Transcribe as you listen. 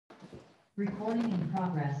Recording in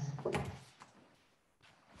progress.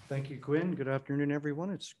 Thank you, Quinn. Good afternoon, everyone.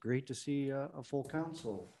 It's great to see a full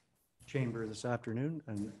council chamber this afternoon,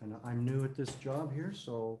 and I'm new at this job here,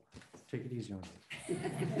 so take it easy on me.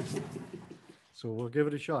 So we'll give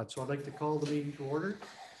it a shot. So I'd like to call the meeting to order,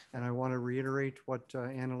 and I want to reiterate what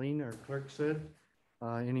Annalene, our clerk, said.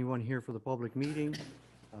 Anyone here for the public meeting,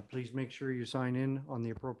 please make sure you sign in on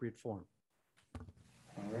the appropriate form.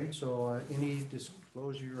 All right, so any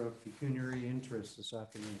disclosure of pecuniary interest this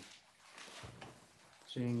afternoon?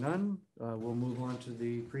 Seeing none, we'll move on to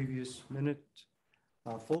the previous minute.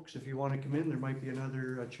 Folks, if you want to come in, there might be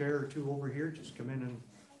another chair or two over here. Just come in and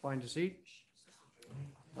find a seat.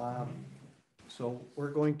 So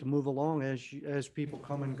we're going to move along as people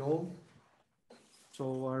come and go.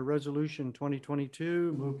 So our resolution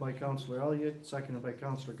 2022, moved by Councillor Elliott, seconded by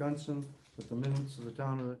Councillor Gunson, that the minutes of the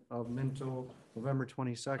town of Minto, November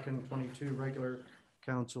 22nd, 22 regular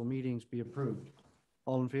council meetings be approved.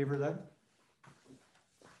 All in favor of that?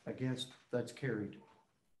 Against? That's carried.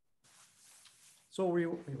 So we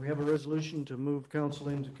have a resolution to move council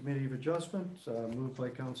into Committee of Adjustment, moved by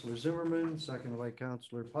Councillor Zimmerman, seconded by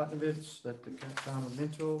Councillor Potnovich, that the town of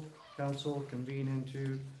Minto council convene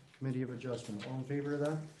into Committee of Adjustment. All in favor of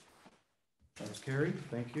that? That's carried.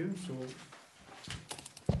 Thank you. So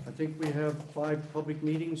I think we have 5 public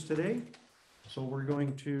meetings today, so we're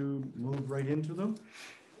going to move right into them.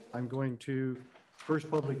 I'm going to, first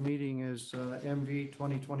public meeting is MV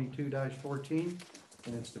 2022-14,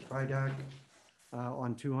 and it's the CRIDAC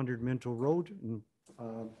on 200 Minto Road. And,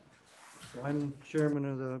 so I'm chairman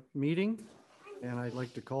of the meeting, and I'd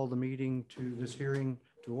like to call the meeting to this hearing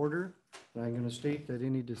to order. And I'm going to state that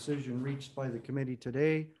any decision reached by the committee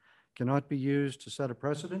today cannot be used to set a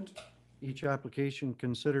precedent. Each application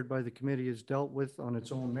considered by the committee is dealt with on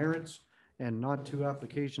its own merits, and not 2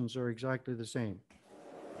 applications are exactly the same.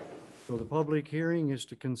 So the public hearing is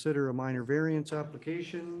to consider a minor variance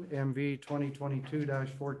application, MV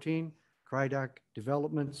 2022-14, CRIDAC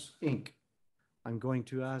Developments, Inc. I'm going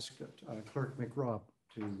to ask Clerk McRobb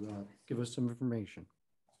to give us some information.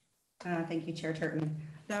 Thank you, Chair Turton.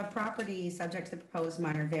 The property subject to the proposed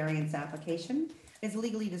minor variance application is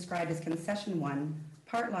legally described as Concession 1,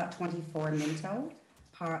 Part Lot 24, Minto,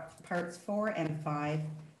 Parts 4 and 5,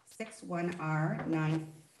 61R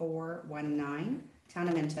 9419, Town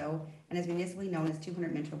of Minto, and is municipally known as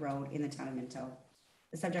 200 Minto Road in the Town of Minto.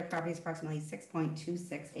 The subject property is approximately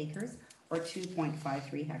 6.26 acres or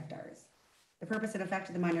 2.53 hectares. The purpose and effect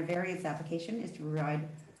of the minor variance application is to provide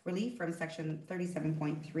relief from Section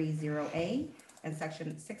 37.30A and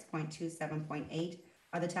Section 6.27.8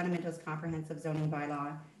 of the Town of Minto's Comprehensive Zoning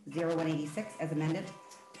Bylaw 0186 as amended,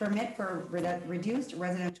 to permit for reduced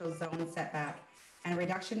residential zone setback and a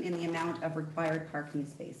reduction in the amount of required parking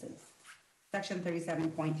spaces. Section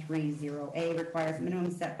 37.30A requires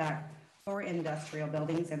minimum setback for industrial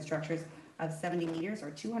buildings and structures of 70 meters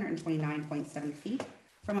or 229.7 feet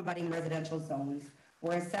from abutting residential zones,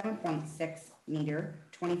 whereas 7.6 meter,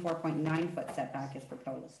 24.9 foot setback is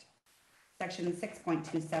proposed. Section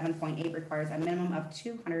 6.27.8 requires a minimum of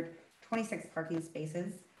 226 parking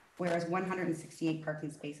spaces, whereas 168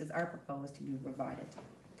 parking spaces are proposed to be provided.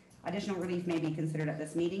 Additional relief may be considered at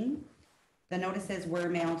this meeting. The notices were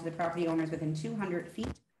mailed to the property owners within 200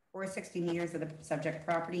 feet or 60 meters of the subject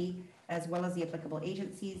property, as well as the applicable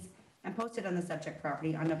agencies, and posted on the subject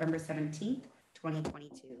property on November 17th,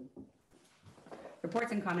 2022.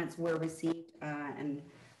 Reports and comments were received and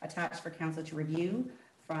attached for council to review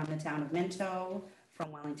from the Town of Minto,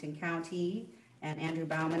 from Wellington County, and Andrew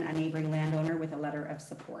Bauman, a neighboring landowner, with a letter of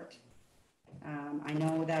support. I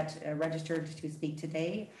know that registered to speak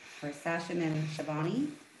today are Sashin and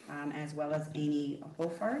Shavani, as well as Amy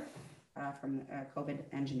Hofard from COVID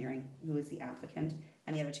Engineering, who is the applicant,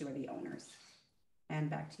 and the other 2 are the owners. And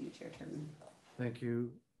back to you, Chair Turton. Thank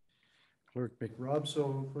you, Clerk McRobb.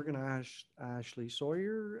 So we're going to ask Ashley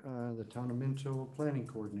Sawyer, the Town of Minto Planning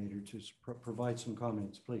Coordinator, to provide some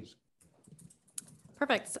comments, please.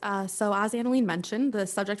 Perfect. So as Annalene mentioned, the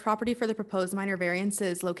subject property for the proposed minor variance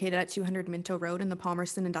is located at 200 Minto Road in the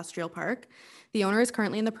Palmerston Industrial Park. The owner is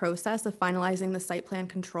currently in the process of finalizing the site plan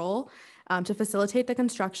control to facilitate the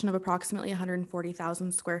construction of approximately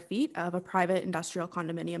 140,000 square feet of a private industrial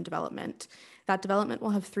condominium development. That development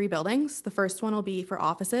will have 3 buildings. The first one will be for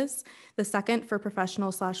offices, the second for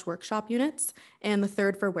professional/workshop units, and the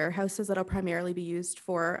third for warehouses that'll primarily be used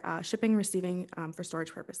for shipping, receiving for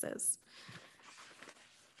storage purposes.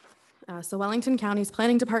 So Wellington County's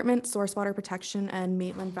Planning Department, Source Water Protection, and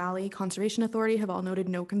Maitland Valley Conservation Authority have all noted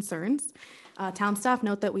no concerns. Town staff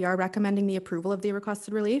note that we are recommending the approval of the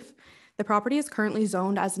requested relief. The property is currently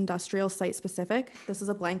zoned as industrial site-specific. This is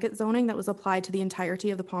a blanket zoning that was applied to the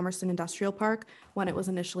entirety of the Palmerston Industrial Park when it was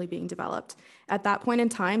initially being developed. At that point in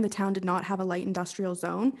time, the town did not have a light industrial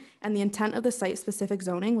zone, and the intent of the site-specific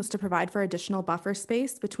zoning was to provide for additional buffer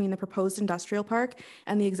space between the proposed industrial park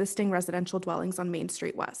and the existing residential dwellings on Main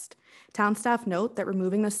Street West. Town staff note that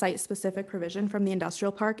removing the site-specific provision from the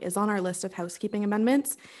industrial park is on our list of housekeeping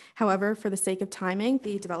amendments. However, for the sake of timing,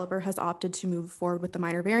 the developer has opted to move forward with the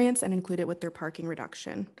minor variance and include it with their parking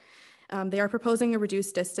reduction. They are proposing a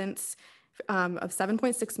reduced distance of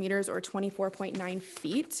 7.6 meters or 24.9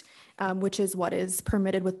 feet, which is what is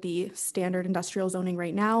permitted with the standard industrial zoning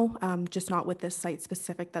right now, just not with this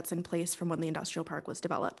site-specific that's in place from when the industrial park was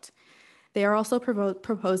developed. They are also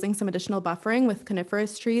proposing some additional buffering with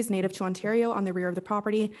coniferous trees native to Ontario on the rear of the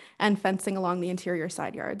property and fencing along the interior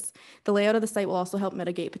side yards. The layout of the site will also help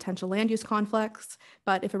mitigate potential land use conflicts,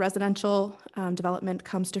 but if a residential development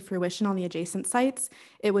comes to fruition on the adjacent sites,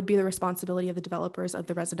 it would be the responsibility of the developers of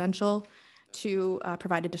the residential to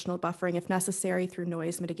provide additional buffering if necessary through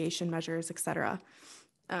noise mitigation measures, et cetera.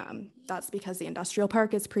 That's because the industrial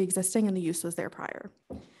park is pre-existing and the use was there prior.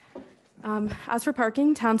 As for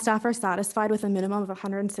parking, town staff are satisfied with a minimum of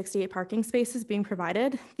 168 parking spaces being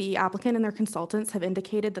provided. The applicant and their consultants have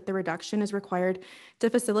indicated that the reduction is required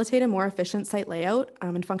to facilitate a more efficient site layout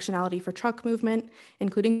and functionality for truck movement,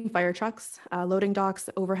 including fire trucks, loading docks,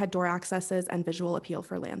 overhead door accesses, and visual appeal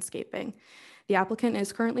for landscaping. The applicant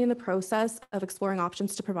is currently in the process of exploring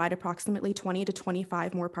options to provide approximately 20 to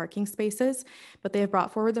 25 more parking spaces, but they have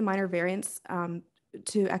brought forward the minor variance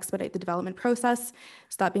to expedite the development process.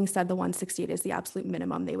 So that being said, the 168 is the absolute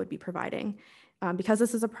minimum they would be providing. Because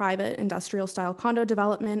this is a private industrial style condo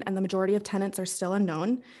development and the majority of tenants are still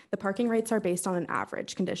unknown, the parking rates are based on an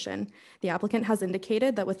average condition. The applicant has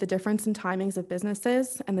indicated that with the difference in timings of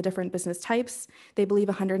businesses and the different business types, they believe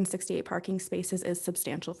 168 parking spaces is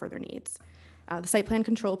substantial for their needs. The site plan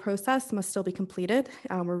control process must still be completed.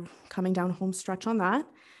 We're coming down home stretch on that.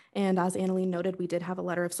 And as Annalene noted, we did have a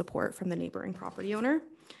letter of support from the neighboring property owner.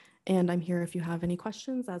 And I'm here if you have any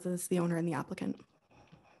questions, as is the owner and the applicant.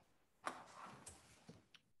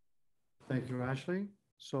 Thank you, Ashley.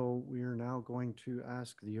 So we are now going to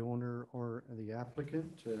ask the owner or the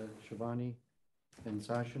applicant, Shivani and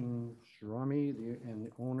Sachin Sharami, and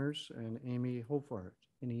the owners, and Amy Hofart.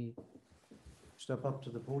 Any step up to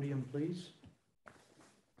the podium, please?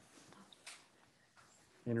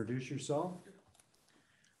 Introduce yourself.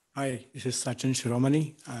 Hi, this is Sachin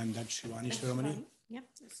Shiromani, and that's Shivani Shiromani. Yep,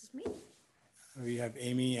 this is me. We have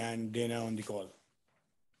Amy and Dana on the call.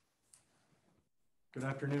 Good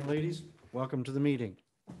afternoon, ladies. Welcome to the meeting.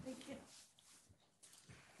 Thank you.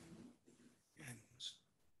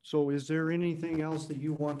 So is there anything else that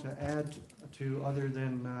you want to add to other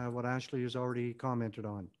than what Ashley has already commented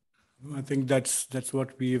on? I think that's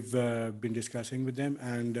what we've been discussing with them,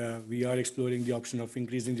 and we are exploring the option of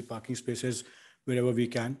increasing the parking spaces wherever we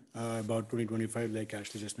can, about 2025, like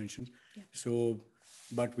Ashley just mentioned. Yeah. So,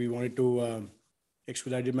 but we wanted to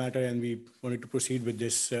expedite the matter, and we wanted to proceed with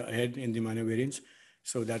this ahead in the minor variance.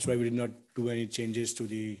 So that's why we did not do any changes to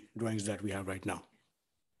the drawings that we have right now.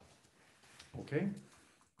 Okay.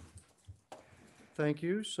 Thank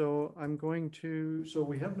you. So so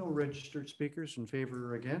we have no registered speakers in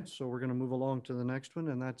favor or against, so we're going to move along to the next one,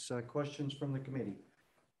 and that's questions from the committee.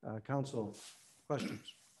 Council,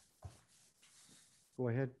 questions? Go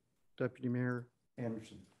ahead, Deputy Mayor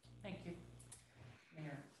Anderson. Thank you,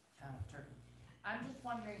 Mayor Turton. I'm just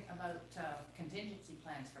wondering about contingency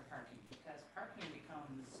plans for parking, because parking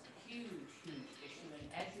becomes a huge, huge issue, and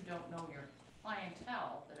as you don't know your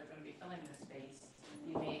clientele that are going to be filling the space,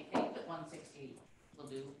 you may think that 168 will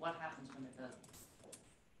do. What happens when it doesn't?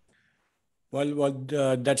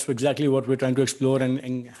 Well, that's exactly what we're trying to explore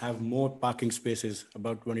and have more parking spaces,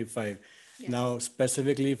 about 25. Yes. Now,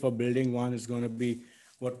 specifically for building one, it's going to be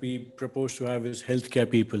what we propose to have is healthcare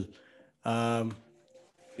people, the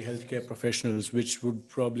healthcare professionals, which would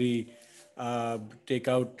probably take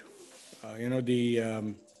out,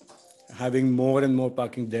 having more and more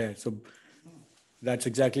parking there. So that's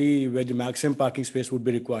exactly where the maximum parking space would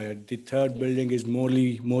be required. The third building is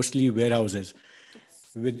mostly warehouses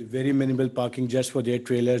with very minimal parking just for their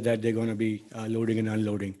trailers that they're going to be loading and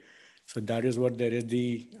unloading. So that is what there is.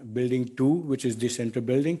 The building 2, which is the center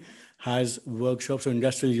building, has workshops or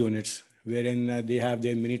industrial units wherein they have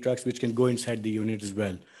their mini trucks which can go inside the unit as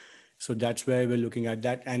well. So that's where we're looking at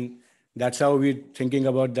that. And that's how we're thinking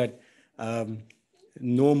about that.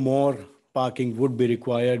 No more parking would be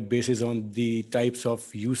required basis on the types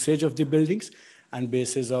of usage of the buildings and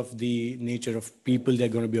basis of the nature of people that are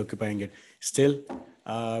going to be occupying it. Still,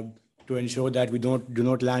 to to ensure that we do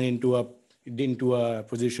not land into a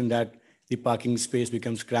position that the parking space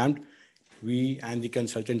becomes cramped. We and the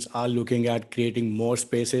consultants are looking at creating more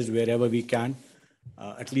spaces wherever we can.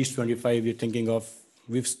 At least 25 we're thinking of.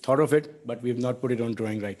 We've thought of it, but we've not put it on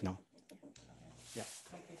drawing right now. Yeah.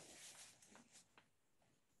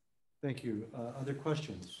 Thank you. Other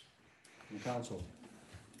questions from council?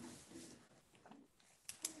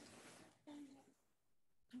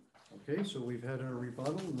 Okay, so we've had our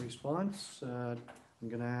rebuttal and response. I'm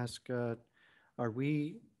going to ask, are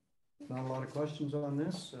we, not a lot of questions on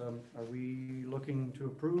this. Are we looking to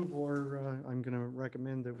approve, or I'm going to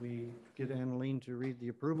recommend that we get Annaleen to read the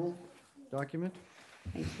approval document?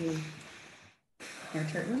 Thank you, Mayor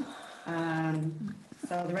Turton.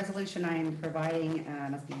 So the resolution I am providing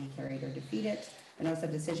must be carried or defeated. The notice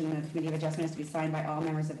of decision of the Committee of Adjustment is to be signed by all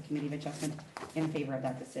members of the Committee of Adjustment in favor of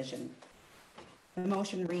that decision. The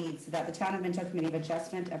motion reads that the Town of Minto Committee of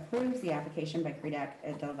Adjustment approves the application by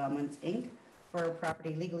Credak Developments, Inc. for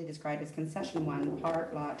property legally described as Concession 1,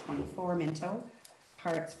 Part Lot 24, Minto,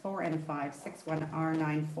 Parts 4 and 5,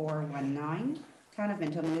 61R9419, Town of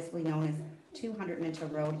Minto, municipally known as 200 Minto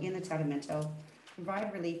Road in the Town of Minto,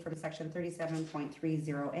 provide relief from Section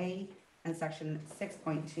 37.30A and Section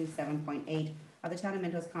 6.27.8 of the Town of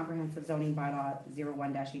Minto's Comprehensive Zoning Bylaw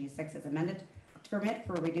 01-86 as amended to permit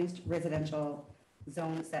for a reduced residential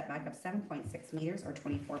zone setback of 7.6 meters or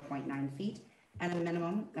 24.9 feet and a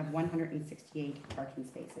minimum of 168 parking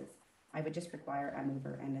spaces. I would just require a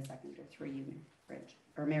mover and a seconder through you, Bridge,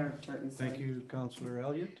 or Mayor Turton. Thank you, Councillor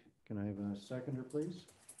Elliott. Can I have a seconder, please?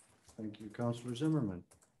 Thank you, Councillor Zimmerman.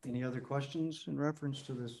 Any other questions in reference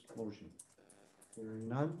to this motion? Hearing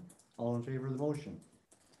none. All in favor of the motion?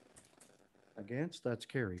 Against? That's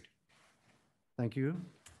carried. Thank you.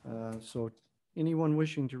 So anyone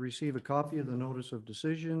wishing to receive a copy of the notice of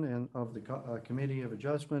decision and of the Committee of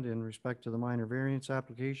Adjustment in respect to the minor variance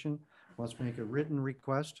application must make a written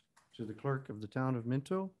request to the clerk of the Town of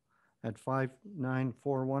Minto at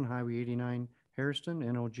 5941 Highway 89, Hairston,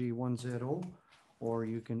 NOG 1ZO, or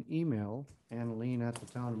you can email Annaleen at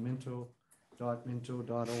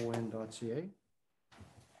thetownofminto.minto.on.ca.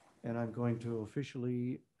 And I'm going to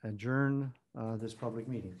officially adjourn this public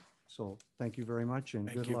meeting. So thank you very much and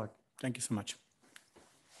good luck. Thank you so much.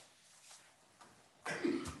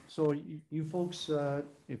 So you folks,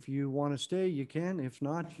 if you want to stay, you can. If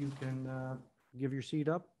not, you can give your seat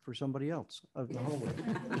up for somebody else of the hallway.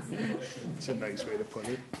 It's a nice way to put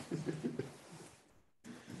it.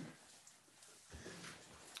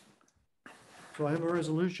 So I have a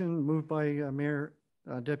resolution moved by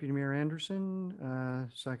Deputy Mayor Anderson,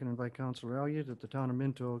 seconded by Councillor Elliott, that the Town of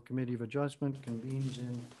Minto Committee of Adjustment convenes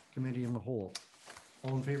in committee in the whole.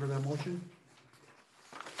 All in favor of that motion?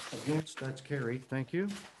 Against? That's carried. Thank you.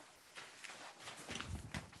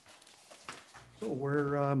 So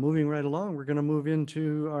we're moving right along. We're going to move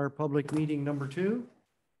into our public meeting number 2.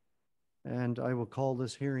 And I will call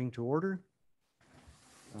this hearing to order.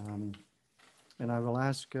 And I will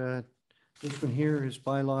ask, this one here is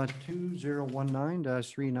bylaw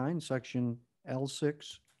 2019-39, section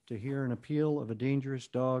L6, to hear an appeal of a dangerous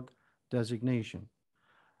dog designation.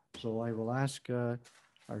 So I will ask our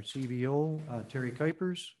CBO, Terry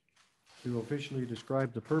Kuipers, to officially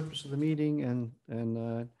describe the purpose of the meeting and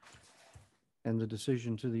the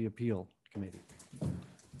decision to the appeal committee.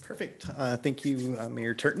 Perfect. Thank you,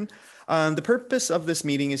 Mayor Turton. The purpose of this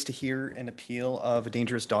meeting is to hear an appeal of a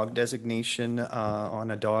dangerous dog designation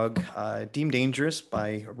on a dog deemed dangerous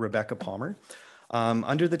by Rebecca Palmer.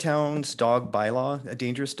 Under the town's dog bylaw, a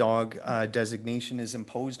dangerous dog designation is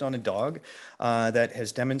imposed on a dog that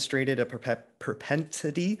has demonstrated a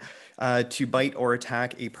propensity to bite or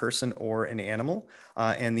attack a person or an animal,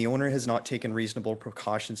 and the owner has not taken reasonable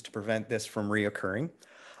precautions to prevent this from reoccurring.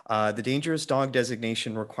 The dangerous dog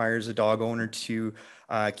designation requires a dog owner to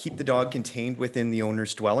keep the dog contained within the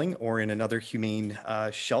owner's dwelling or in another humane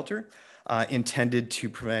shelter intended to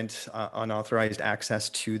prevent unauthorized access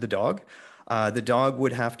to the dog. The dog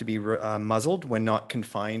would have to be muzzled when not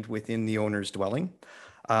confined within the owner's dwelling.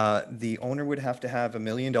 The owner would have to have $1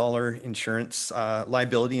 million insurance,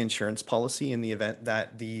 liability insurance policy in the event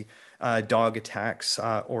that the dog attacks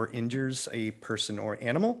or injures a person or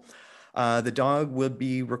animal. The dog would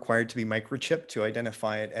be required to be microchipped to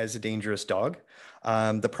identify it as a dangerous dog.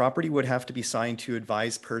 The property would have to be signed to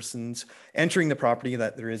advise persons entering the property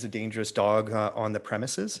that there is a dangerous dog on the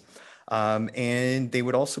premises. And they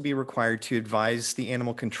would also be required to advise the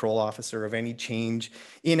animal control officer of any change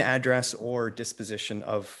in address or disposition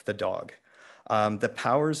of the dog. The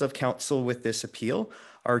powers of council with this appeal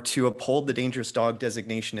are to uphold the dangerous dog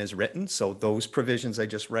designation as written. So those provisions I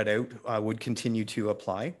just read out would continue to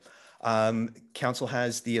apply. Council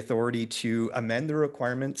has the authority to amend the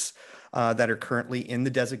requirements that are currently in the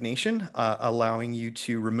designation, allowing you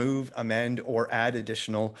to remove, amend, or add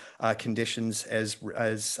additional conditions as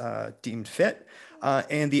deemed fit.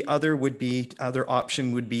 And the other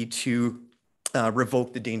option would be to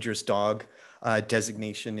revoke the dangerous dog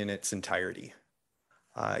designation in its entirety.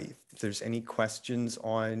 If there's any questions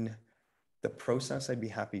on the process, I'd be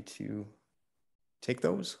happy to take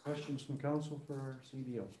those. Questions from council for our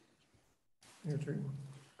CDO? Mayor Turton,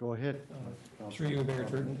 Go ahead. through you, Mayor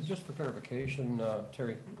Turton, just for clarification,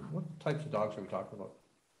 Terry, what types of dogs are we talking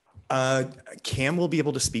about? Cam will be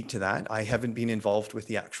able to speak to that. I haven't been involved with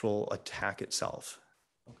the actual attack itself.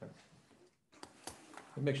 Okay.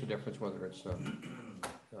 It makes a difference whether it's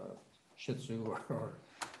Shih Tzu or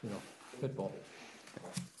Pit Bull.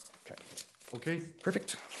 Okay, Okay,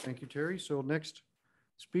 perfect. thank you, Terry. So next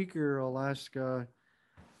speaker, I'll ask Town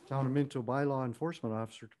of Minto Bylaw Enforcement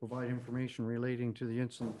Officer to provide information relating to the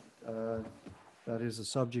incident that is the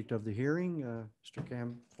subject of the hearing. Mr.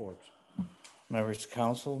 Cam Forbes. Members of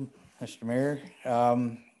council, Mr. Mayor.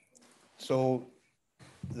 So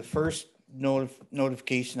the first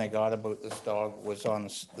notification I got about this dog was on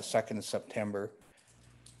the 2nd of September,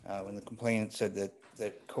 when the complainant said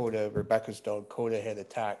that Coda, Rebecca's dog, Coda, had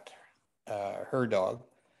attacked her dog.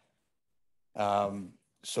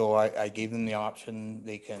 So I gave them the option.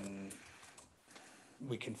 We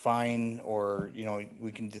can fine, or,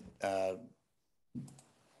 we can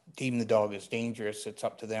deem the dog as dangerous. It's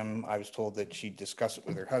up to them. I was told that she'd discuss it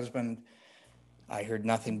with her husband. I heard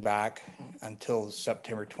nothing back until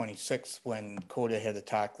September 26th, when Coda had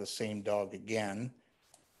attacked the same dog again.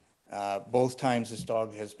 Both times this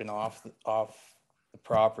dog has been off the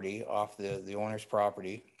property, off the owner's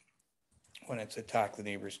property, when it's attacked the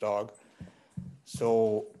neighbor's dog.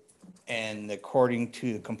 So, and according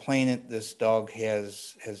to the complainant, this dog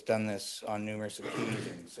has done this on numerous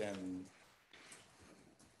occasions. And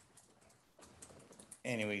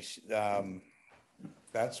anyways,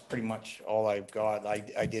 that's pretty much all I've got.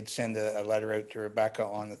 I did send a letter out to Rebecca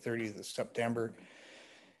on the 30th of September,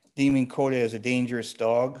 deeming Coda as a dangerous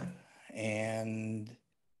dog. And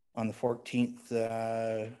on the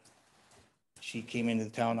 14th, she came into the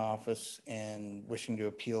town office and wishing to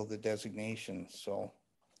appeal the designation. So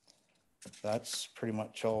that's pretty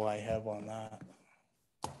much all I have on that.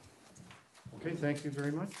 Okay, thank you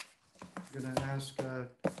very much. I'm going to ask the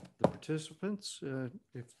participants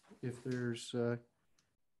if there's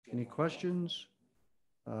any questions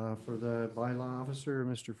for the bylaw officer,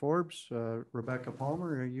 Mr. Forbes. Rebecca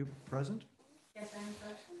Palmer, are you present? Yes, I am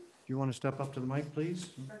present. Do you want to step up to the mic,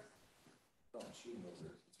 please? Sure.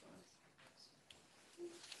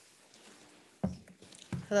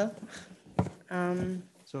 Hello.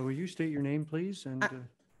 So will you state your name, please? And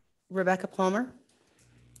Rebecca Palmer,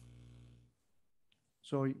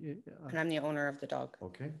 so, and I'm the owner of the dog.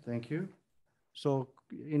 okay, thank you. So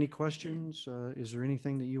any questions? Is there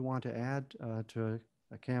anything that you want to add to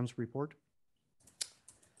Cam's report?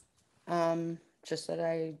 Just that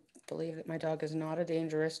I believe that my dog is not a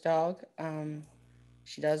dangerous dog.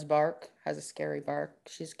 She does bark, has a scary bark.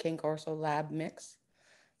 She's a King Corso Lab mix.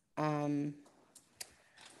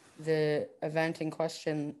 The event in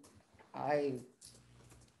question, I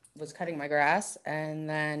was cutting my grass, and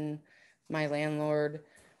then my neighbor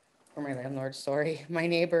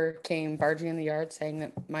came barging in the yard saying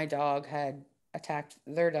that my dog had attacked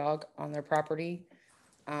their dog on their property.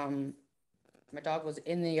 My dog was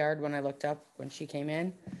in the yard when I looked up when she came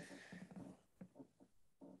in.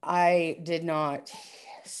 I did not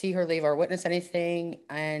see her leave or witness anything.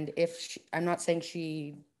 And I'm not saying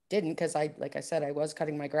she didn't, because like I said, I was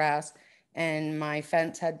cutting my grass and my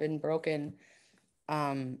fence had been broken.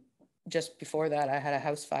 Just before that, I had a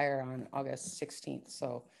house fire on August 16th.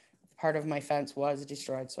 So part of my fence was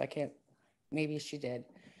destroyed. So I can't, maybe she did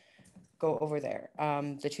go over there.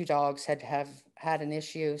 The two dogs have had an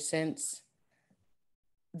issue since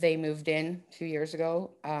they moved in 2 years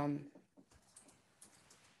ago.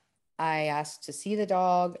 I asked to see the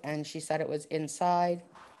dog and she said it was inside.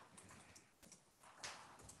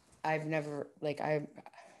 I've never, I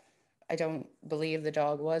don't believe the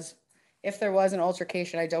dog was, if there was an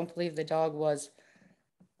altercation, I don't believe the dog was,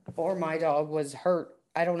 or my dog was hurt.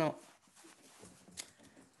 I don't know.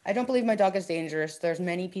 I don't believe my dog is dangerous. There's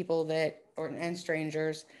many people and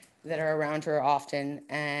strangers that are around her often,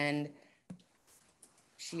 and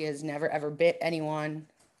she has never ever bit anyone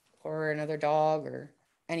or another dog or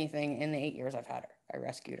anything in the 8 years I've had her. I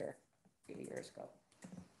rescued her 8 years ago.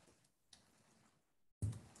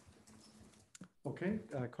 Okay,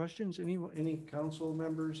 questions? Any council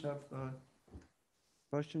members have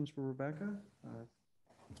questions for Rebecca?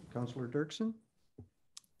 Counselor Dirksen?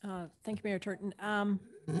 Thank you, Mayor Turton.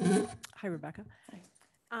 Hi, Rebecca.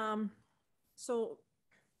 So,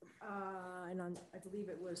 I believe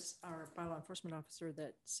it was our bylaw enforcement officer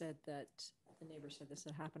that said that the neighbor said this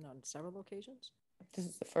had happened on several occasions. This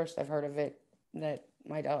is the first I've heard of it, that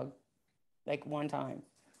my dog, like one time,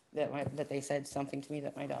 that they said something to me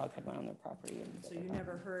that my dog had went on their property. So you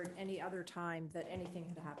never heard any other time that anything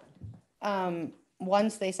had happened?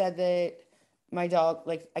 Once they said that my dog,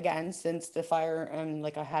 like, again, since the fire, and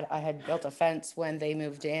like I had built a fence when they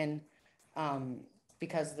moved in,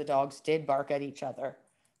 because the dogs did bark at each other.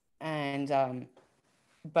 And,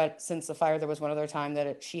 but since the fire, there was one other time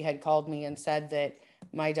that she had called me and said that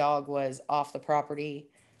my dog was off the property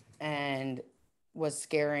and was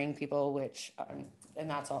scaring people, which, and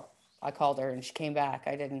that's all. I called her and she came back.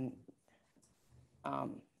 I didn't,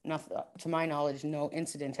 nothing, to my knowledge, no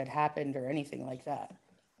incident had happened or anything like that.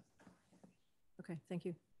 Okay, thank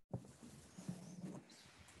you.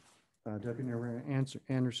 Deputy Mayor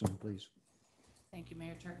Anderson, please. Thank you,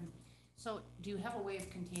 Mayor Turton. So do you have a way of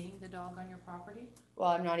containing the dog on your property? Well,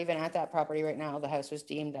 I'm not even at that property right now. The house was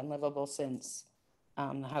deemed unlivable since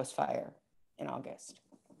the house fire in August.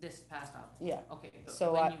 This past August? Yeah. Okay, but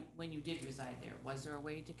So when you did reside there, was there a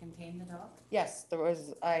way to contain the dog? Yes, there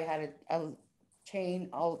was. I had a chain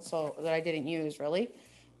also that I didn't use really,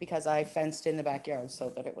 because I fenced in the backyard so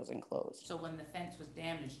that it was enclosed. So when the fence was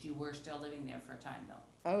damaged, you were still living there for a time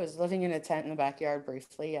though? I was living in a tent in the backyard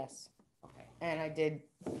briefly, yes. Okay. And I did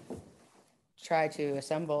try to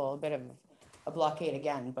assemble a bit of a blockade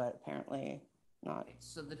again, but apparently not.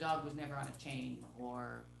 So the dog was never on a chain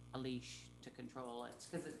or a leash to control it?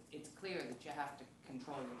 Because it's clear that you have to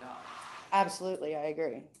control your dog, Absolutely, I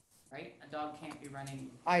agree. right? A dog can't be running.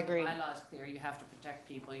 I agree. The bylaw is clear, you have to protect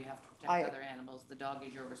people, you have to I- protect other animals, the dog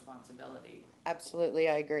is your responsibility. Absolutely,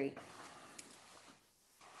 I agree.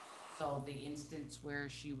 So the instance where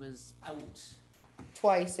she was out,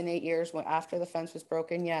 Twice in 8 years after the fence was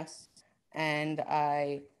broken, yes. And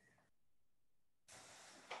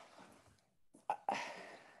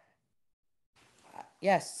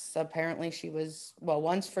yes, apparently she was, well,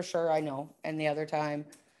 once for sure I know, and the other time,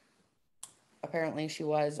 apparently she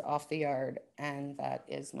was off the yard, and that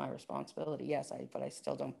is my responsibility, yes, but I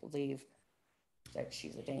still don't believe that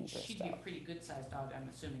she's a dangerous she'd be a dog. pretty good sized dog, I'm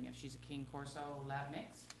assuming, if she's a King Corso Lab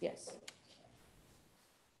mix? Yes.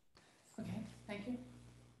 Okay, thank you.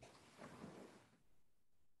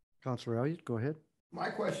 Counselor Elliott, go ahead. My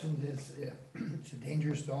question is, if it's a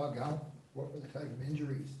dangerous dog, what were the type of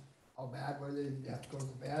injuries? How bad were they? Did you have to go to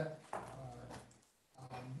the vet?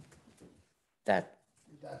 That,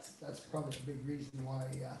 That's probably a big reason why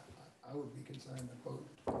I would be concerned about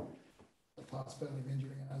the possibility of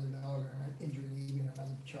injuring another dog or injuring even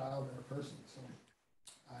another child or a person, so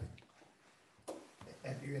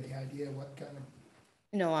have you any idea what kind of?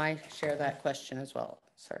 no, I share that question as well,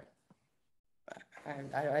 sir.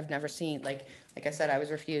 I've never seen, like I said, I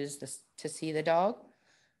was refused to see the dog,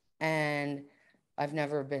 and I've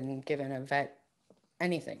never been given a vet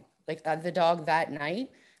anything. Like the dog that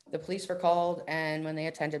night, the police were called, and when they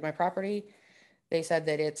attended my property, they said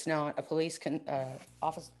that it's not a police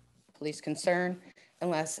concern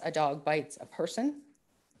unless a dog bites a person.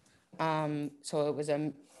 So it was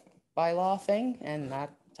a bylaw thing, and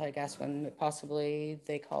that, I guess, when possibly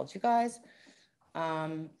they called you guys.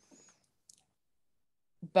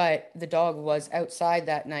 But the dog was outside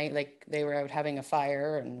that night, like they were out having a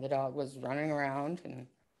fire, and the dog was running around, and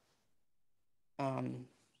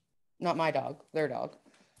not my dog, their dog,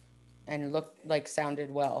 and looked like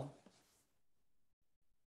sounded well.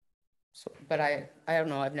 So, but I don't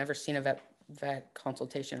know. I've never seen a vet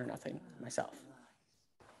consultation or nothing myself.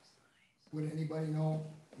 Would anybody know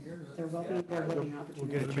here? There will be, there will be an We'll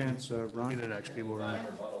opportunity. get a chance, Ron. The next people around.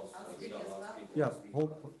 Yeah,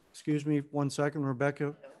 excuse me 1 second,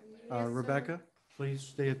 Rebecca. Rebecca, please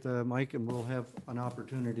stay at the mic and we'll have an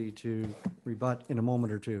opportunity to rebut in a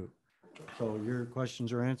moment or two. So your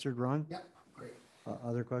questions are answered, Ron? Yep, great.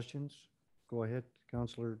 Other questions? Go ahead,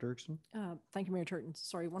 Councillor Dirksen. Thank you, Mayor Turton.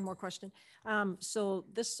 Sorry, one more question. So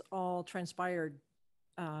this all transpired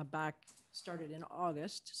started in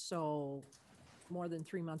August, so more than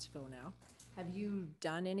 3 months ago now. Have you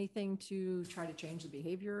done anything to try to change the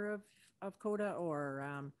behavior of Coda, or?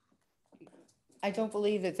 I don't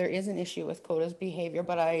believe that there is an issue with Coda's behavior,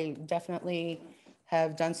 but I definitely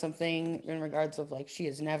have done something in regards of, like, she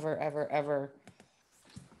is never, ever, ever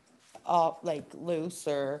like loose,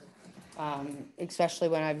 or especially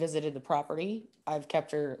when I visited the property, I've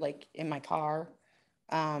kept her like in my car,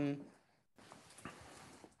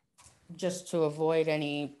 just to avoid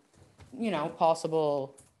any,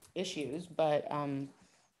 possible issues. But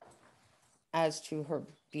as to her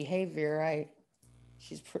behavior,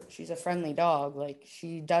 she's a friendly dog. Like,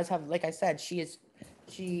 she does have, like I said, she is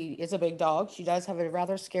a big dog. She does have a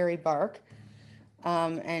rather scary bark.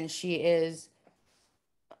 And she is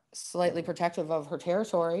slightly protective of her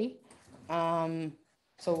territory. So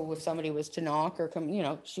if somebody was to knock or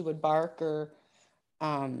come, she would bark or,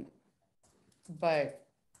 but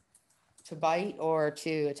to bite or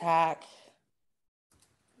to attack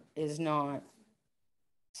is not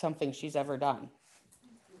something she's ever done.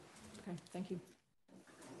 Okay, thank you.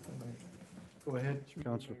 Go ahead,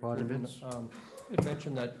 Councillor Podovitz. You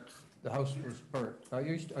mentioned that the house was burnt. Are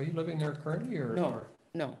you living there currently, or? No,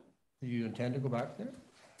 no, Do you intend to go back there?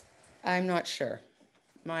 I'm not sure.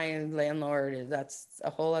 My landlord, that's a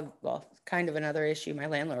whole, well, kind of another issue. My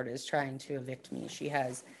landlord is trying to evict me. She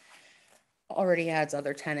already has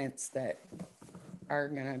other tenants that are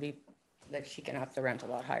gonna be, that she can up the rent a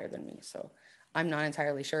lot higher than me. So I'm not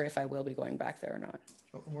entirely sure if I will be going back there or not.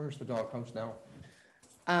 So where's the doghouse now?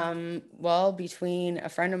 Well, between a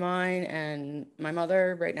friend of mine and my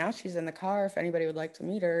mother, right now she's in the car if anybody would like to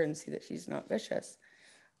meet her and see that she's not vicious.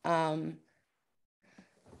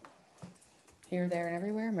 Here, there, and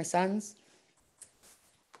everywhere. My sons.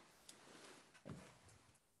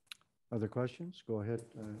 Other questions? Go ahead.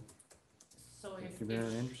 So Mayor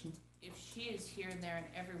Anderson? if she is here and there and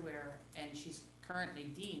everywhere, and she's currently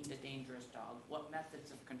deemed a dangerous dog, what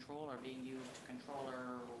methods of control are being used to control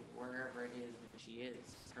her wherever it is that she is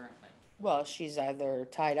currently? Well, she's either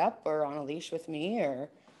tied up or on a leash with me or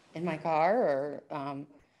in my car, or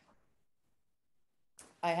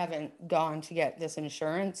I haven't gone to get this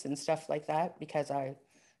insurance and stuff like that because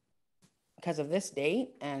of this date,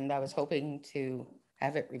 and I was hoping to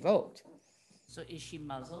have it revoked. So is she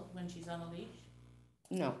muzzled when she's on a leash?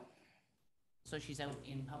 No. So she's out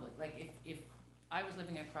in public? Like if I was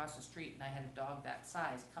living across the street and I had a dog that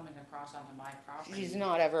size coming across onto my property. She's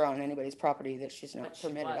not ever on anybody's property that she's not But she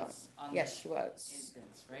permitted on. was on Yes, this she was.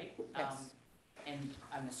 instance, right? Yes. And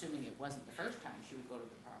I'm assuming it wasn't the first time she would go to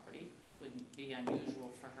the property. Wouldn't be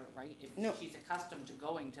unusual for her, right? If No. she's accustomed to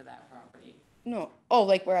going to that property. No. Oh,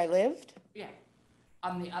 like where I lived? Yeah,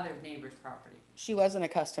 on the other neighbor's property. She wasn't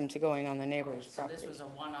accustomed to going on the neighbor's So property. this was a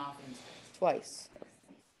one-off instance. Twice,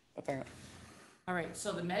 apparently. All right,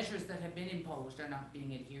 so the measures that have been imposed are not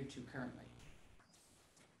being adhered to currently.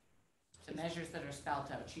 The measures that are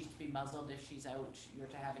spelled out, she's to be muzzled if she's out, you're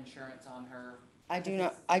to have insurance on her. I do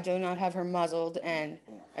not have her muzzled, and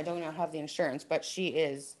I do not have the insurance, but she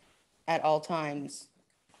is at all times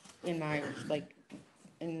in my, like,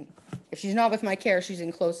 if she's not with my care, she's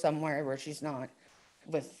enclosed somewhere where she's not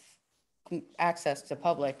with access to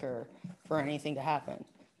public or for anything to happen.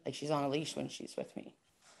 Like, she's on a leash when she's with me.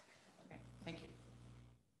 Okay, thank you.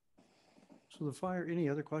 So the fire, any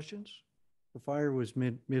other questions? The fire was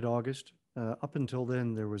mid-August. Up until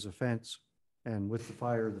then, there was a fence, and with the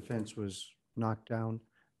fire, the fence was knocked down.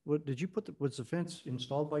 What, did you was the fence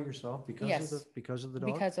installed by yourself Yes. because of the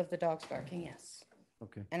dog? Because of the dog's barking, yes.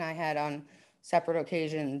 Okay. And I had on separate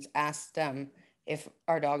occasions asked them if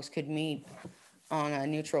our dogs could meet on a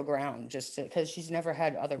neutral ground, just to, because she's never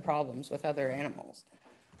had other problems with other animals.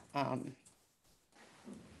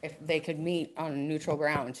 If they could meet on neutral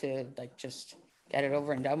ground to, like, just get it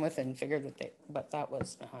over and done with, and figured that but that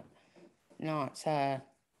was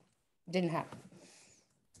didn't happen.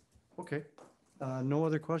 Okay. No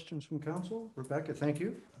other questions from council? Rebecca, thank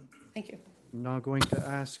you. Thank you. I'm now going to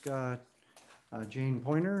ask Jane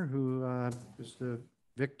Pointer, who is the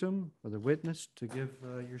victim or the witness, to give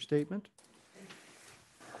your statement.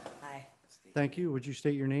 Hi. Thank you. Would you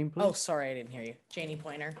state your name, please? Oh, sorry, I didn't hear you. Janie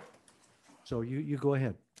Pointer. So you go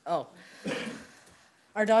ahead. Oh.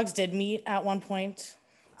 Our dogs did meet at one point.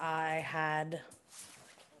 I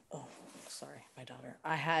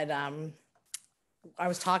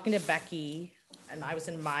was talking to Becky and I was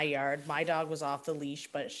in my yard. My dog was off the leash,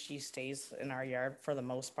 but she stays in our yard for the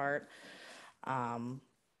most part. And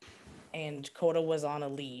Coda was on a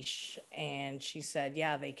leash and she said,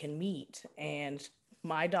 yeah, they can meet. And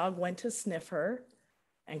my dog went to sniff her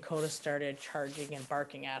and Coda started charging and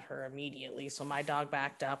barking at her immediately. So my dog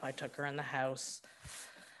backed up. I took her in the house.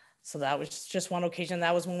 So that was just one occasion.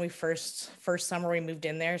 That was when we first summer we moved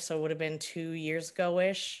in there. So it would have been 2 years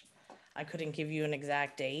ago-ish. I couldn't give you an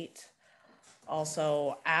exact date.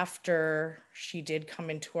 Also, after she did come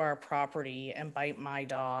into our property and bite my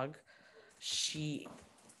dog, I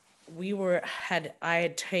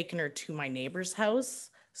had taken her to my neighbor's house.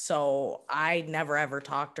 So I never ever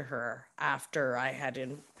talked to her after I had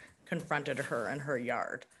confronted her in her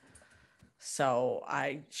yard. So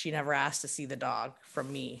she never asked to see the dog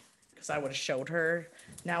from me because I would have showed her.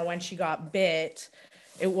 Now, when she got bit,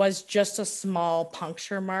 It was just a small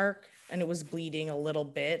puncture mark and it was bleeding a little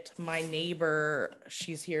bit. My neighbor,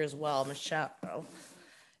 she's here as well, Michelle,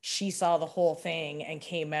 she saw the whole thing and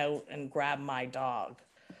came out and grabbed my dog.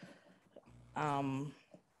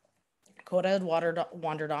 Coda had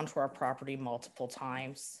wandered onto our property multiple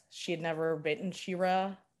times. She had never bitten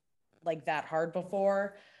Shira like that hard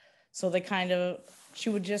before. So she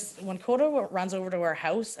would just, when Coda runs over to our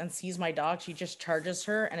house and sees my dog, she just charges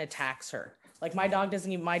her and attacks her. Like my dog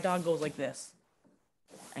goes like this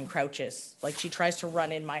and crouches. Like she tries to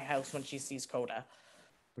run in my house when she sees Coda.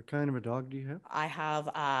 What kind of a dog do you have? I have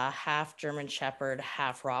a half German Shepherd,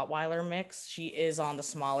 half Rottweiler mix. She is on the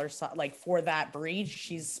smaller side. Like for that breed,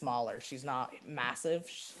 she's smaller. She's not massive.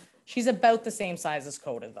 She's about the same size as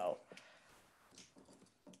Coda though.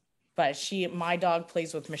 But my dog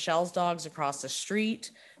plays with Michelle's dogs across the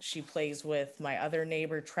street. She plays with my other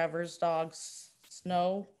neighbor, Trevor's dogs,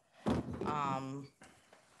 Snow.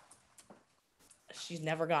 She's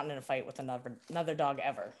never gotten in a fight with another dog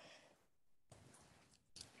ever.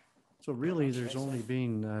 So really, there's only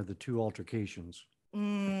been the 2 altercations.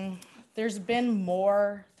 There's been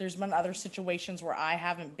more. There's been other situations where I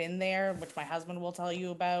haven't been there, which my husband will tell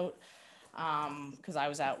you about, because I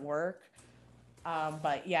was at work.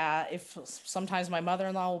 But yeah, if sometimes my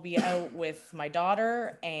mother-in-law will be out with my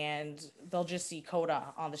daughter and they'll just see Coda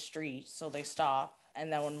on the street, so they stop.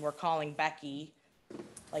 And then when we're calling Becky,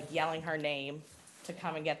 like yelling her name to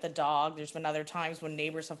come and get the dog, there's been other times when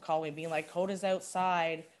neighbors have called me being like, Coda's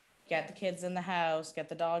outside, get the kids in the house, get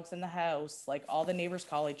the dogs in the house. Like all the neighbors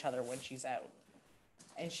call each other when she's out.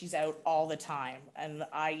 And she's out all the time. And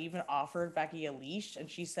I even offered Becky a leash and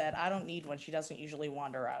she said, I don't need one. She doesn't usually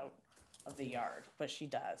wander out of the yard, but she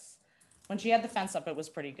does. When she had the fence up, it was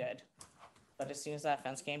pretty good. But as soon as that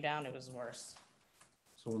fence came down, it was worse.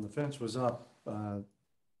 So when the fence was up,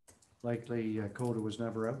 likely Coda was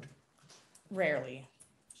never out? Rarely.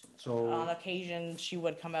 So, On occasion, she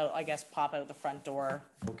would come out, I guess, pop out the front door.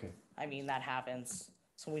 okay. I mean, that happens.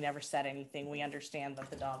 So we never said anything. We understand that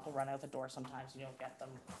the dog will run out the door sometimes and you don't get them.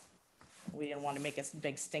 We didn't want to make a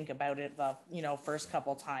big stink about it the first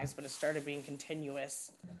couple times, but it started being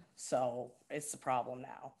continuous. So it's a problem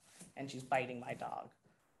now. And she's biting my dog.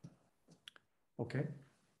 Okay.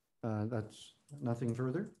 That's nothing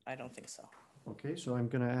further? I don't think so. Okay, so I'm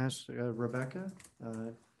going to ask Rebecca.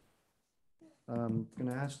 I'm going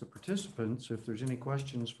to ask the participants if there's any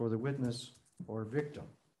questions for the witness or victim.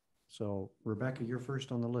 So Rebecca, you're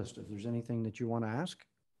first on the list. If there's anything that you want to ask,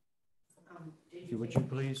 would you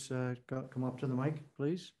please come up to the mic,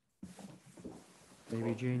 please?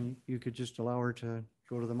 Maybe Jane, you could just allow her to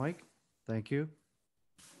go to the mic. Thank you.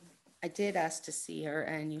 I did ask to see her,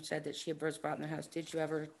 and you said that she was brought in the house. Did you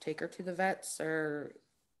ever take her to the vets, or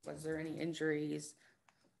was there any injuries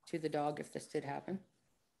to the dog if this did happen?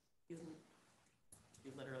 You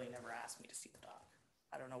literally never asked me to see the dog.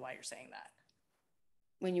 I don't know why you're saying that.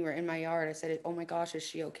 When you were in my yard, I said, oh my gosh, is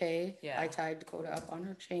she okay? Yeah. I tied Dakota up on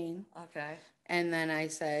her chain. Okay. And then I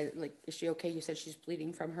said, like, is she okay? You said she's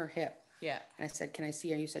bleeding from her hip. Yeah. And I said, can I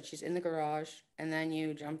see her? You said she's in the garage. And then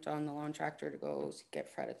you jumped on the lawn tractor to go get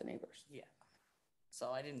Fred at the neighbors. Yeah.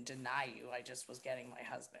 So I didn't deny you. I just was getting my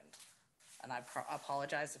husband. And I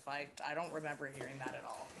apologize if I don't remember hearing that at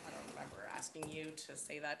all. I don't remember asking you to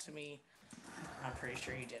say that to me. I'm pretty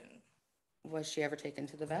sure you didn't. Was she ever taken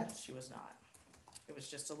to the vet? She was not. It was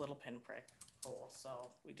just a little pinprick hole, so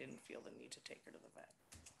we didn't feel the need to take her to the vet.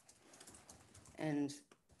 And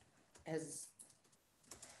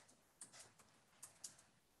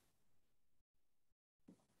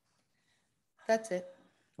that's it.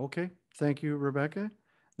 Okay, thank you, Rebecca.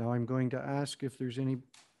 Now I'm going to ask if there's any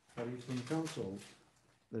parties from the council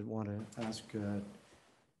that want to ask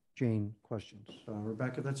Jane questions.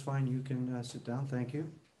 Rebecca, that's fine. You can sit down. Thank you.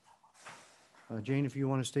 Jane, if you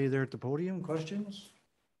want to stay there at the podium, questions?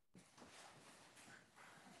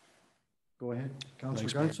 Go ahead, Councillor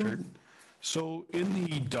Thanks, Mayor Gunson. Turton. So in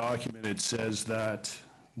the document, it says that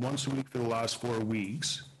once a week for the last 4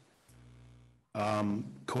 weeks,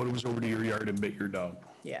 Coda was over to your yard and bit your dog.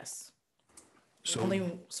 Yes. So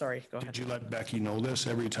Sorry, go ahead. did you let Becky know this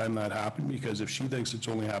every time that happened? Because if she thinks it's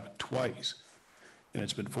only happened twice and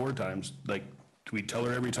it's been 4 times, like, do we tell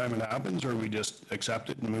her every time it happens, or we just accept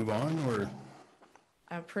it and move on, or?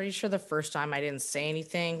 I'm pretty sure the first time I didn't say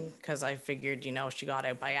anything because I figured, she got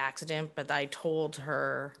out by accident, but I told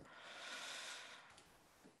her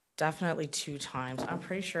definitely 2 times. I'm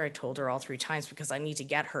pretty sure I told her all 3 times because I need to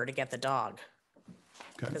get her to get the dog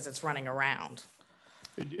because it's running around.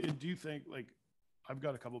 Do you think, like, I've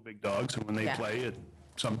got a couple big dogs, and when they Yeah. play,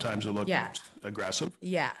 sometimes it looks Yeah. aggressive,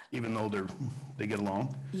 Yeah, even though they get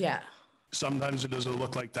along. yeah. sometimes it doesn't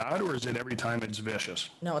look like that, or is it every time it's vicious?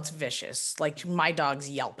 No, it's vicious. Like my dog's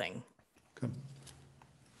yelping. Okay.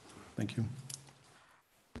 Thank you.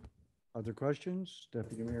 Other questions?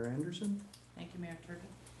 Deputy Mayor Anderson? Thank you, Mayor Turton.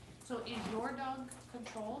 So is your dog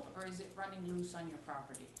controlled or is it running loose on your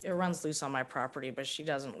property? It runs loose on my property, but she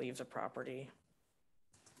doesn't leave the property.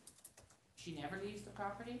 She never leaves the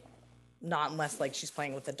property? Not unless like she's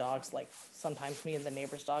playing with the dogs. Like sometimes me and the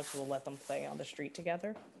neighbor's dogs will let them play on the street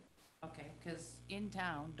together. Okay, because in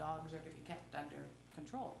town, dogs are to be kept under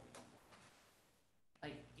control.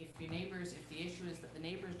 Like, if the issue is that the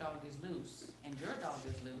neighbor's dog is loose and your dog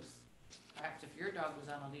is loose, perhaps if your dog was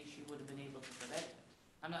on a leash, you would have been able to prevent it.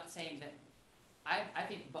 I'm not saying that, I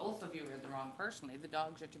think both of you are the wrong personally, the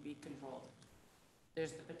dogs are to be controlled.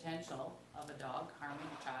 There's the potential of a dog harming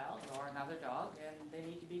a child or another dog, and they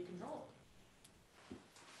need to be controlled.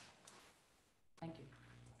 Thank you.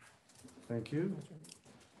 Thank you.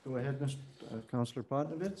 Go ahead, Councillor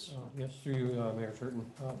Potnovitz. Yes, through you, Mayor Turton.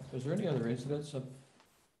 Is there any other incidents of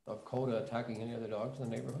Coda attacking any other dogs in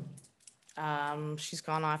the neighborhood? She's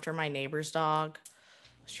gone after my neighbor's dog,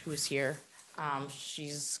 who was here.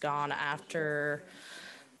 She's gone after,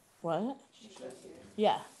 what?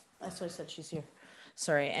 Yeah, that's what I said, she's here.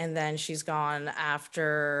 Sorry, and then she's gone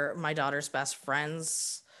after my daughter's best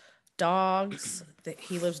friend's dogs.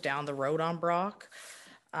 He lives down the road on Brock.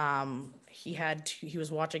 He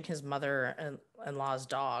was watching his mother-in-law's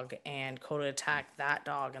dog, and Coda attacked that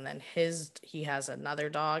dog, and then he has another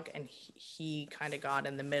dog, and he kind of got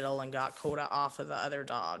in the middle and got Coda off of the other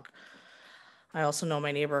dog. I also know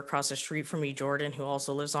my neighbor across the street from me, Jordan, who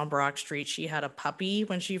also lives on Brock Street. She had a puppy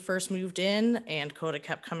when she first moved in, and Coda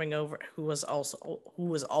kept coming over, who was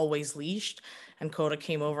always leashed, and Coda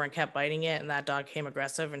came over and kept biting it, and that dog came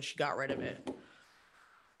aggressive, and she got rid of it.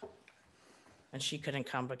 And she couldn't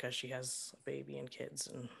come because she has a baby and kids.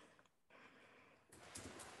 And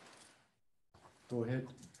Go ahead,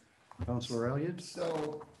 Councillor Elliott.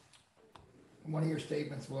 So, one of your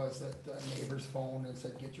statements was that the neighbor's phone and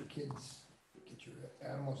said, get your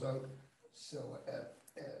animals out. So,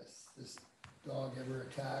 has this dog ever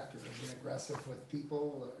attacked or been aggressive with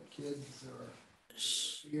people, or kids, or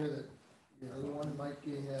fear that your other one might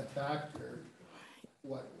get attacked, or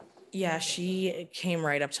what? yeah, she came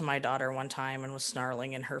right up to my daughter one time and was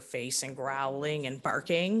snarling in her face and growling and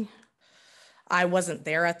barking. I wasn't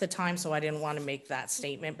there at the time, so I didn't want to make that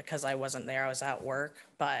statement because I wasn't there. I was at work.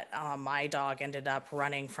 But my dog ended up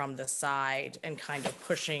running from the side and kind of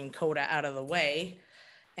pushing Coda out of the way.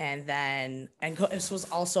 And this was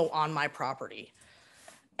also on my property.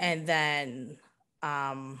 And then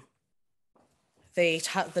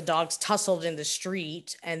the dogs tussled in the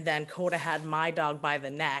street, and then Coda had my dog by the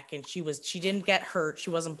neck, and she didn't get hurt. She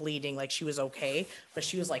wasn't bleeding, like she was okay, but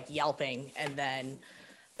she was like yelping. And then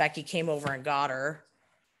Becky came over and got her,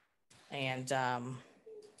 and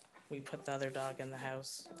we put the other dog in the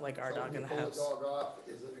house, like our dog in the house. Pull the dog off,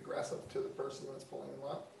 is it aggressive to the person that's pulling him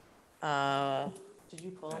up? Did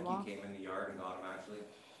you pull him off? Becky came in the yard and got him actually.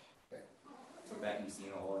 Okay. So Becky seen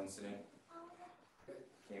the whole incident.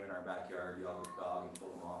 Came in our backyard, yelled at the dog and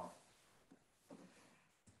pulled him off.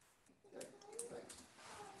 Okay, thanks.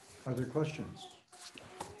 Other questions?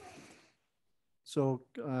 So,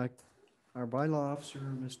 our bylaw officer,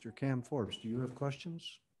 Mr. Cam Forbes, do you have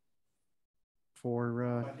questions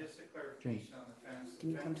for Just a James? clarification on the fence.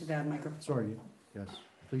 Can you come to the microphone? Sorry, yes.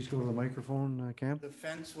 Please go to the microphone, Cam. The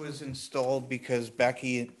fence was installed because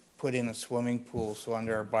Becky put in a swimming pool, so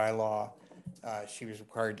under our bylaw, she was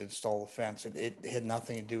required to install the fence. It had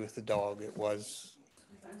nothing to do with the dog. It was.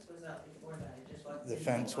 The fence was up before that. The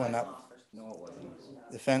fence went up. No, it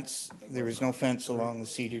wasn't. The fence, there was no fence along the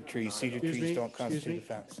cedar trees. Cedar trees don't constitute a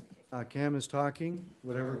fence. Cam is talking.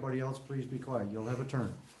 Would everybody else please be quiet? You'll have a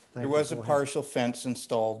turn. Thank There you. was a Go ahead. partial fence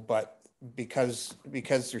installed, but because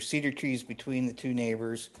there's cedar trees between the two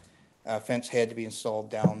neighbors, a fence had to be installed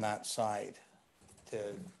down that side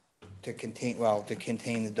to contain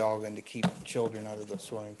the dog and to keep children out of the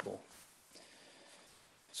swimming pool.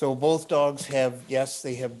 So both dogs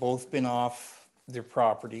they have both been off their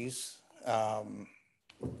properties.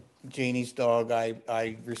 Janie's dog,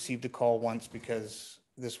 I received a call once because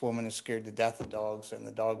this woman is scared to death of dogs, and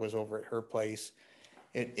the dog was over at her place.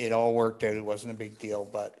 It all worked out. It wasn't a big deal,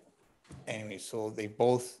 but anyway, so they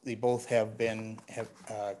both have been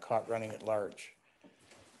caught running at large.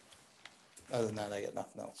 Other than that, I got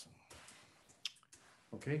nothing else.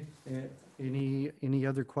 Okay. Any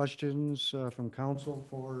other questions from council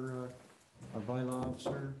for our bylaw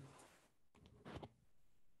officer?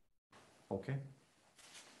 Okay.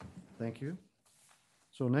 Thank you.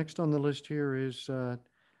 So next on the list here is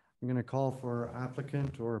I'm going to call for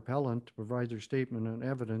applicant or appellant to provide their statement and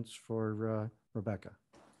evidence for Rebecca.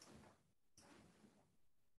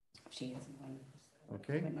 She is one of the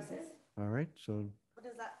Okay, witnesses. all right, so What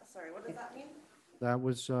does that, sorry, what does that mean? that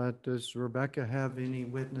was, does Rebecca have any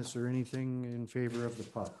witness or anything in favor of the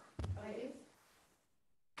pup? I do.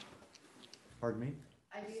 Pardon me?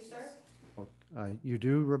 I do, sir. You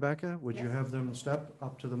do, Rebecca? Would you have them step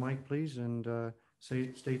up to the mic, please, and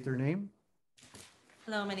state their name?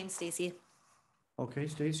 Hello, my name's Stacy Okay,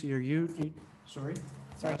 Stacy, are you, sorry?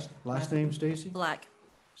 Sorry. Last name, Stacy? Black.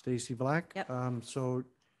 Stacy Black? Yep. So do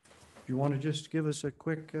you want to just give us a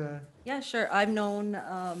quick, Yeah, sure. I've known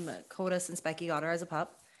Coda since Becky got her as a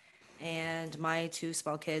pup. And my two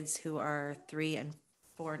small kids, who are 3 and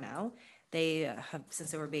 4 now, they have, since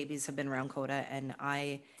they were babies, have been around Coda. And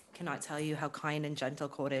I cannot tell you how kind and gentle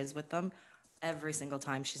Coda is with them every single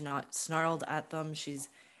time. She's not snarled at them. She's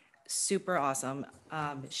super awesome.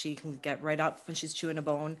 She can get right up when she's chewing a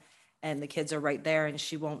bone and the kids are right there and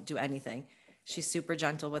she won't do anything. She's super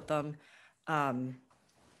gentle with them. Her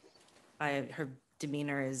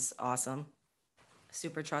demeanor is awesome.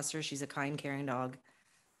 Super trust her. She's a kind, caring dog.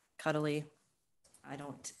 Cuddly. I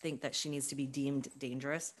don't think that she needs to be deemed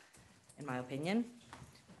dangerous, in my opinion.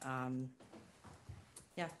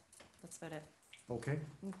 Yeah, that's about it. okay?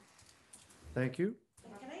 Thank you.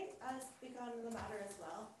 Can I speak on the matter as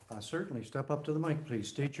well? Certainly, step up to the mic, please.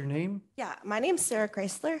 State your name. Yeah, my name's Sarah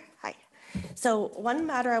Chrysler. Hi. So one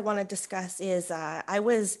matter I want to discuss is I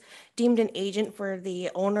was deemed an agent for the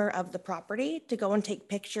owner of the property to go and take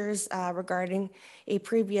pictures regarding a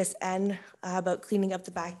previous N about cleaning up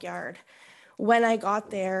the backyard. When I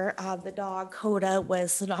got there, the dog Coda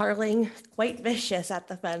was snarling quite vicious at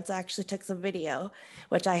the fence. I actually took some video,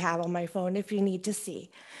 which I have on my phone if you need to see.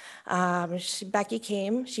 Becky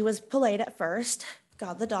came. She was polite at first,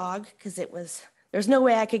 got the dog because there's no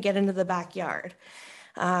way I could get into the backyard.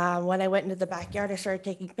 When I went into the backyard, I started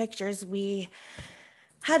taking pictures. We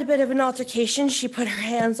had a bit of an altercation. She put her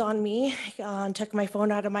hands on me, took my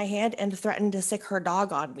phone out of my hand, and threatened to sick her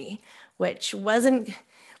dog on me, which wasn't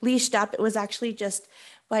leashed up. It was actually just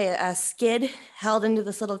by a skid held into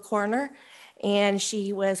this little corner. And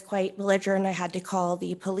she was quite belligerent. I had to call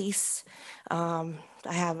the police.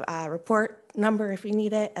 I have a report number if you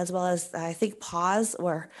need it, as well as I think PAWS,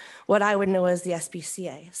 or what I would know as the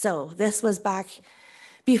SPCA. So this was back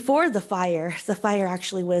before the fire. The fire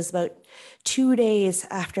actually was about 2 days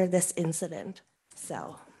after this incident.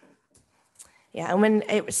 So, yeah, and when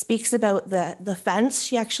it speaks about the fence,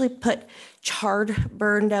 she actually put charred,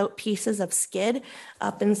 burned out pieces of skid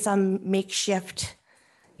up in some makeshift,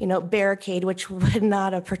 barricade, which would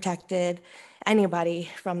not have protected anybody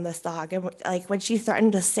from this dog. And like when she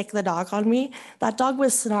threatened to sick the dog on me, that dog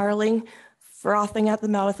was snarling, frothing at the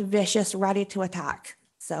mouth, vicious, ready to attack.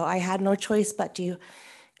 So I had no choice but to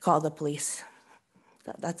call the police.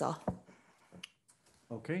 That's all.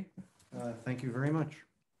 Okay, thank you very much.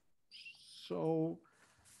 So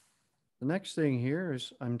the next thing here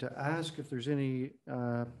is I'm to ask if there's any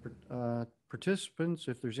participants,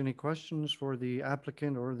 if there's any questions for the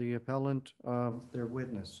applicant or the appellant, their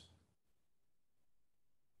witness.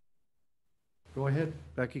 Go ahead,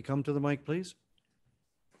 Becky, come to the mic, please.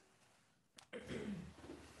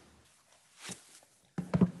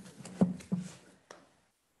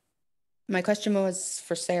 My question was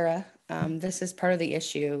for Sarah. This is part of the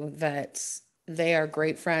issue that they are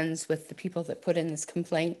great friends with the people that put in this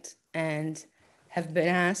complaint and have been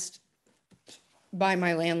asked by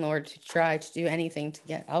my landlord to try to do anything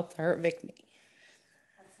to help her evict me.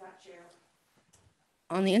 That's not true.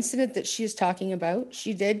 On the incident that she is talking about,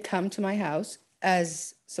 she did come to my house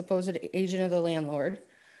as supposed agent of the landlord,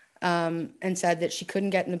 and said that she couldn't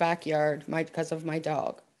get in the backyard because of my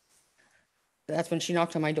dog. That's when she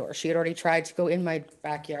knocked on my door. She had already tried to go in my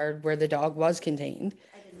backyard where the dog was contained.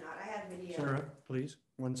 I did not. I had video. Sarah, please,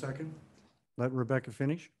 1 second. Let Rebecca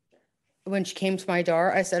finish. When she came to my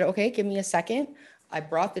door, I said, okay, give me a second. I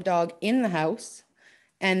brought the dog in the house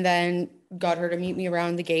and then got her to meet me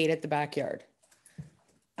around the gate at the backyard.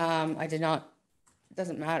 I did not, it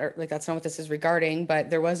doesn't matter, like that's not what this is regarding, but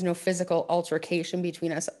there was no physical altercation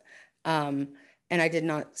between us. And I did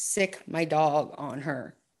not sick my dog on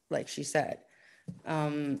her, like she said.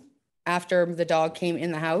 After the dog came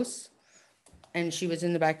in the house and she was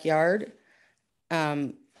in the backyard,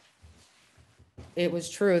 it was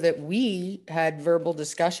true that we had verbal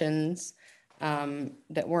discussions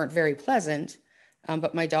that weren't very pleasant,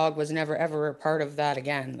 but my dog was never ever a part of that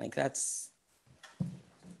again. Like that's.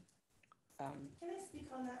 Can I speak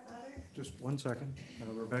on that matter? Just 1 second.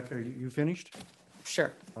 Rebecca, you finished?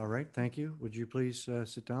 Sure. All right, thank you. Would you please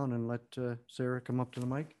sit down and let Sarah come up to the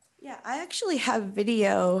mic? Yeah, I actually have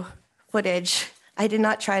video footage. I did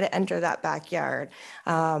not try to enter that backyard.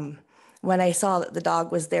 When I saw that the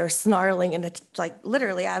dog was there snarling, and it's like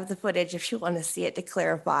literally, I have the footage if you want to see it to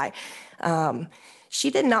clarify.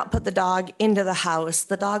 She did not put the dog into the house.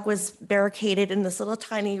 The dog was barricaded in this little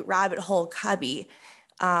tiny rabbit hole cubby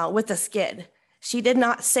with a skid. She did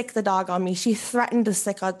not sick the dog on me. She threatened to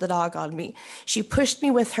sick out the dog on me. She pushed me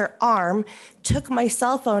with her arm, took my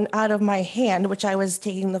cell phone out of my hand, which I was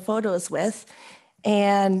taking the photos with.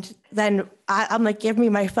 And then I'm like, give me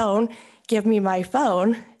my phone, give me my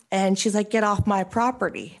phone. And she's like, get off my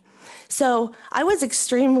property. So I was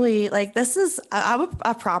extremely like, I'm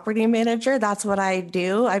a property manager. That's what I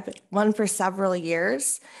do. I've been one for several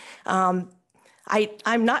years. I'm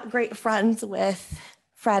not great friends with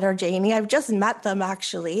Fred or Janie. I've just met them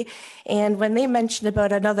actually. And when they mentioned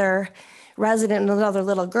about another resident and another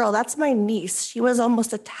little girl, that's my niece. She was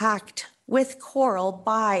almost attacked with Coral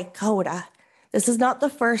by Coda. This is not the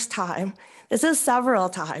first time. This is several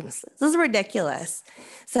times. This is ridiculous.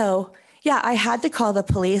 So yeah, I had to call the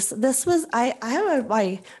police. I have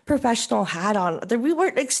my professional hat on. We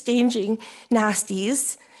weren't exchanging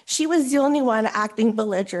nasties. She was the only one acting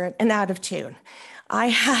belligerent and out of tune. I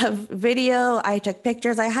have video, I took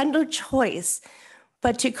pictures, I had no choice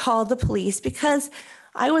but to call the police because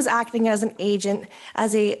I was acting as an agent,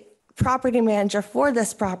 as a property manager for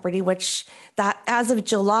this property, which that as of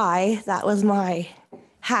July, that was my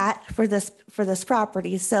hat for this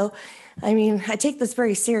property. So, I mean, I take this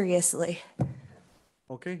very seriously.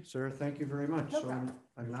 Okay, Sarah, thank you very much. So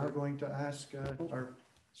I'm now going to ask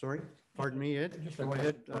sorry, pardon me, Ed. Go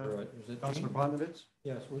ahead, Councilor Panovitz.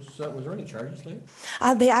 Yes, was there any charges laid?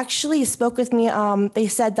 They actually spoke with me. They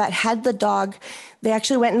said that had the dog, they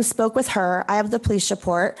actually went and spoke with her. I have the police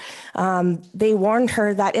report. They warned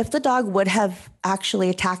her that if the dog would have actually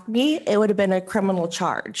attacked me, it would have been a criminal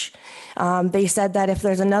charge. They said that if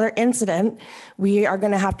there's another incident, we are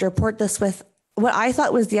going to have to report this with what I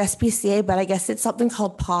thought was the SPCA, but I guess it's something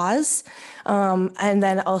called PAWS. And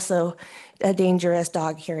then also a dangerous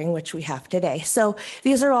dog hearing, which we have today. So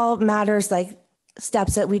these are all matters like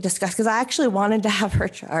steps that we discussed because I actually wanted to have her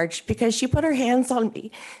charged because she put her hands on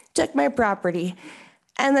me, took my property,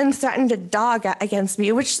 and then threatened a dog against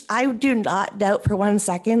me, which I do not doubt for 1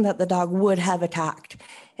 second that the dog would have attacked.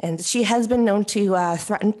 And she has been known to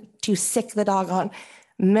threaten to sick the dog on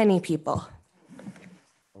many people.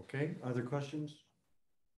 Okay, other questions?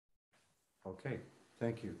 Okay,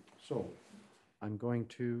 thank you. So I'm going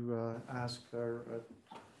to ask our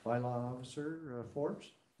bylaw officer, Forbes,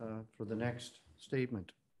 for the next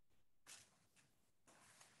statement.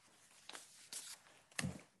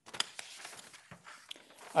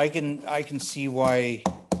 I can see why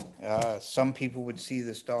some people would see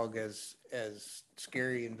this dog as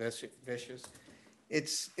scary and vicious.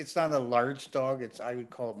 It's not a large dog. I would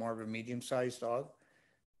call it more of a medium-sized dog.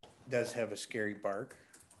 It does have a scary bark.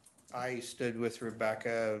 I stood with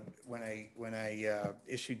Rebecca when I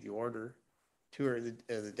issued the order to her,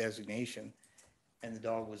 the designation, and the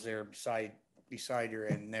dog was there beside her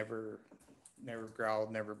and never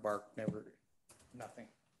growled, never barked, nothing.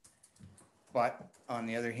 But on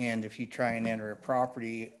the other hand, if you try and enter a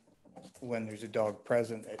property when there's a dog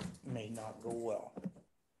present, it may not go well.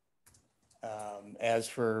 As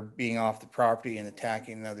for being off the property and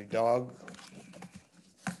attacking another dog,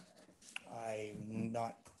 I'm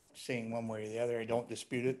not saying one way or the other. I don't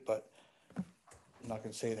dispute it, but I'm not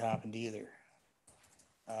going to say it happened either.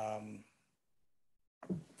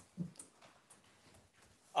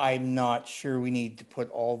 I'm not sure we need to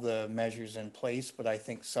put all the measures in place, but I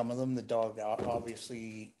think some of them, the dog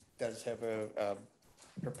obviously does have a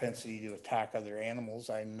propensity to attack other animals.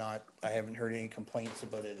 I haven't heard any complaints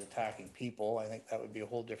about it attacking people. I think that would be a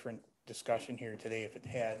whole different discussion here today if it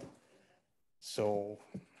had. So,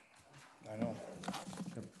 I don't know.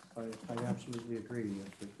 I absolutely agree.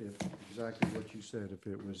 If exactly what you said, if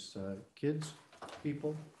it was kids,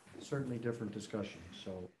 people, certainly different discussion.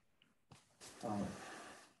 So,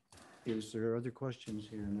 is there other questions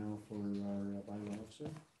here now for our bylaw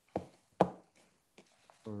officer?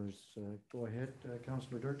 Or go ahead,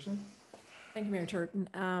 Councillor Dirksen. Thank you, Mayor Turton.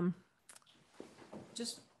 I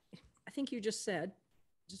think you just said,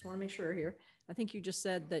 just want to make sure here, I think you just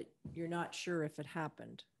said that you're not sure if it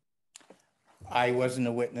happened. I wasn't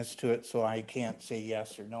a witness to it, so I can't say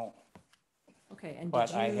yes or no. Okay, and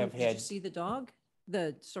But did you see the dog?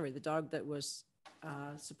 The dog that was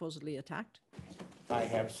supposedly attacked? I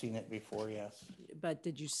have seen it before, yes. But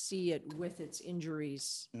did you see it with its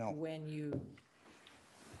injuries? No. When you,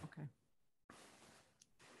 okay.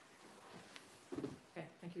 Okay,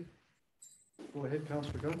 thank you. Go ahead,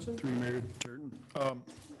 Councillor Gunson. Through Mayor Turton.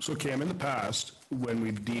 So Cam, in the past, when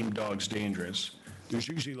we've deemed dogs dangerous, there's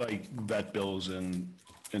usually like vet bills and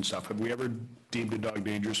stuff. Have we ever deemed a dog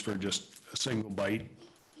dangerous for just a single bite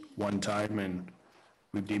one time and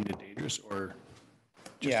we've deemed it dangerous, or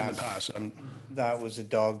just in the Yes. past? That was a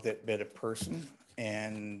dog that bit a person,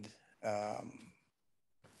 and I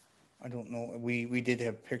don't know, we did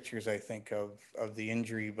have pictures, I think, of the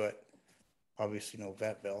injury, but obviously no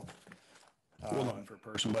vet bill. Well, not for a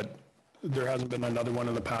person, but there hasn't been another one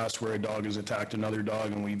in the past where a dog has attacked another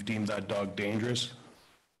dog and we've deemed that dog dangerous?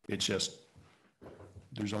 It's just,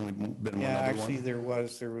 there's only been one Yeah, other actually, one?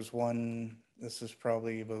 there was one, this is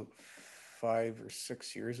probably about 5 or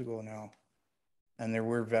 6 years ago now. And there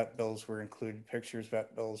were vet bills were included, pictures,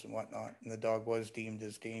 vet bills and whatnot, and the dog was deemed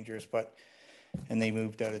as dangerous, and they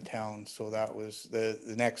moved out of town, so that was, the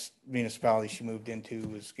next municipality she moved into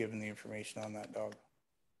was given the information on that dog.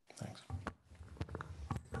 Thanks.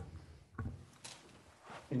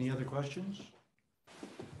 Any other questions?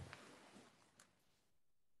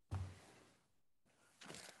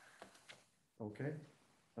 Okay.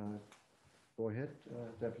 Go ahead,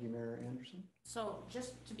 Deputy Mayor Anderson. So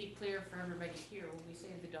just to be clear for everybody here, when we say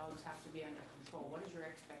the dogs have to be under control, what is your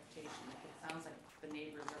expectation? It sounds like the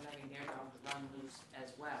neighbors are letting their dogs run loose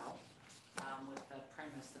as well, with the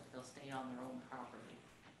premise that they'll stay on their own property.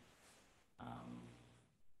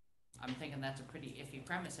 I'm thinking that's a pretty iffy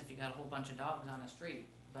premise if you got a whole bunch of dogs on a street,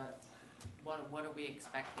 but what are we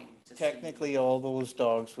expecting to see? Technically, all those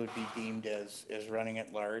dogs would be deemed as running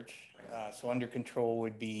at large. So under control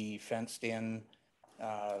would be fenced in,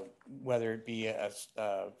 whether it be a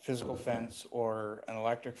physical fence or an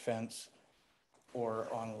electric fence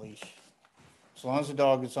or on a leash. As long as the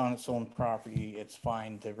dog is on its own property, it's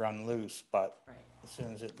fine to run loose, but Right. as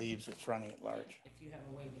soon as it leaves, it's running at large. If you have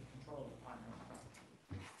a way to control it on your own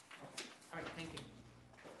property. Okay. All right, thank you.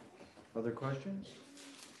 Other questions?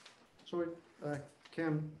 So,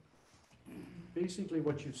 Cam, basically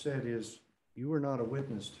what you said is you were not a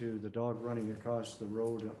witness to the dog running across the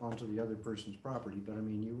road onto the other person's property, but I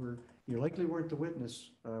mean, you likely weren't a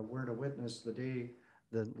witness the day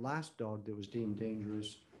the last dog that was deemed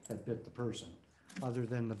dangerous had bit the person, other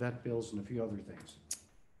than the vet bills and a few other things.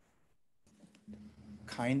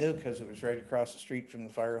 Kind of, because it was right across the street from the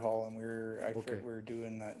fire hall, and I Okay. forget we were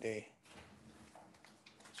doing that day.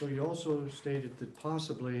 So you also stated that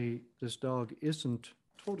possibly this dog isn't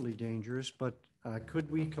totally dangerous, but could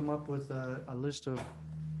we come up with a list of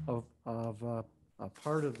a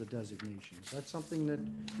part of the designation? Is that something that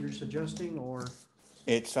you're suggesting, or?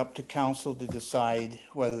 It's up to council to decide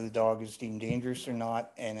whether the dog is deemed dangerous or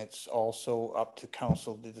not, and it's also up to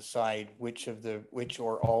council to decide which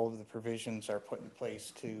or all of the provisions are put in place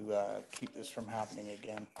to keep this from happening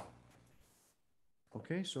again.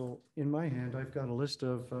 Okay, so in my hand, I've got a list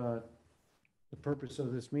of, the purpose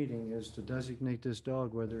of this meeting is to designate this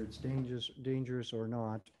dog, whether it's dangerous or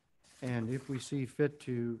not. And if we see fit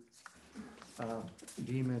to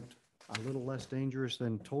deem it a little less dangerous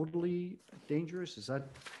than totally dangerous, is that,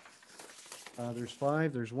 there's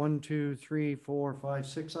 5, there's 1, 2, 3, 4, 5,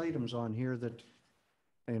 6 items on here that,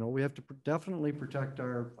 we have to definitely protect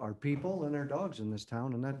our people and our dogs in this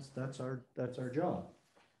town, and that's our job.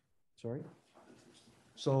 Sorry?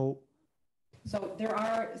 So, there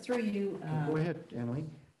are, through you. go ahead, Annalee.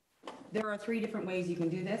 There are 3 different ways you can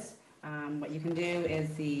do this. What you can do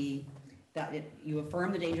is you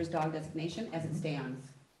affirm the dangerous dog designation as it stands.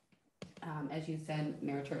 As you said,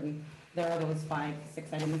 Mayor Turton, there are those 5,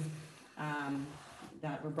 6 items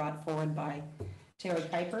that were brought forward by Terry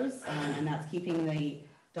Kuipers, and that's keeping the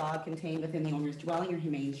dog contained within the owner's dwelling or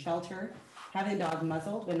humane shelter, having the dog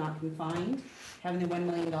muzzled when not confined, having the $1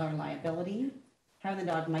 million liability, having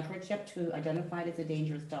the dog microchipped to identify it as a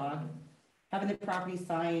dangerous dog, having the property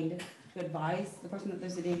signed to advise the person that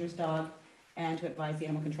there's a dangerous dog, and to advise the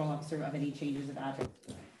animal control officer of any changes of address.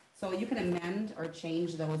 So you can amend or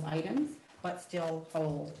change those items, but still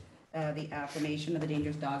hold the affirmation of the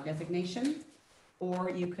dangerous dog designation,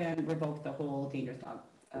 or you can revoke the whole dangerous dog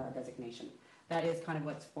designation. That is kind of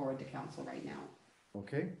what's forward to council right now.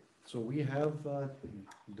 Okay, so we have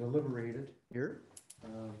deliberated here.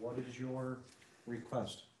 What is your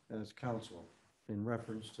request as council in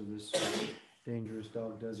reference to this dangerous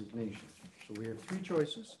dog designation? So we have 3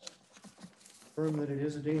 choices. Affirm that it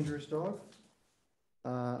is a dangerous dog,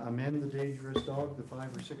 amend the dangerous dog, the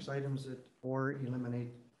 5 or 6 items or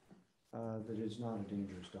eliminate that it's not a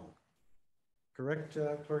dangerous dog. Correct,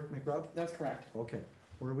 Clerk McRobb? That's correct. Okay,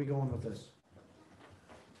 where are we going with this?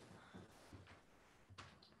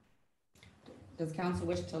 Does council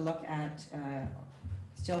wish to look at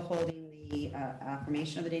still holding the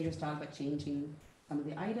affirmation of the dangerous dog, but changing some of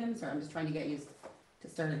the items? Or I'm just trying to get you to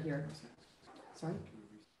start it here. Sorry?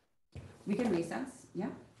 We can recess, yeah?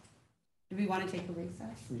 Do we want to take a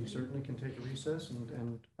recess? We certainly can take a recess,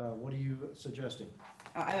 and what are you suggesting?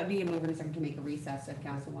 I would be a mover in a second to make a recess if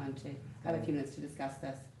council wanted to have a few minutes to discuss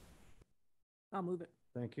this. I'll move it.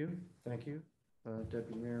 Thank you, thank you.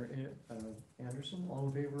 Deputy Mayor Anderson, all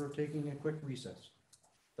in favor of taking a quick recess?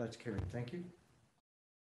 That's carried, thank you.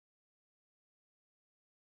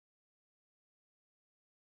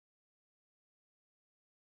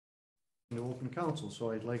 Into open council,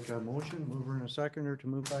 so I'd like a motion, mover and a seconder to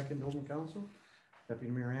move back into open council.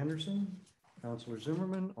 Deputy Mayor Anderson, Councillor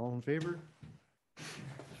Zimmerman, all in favor?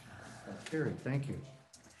 That's carried, thank you.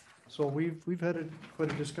 So we've had quite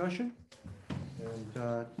a discussion,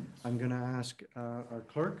 and I'm going to ask our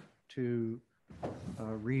clerk to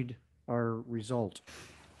read our result.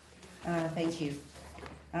 Thank you.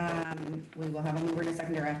 We will have a mover and a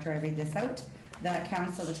seconder after I read this out. The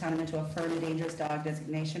council of the town of Minto affirm the dangerous dog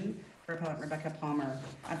designation for Appellant Rebecca Palmer.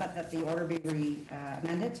 I thought that the order be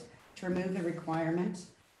amended to remove the requirement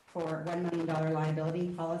for $1 million liability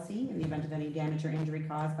policy in the event of any damage or injury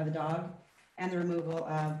caused by the dog, and the removal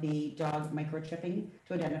of the dog microchipping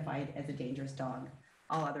to identify it as a dangerous dog.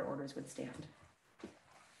 All other orders would stand.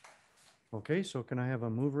 Okay, so can I have a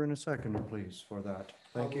mover and a seconder, please, for that?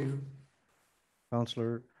 Thank you.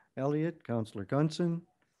 Councillor Elliott, Councillor Gunson.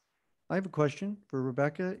 I have a question for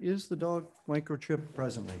Rebecca. Is the dog microchipped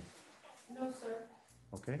presently? No, sir.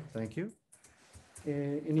 Okay, thank you.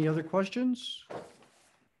 Any other questions?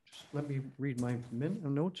 Just let me read my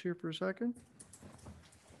notes here for a second.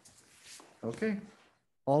 Okay,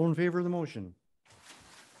 all in favor of the motion?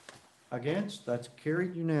 Against? That's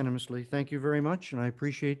carried unanimously. Thank you very much, and I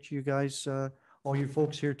appreciate you guys, all you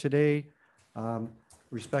folks here today,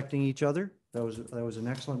 respecting each other. That was an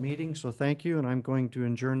excellent meeting, so thank you, and I'm going to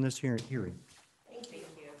adjourn this hearing. Thank you.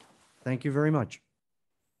 Thank you very much.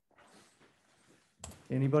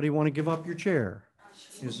 Anybody want to give up your chair?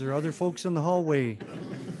 Is there other folks in the hallway?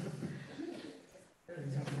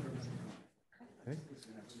 Okay.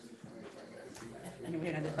 And we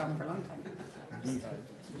had this problem for a long time.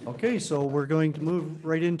 Okay, so we're going to move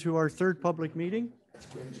right into our third public meeting.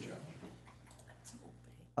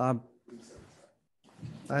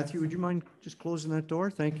 Matthew, would you mind just closing that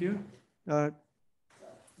door? Thank you. Yeah,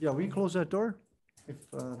 will you close that door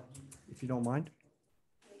if you don't mind?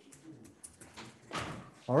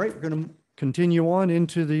 All right, we're going to continue on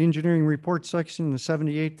into the engineering report section, the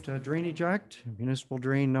 78 Drainage Act, municipal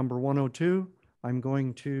drain number 102. I'm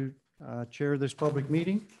going to chair this public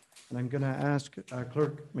meeting, and I'm going to ask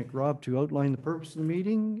Clerk McRobb to outline the purpose of the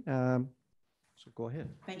meeting. So go ahead.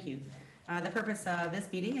 Thank you. The purpose of this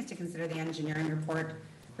meeting is to consider the engineering report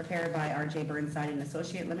prepared by R.J. Burnside and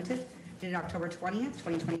Associate Limited, dated October 20th,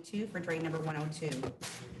 2022, for drain number 102.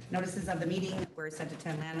 Notices of the meeting were sent to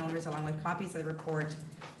 10 landowners along with copies of the report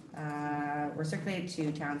were circulated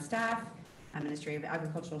to town staff, Ministry of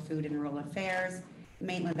Agricultural, Food and Rural Affairs,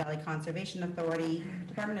 Maitland Valley Conservation Authority,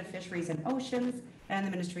 Department of Fisheries and Oceans, and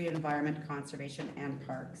the Ministry of Environment, Conservation and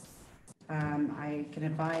Parks. I can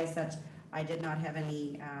advise that I did not have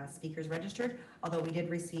any speakers registered, although we did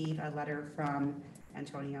receive a letter from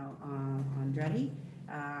Antonio Andretti.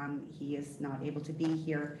 He is not able to be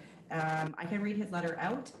here. I can read his letter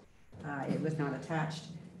out. It was not attached.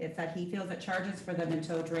 It's that he feels that charges for the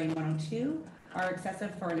Minto Drain 102 are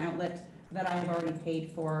excessive for an outlet that I have already paid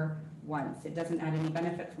for once. It doesn't add any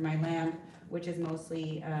benefit for my land, which is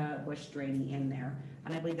mostly bush draining in there.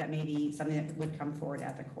 And I believe that may be something that would come forward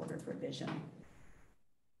at the court of revision.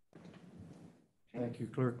 Thank you,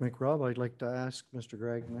 Clerk McRobb. I'd like to ask Mr.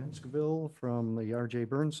 Greg Manscaville from the R.J.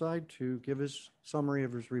 Burnside to give his summary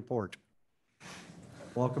of his report.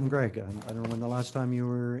 Welcome, Greg. I don't know when the last time you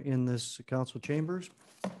were in this council chambers,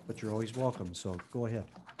 but you're always welcome, so go ahead.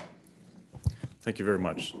 Thank you very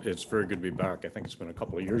much. It's very good to be back. I think it's been a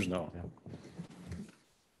couple of years now.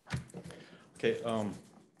 Yeah. Okay,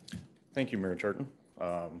 thank you, Mayor Turton,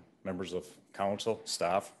 members of council,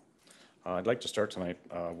 staff. I'd like to start tonight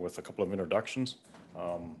with a couple of introductions.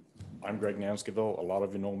 I'm Greg Nanscaville. A lot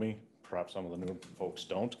of you know me, perhaps some of the new folks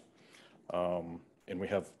don't. And we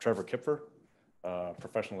have Trevor Kipfer,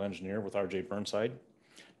 professional engineer with R.J. Burnside.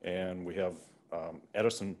 And we have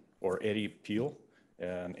Edison or Eddie Peel,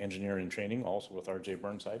 an engineer in training, also with R.J.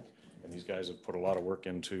 Burnside. And these guys have put a lot of work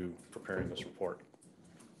into preparing this report.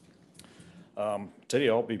 Today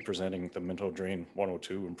I'll be presenting the Minto Drain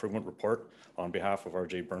 102 Improvement Report on behalf of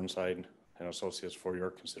R.J. Burnside and Associates for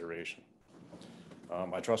your consideration.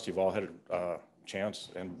 I trust you've all had a chance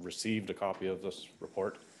and received a copy of this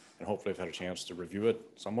report, and hopefully have had a chance to review it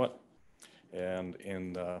somewhat. And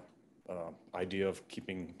in the idea of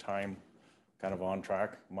keeping time kind of on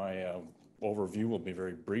track. My overview will be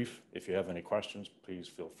very brief. If you have any questions, please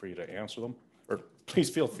feel free to answer them, or please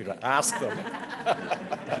feel free to ask them.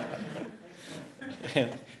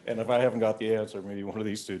 And if I haven't got the answer, maybe one of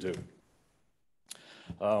these two do.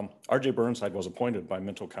 RJ Burnside was appointed by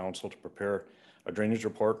Minto Council to prepare a drainage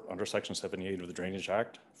report under Section 78 of the Drainage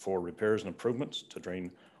Act for repairs and improvements to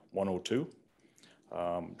Drain 102.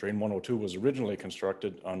 Drain 102 was originally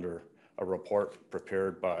constructed under a report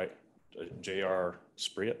prepared by J.R.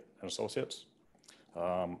 Spreat and Associates.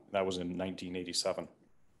 That was in 1987.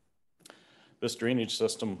 This drainage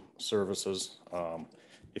system services,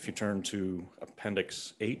 if you turn to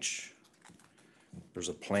Appendix H, there's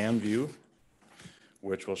a plan view,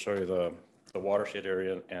 which will show you the watershed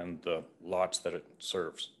area and the lots that it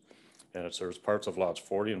serves. And it serves parts of lots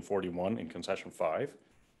 40 and 41 in concession 5,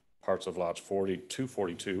 parts of lots 40 to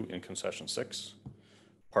 42 in concession 6,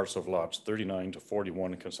 parts of lots 39 to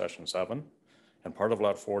 41 in concession 7, and part of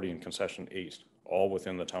lot 40 in concession 8, all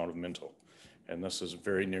within the town of Minto. And this is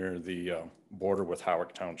very near the border with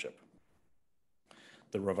Howick Township.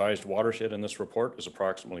 The revised watershed in this report is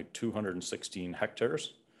approximately 216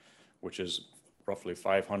 hectares, which is roughly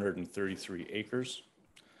 533 acres.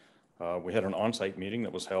 We had an on-site meeting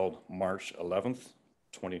that was held March 11th,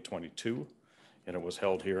 2022, and it was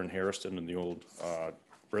held here in Harriston in the old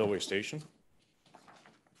railway station.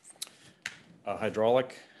 A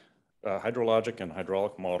hydrologic and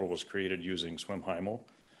hydraulic model was created using SwimHymo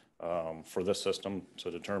for this system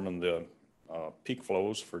to determine the peak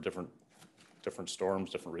flows for different storms,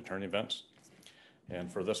 different return events.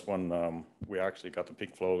 And for this one, we actually got the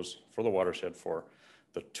peak flows for the watershed for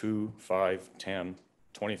the 2, 5, 10,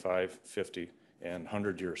 25, 50, and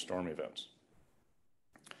 100-year storm events.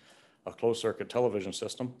 A closed-circuit television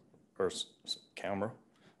system, or camera,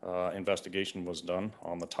 investigation was done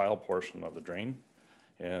on the tile portion of the drain,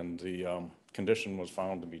 and the condition was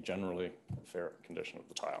found to be generally a fair condition of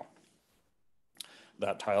the tile.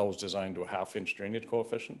 That tile was designed to a half-inch drainage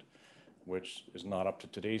coefficient, which is not up to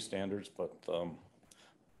today's standards, but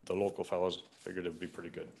the local fellows figured it would be pretty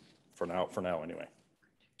good for now anyway.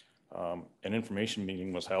 An information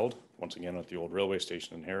meeting was held, once again at the old railway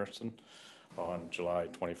station in Harrison on July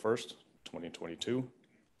 21st, 2022.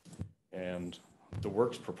 And the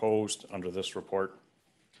works proposed under this report,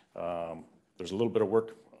 there's a little bit of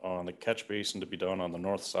work on the catch basin to be done on the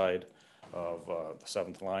north side of the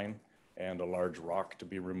 7th line, and a large rock to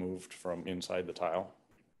be removed from inside the tile.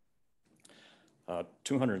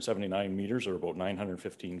 279 meters, or about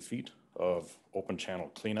 915 feet of open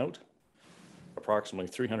channel cleanout, approximately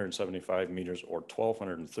 375 meters or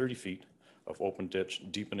 1,230 feet of open ditch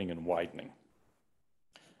deepening and widening.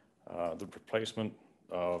 The replacement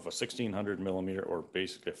of a 1,600 millimeter, or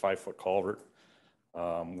basically a 5-foot culvert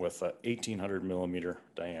with a 1,800 millimeter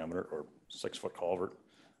diameter or 6-foot culvert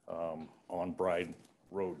on Bride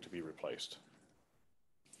Road to be replaced.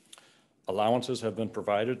 Allowances have been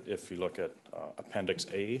provided. If you look at Appendix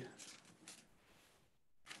A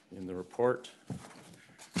in the report,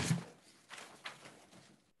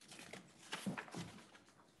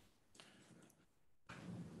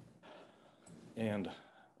 and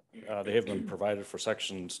they have been provided for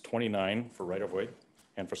sections 29 for right-of-way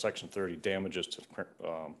and for section 30 damages to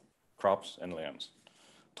crops and lands.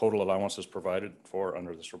 Total allowances provided for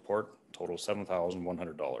under this report total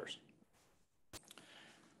 $7,100.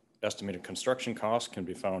 Estimated construction costs can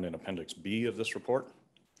be found in Appendix B of this report,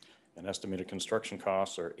 and estimated construction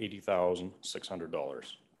costs are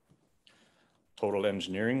 $80,600. Total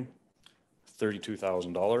engineering,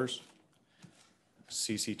 $32,000.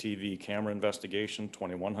 CCTV camera investigation,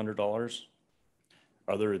 $2,100.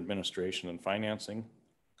 Other administration and financing,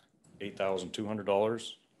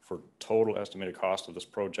 $8,200, for total estimated cost of this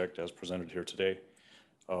project as presented here today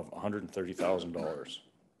of $130,000.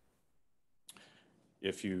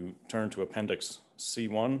 If you turn to Appendix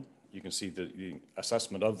C1, you can see the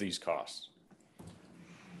assessment of these costs.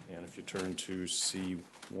 And if you turn to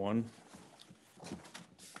C1,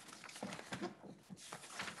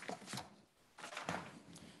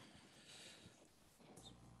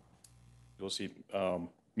 you'll see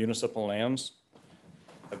municipal lands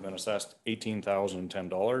have been assessed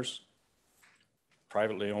 $18,010.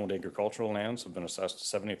 Privately owned agricultural lands have been assessed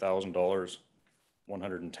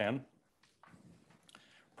 $70,110.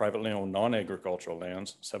 Privately owned non-agricultural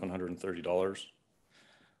lands, $730.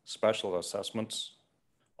 Special assessments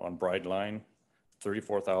on Bride Line,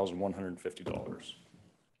 $34,150.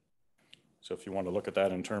 So if you want to look at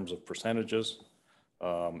that in terms of percentages,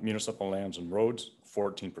 municipal lands and roads,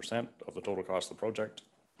 14% of the total cost of the project.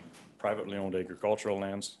 Privately owned agricultural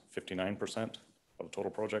lands, 59% of the total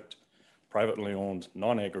project. privately owned,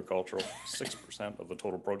 non-agricultural, 6% of the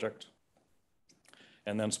total project,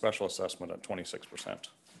 and then special assessment at 26%.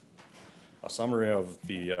 A summary of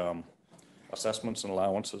the assessments and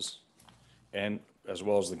allowances, and as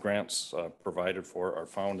well as the grants provided for, are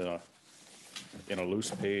found in a loose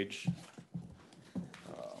page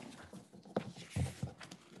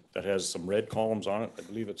that has some red columns on it. I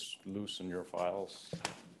believe it's loose in your files.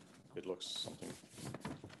 It looks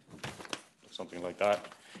something like that.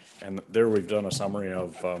 And there we've done a summary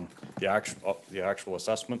of the actual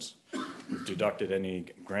assessments. We've deducted any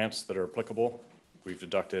grants that are applicable. We've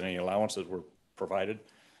deducted any allowances were provided,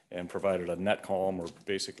 and provided a net column, or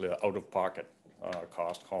basically an out-of-pocket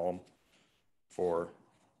cost column for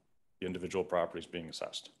the individual properties being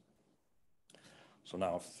assessed. So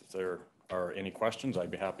now if there are any questions,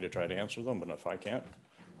 I'd be happy to try to answer them, but if I can't,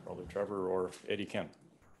 probably Trevor or Eddie can.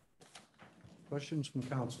 Questions from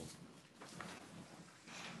council?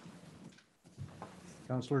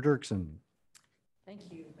 Councillor Dirksen. Thank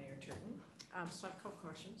you, Mayor Turton. So I have a couple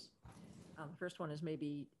questions. The first one is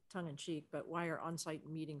maybe tongue in cheek, but why are on-site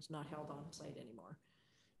meetings not held on-site anymore?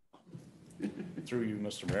 Through you,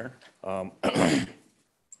 Mr. Mayor.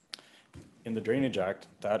 In the Drainage Act,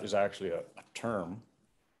 that is actually a term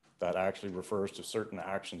that actually refers to certain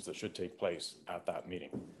actions that should take place at that meeting.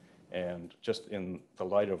 And just in the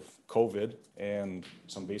light of COVID and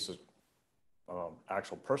some basic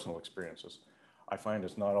actual personal experiences, I find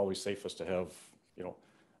it's not always safest to have,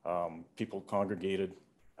 people congregated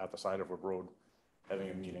at the side of a road having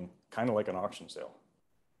a meeting, kind of like an auction sale.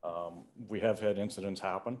 We have had incidents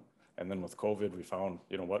happen, and then with COVID, we found,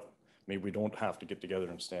 maybe we don't have to get together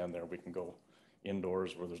and stand there. We can go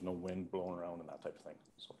indoors where there's no wind blowing around and that type of thing.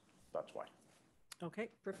 So that's why. Okay,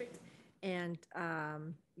 perfect. And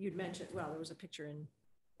you'd mentioned, well, there was a picture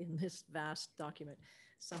in this vast document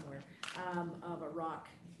somewhere of a rock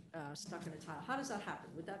stuck in a tile. How does that happen?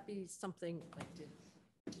 Would that be something like, did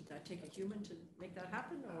that take a human to make that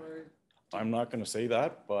happen, or? I'm not going to say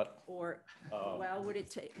that, but. Or, well, would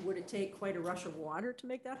it take quite a rush of water to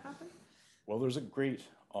make that happen? Well, there's a grate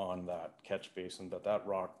on that catch basin that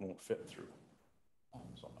rock won't fit through.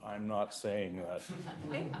 So I'm not saying that.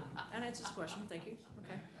 Okay, that answers the question. Thank you.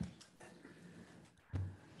 Okay.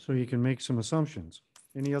 So you can make some assumptions.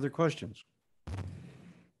 Any other questions?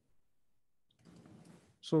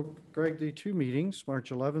 So Greg, the two meetings,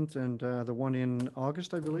 March 11th and the one in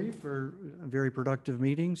August, I believe, were very productive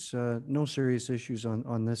meetings. No serious issues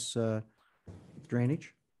on this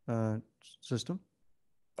drainage system?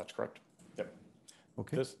 That's correct. Yep.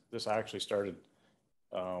 Okay. This actually started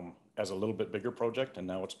as a little bit bigger project, and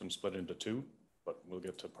now it's been split into two, but we'll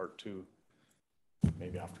get to part two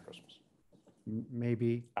maybe after Christmas.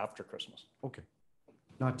 Maybe? After Christmas. Okay.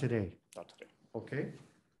 Not today? Not today. Okay.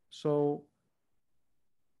 So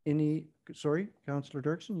sorry, Councillor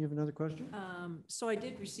Dirksen, you have another question? So I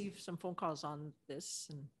did receive some phone calls on this,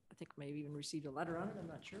 and I think maybe even received a letter on it. I'm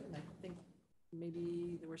not sure. And I think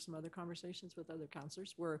maybe there were some other conversations with other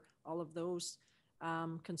councillors. Were all of those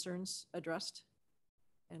concerns addressed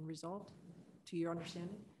and resolved to your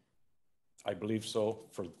understanding? I believe so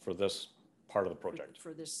for this part of the project.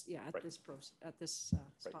 For this, yeah, at Right. this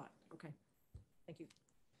spot. Okay. Thank you.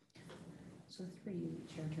 So through you,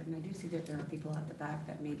 Chair Turton, I do see that there are people at the back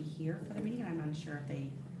that may be here for the meeting. I'm unsure if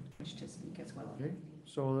they wish to speak as well. Okay.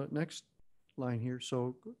 So the next line here.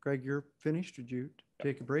 So Greg, you're finished. Did you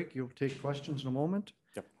take a break? You'll take questions in a moment.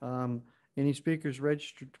 Yep. Any speakers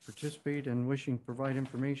registered to participate and wishing to provide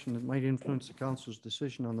information that might influence the council's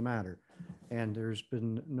decision on the matter? And there's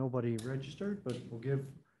been nobody registered, but we'll give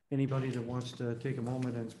anybody that wants to take a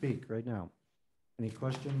moment and speak right now. Any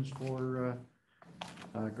questions for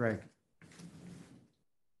Greg?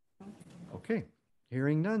 Okay,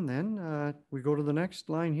 hearing none then, we go to the next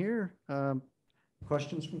line here.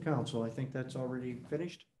 Questions from council. I think that's already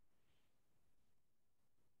finished.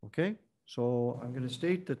 Okay, so I'm going to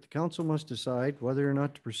state that the council must decide whether or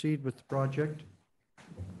not to proceed with the project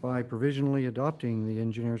by provisionally adopting the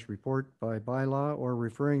engineer's report by bylaw or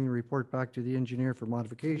referring the report back to the engineer for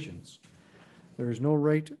modifications. There is no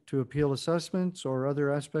right to appeal assessments or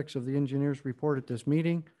other aspects of the engineer's report at this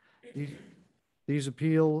meeting. These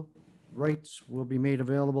appeal rights will be made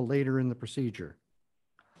available later in the procedure.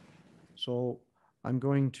 So I'm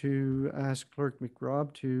going to ask Clerk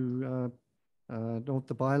McRobb to note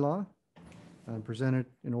the bylaw and present it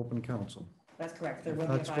in open council. That's correct. There will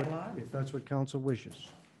be a bylaw. If that's what council wishes.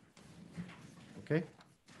 Okay?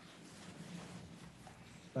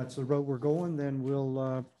 That's the route we're going, then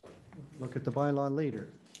we'll look at the bylaw later.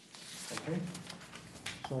 Okay?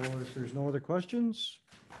 So if there's no other questions,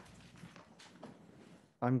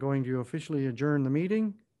 I'm going to officially adjourn the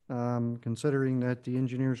meeting. considering that the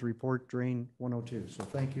engineers report drain 102. So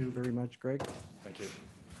thank you very much, Greg. Thank you.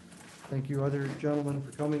 Thank you, other gentlemen,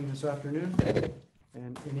 for coming this afternoon.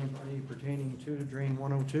 And anybody pertaining to drain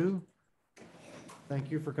 102,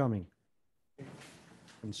 thank you for coming.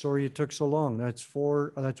 I'm sorry it took so long. That's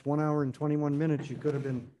 1 hour and 21 minutes. You could have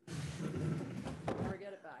been. Never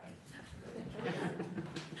get it back.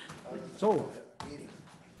 So,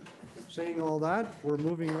 saying all that, we're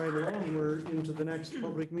moving right along. We're into the next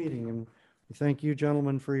public meeting, and we thank you,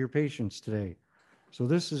 gentlemen, for your patience today. So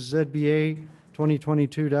this is ZBA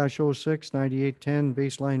 2022-06, 9810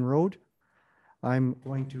 Baseline Road. I'm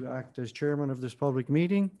going to act as chairman of this public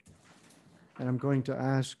meeting, and I'm going to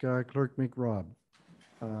ask Clerk McRobb.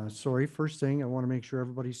 Sorry, first thing, I want to make sure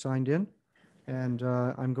everybody's signed in, and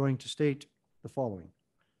I'm going to state the following.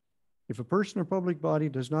 If a person or public body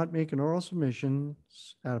does not make an oral submission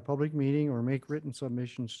at a public meeting or make written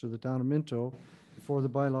submissions to the town of Minto before the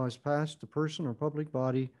bylaw is passed, the person or public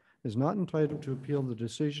body is not entitled to appeal the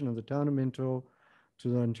decision of the town of Minto to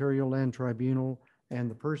the Ontario Land Tribunal,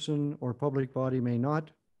 and the person or public body may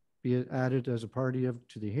not be added as a party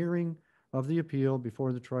to the hearing of the appeal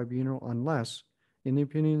before the tribunal unless, in the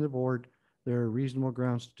opinion of the board, there are reasonable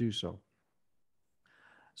grounds to do so.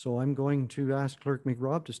 So I'm going to ask Clerk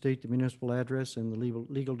McRobb to state the municipal address and the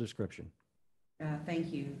legal description.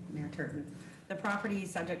 Thank you, Mayor Turton. The property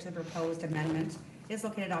subject to the proposed amendment is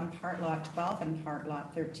located on Part Lot 12 and Part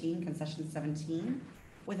Lot 13, Concession 17,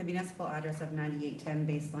 with a municipal address of 9810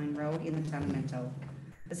 Baseline Road in the town of Minto.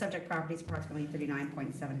 The subject property is approximately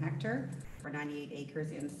 39.7 hectare or 98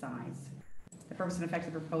 acres in size. The purpose and effect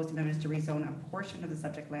of the proposed amendment is to rezone a portion of the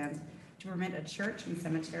subject lands to permit a church and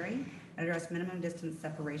cemetery and address minimum distance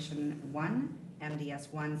separation 1,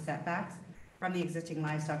 MDS 1 setbacks from the existing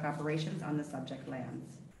livestock operations on the subject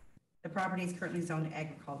lands. The property is currently zoned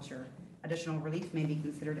agriculture. Additional relief may be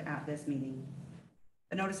considered at this meeting.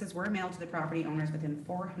 The notices were mailed to the property owners within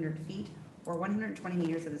 400 feet or 120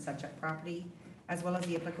 meters of the subject property, as well as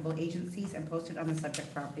the applicable agencies, and posted on the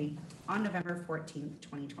subject property on November 14th,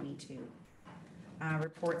 2022.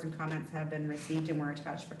 Reports and comments have been received and were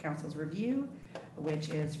attached for council's review, which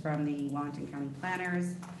is from the Wellington County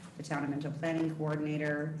Planners, the Town of Minto Planning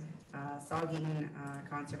Coordinator, Saugeen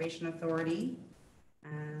Conservation Authority,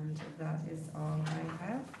 and that is all I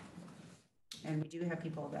have. And we do have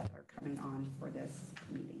people that are coming on for this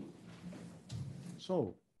meeting.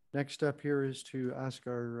 So next step here is to ask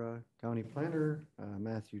our county planner,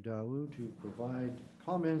 Matthew Dawu, to provide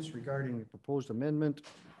comments regarding the proposed amendment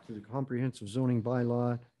to the comprehensive zoning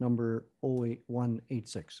bylaw number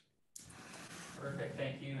 08186. Perfect,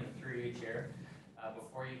 thank you, and through you, Chair.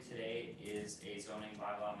 Before you today is a zoning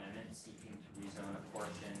bylaw amendment seeking to rezone a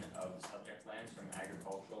portion of subject lands from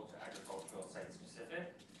agricultural to agricultural site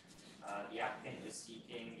specific. The applicant is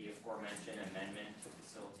seeking the aforementioned amendment to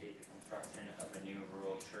facilitate the construction of a new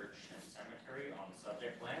rural church and cemetery on the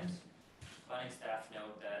subject lands. Planning staff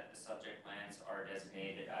note that the subject lands are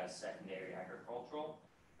designated as secondary agricultural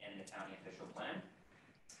in the county official plan.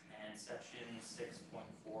 And section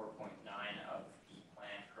 6.4.9 of the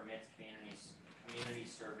plan permits community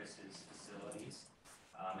services facilities,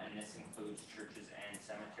 and this includes churches and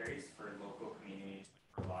cemeteries for local communities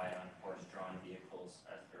which rely on horse-drawn vehicles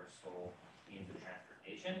as their sole means of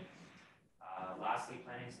transportation. Lastly,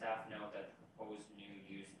 planning staff note that the proposed new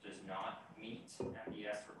use does not meet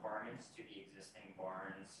MDS requirements to the existing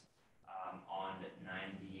barns on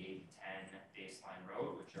 9810 Baseline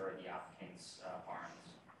Road, which are the applicant's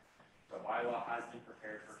barns. The bylaw has been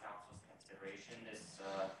prepared for council's consideration this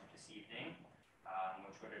evening,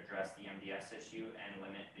 which would address the MDS issue and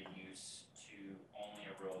limit the use to only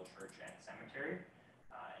a rural church and cemetery.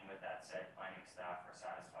 And with that said, planning staff are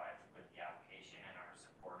satisfied with the application and are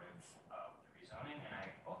supportive of the rezoning, and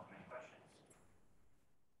I welcome any questions.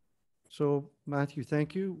 So Matthew,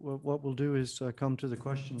 thank you. What we'll do is come to the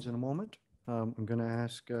questions in a moment. I'm going to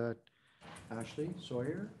ask Ashley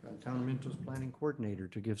Sawyer, Town of Minto's Planning Coordinator,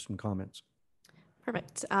 to give some comments.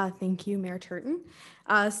 Perfect. Thank you, Mayor Turton.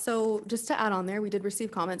 So just to add on there, we did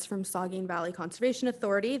receive comments from Saugeen Valley Conservation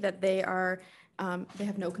Authority that they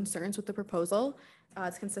have no concerns with the proposal.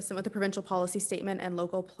 It's consistent with the provincial policy statement, and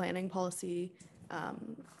local planning policy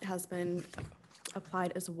has been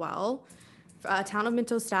applied as well. Town of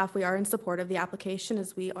Minto staff, we are in support of the application,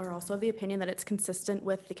 as we are also of the opinion that it's consistent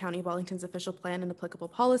with the County of Wellington's official plan and applicable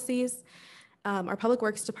policies. Our Public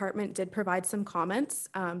Works Department did provide some comments.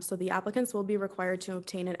 So the applicants will be required to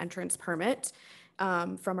obtain an entrance permit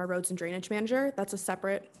from our roads and drainage manager. That's a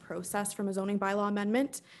separate process from a zoning bylaw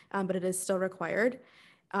amendment, but it is still required.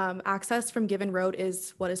 Access from given road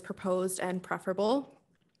is what is proposed and preferable.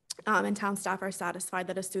 And town staff are satisfied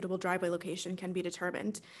that a suitable driveway location can be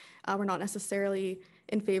determined. We're not necessarily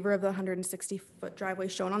in favor of the 160-foot driveway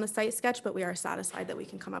shown on the site sketch, but we are satisfied that we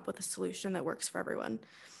can come up with a solution that works for everyone.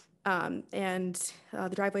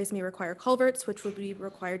 The driveways may require culverts, which would be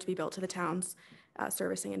required to be built to the town's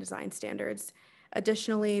servicing and design standards.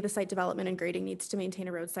 Additionally, the site development and grading needs to maintain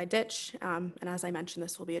a roadside ditch. And as I mentioned,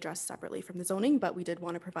 this will be addressed separately from the zoning, but we did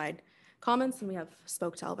want to provide comments, and we have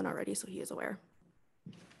spoke to Alvin already, so he is aware.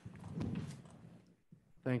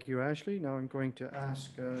 Thank you, Ashley. Now I'm going to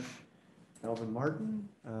ask Alvin Martin,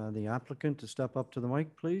 the applicant, to step up to the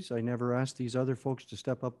mic, please. I never asked these other folks to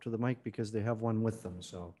step up to the mic because they have one with them,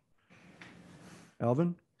 so.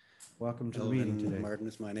 Alvin, welcome to the meeting today. Martin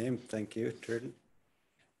is my name. Thank you, Turton.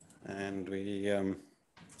 And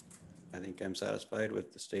I think I'm satisfied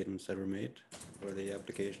with the statements that were made for the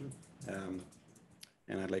application.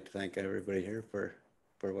 And I'd like to thank everybody here for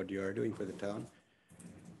what you are doing for the town.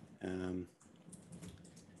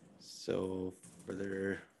 So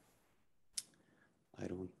further, I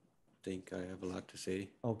don't think I have a lot to say.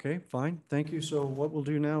 Okay, fine. Thank you. So what we'll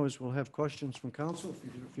do now is we'll have questions from council.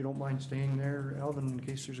 If you don't mind staying there, Alvin, in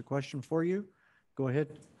case there's a question for you. Go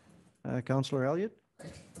ahead, Councillor Elliott.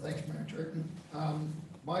 Thanks, Mayor Turton.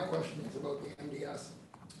 My question is about the MDS.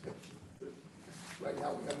 Right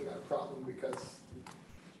now, we haven't got a problem because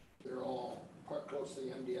they're all quite close to the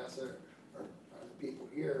MDS are the people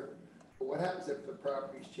here. But what happens if the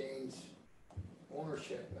properties change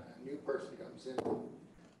ownership and a new person comes in?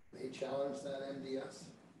 They challenge that MDS?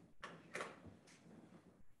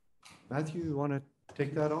 Matthew, you want to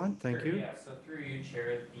take that on? Thank Sure, you. Yeah, so through you,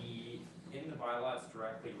 Chair, in the bylaw, it's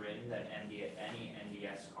directly written that any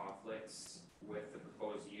NDS conflicts with the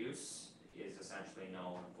proposed use is essentially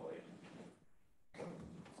null and void.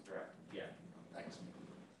 It's direct, yeah. Thanks.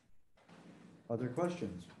 Other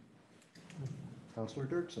questions? Councillor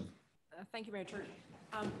Dirksen. Thank you, Mayor Turton.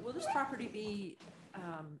 Will this property be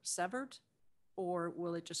severed, or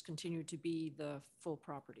will it just continue to be the full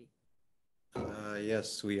property?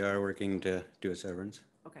 Yes, we are working to do a severance.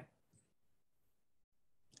 Okay,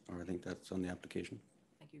 Or I think that's on the application.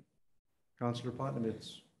 thank you. Councillor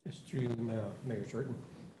Potnowitz. It's through Mayor Turton.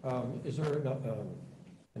 Is there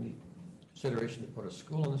any consideration to put a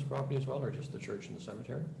school on this property as well, or just the church and the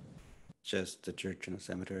cemetery? Just the church and the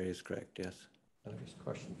cemetery is correct, yes. And I guess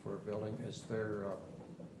question for a building, is there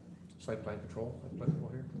site plan control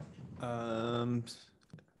applicable here?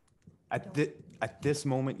 At this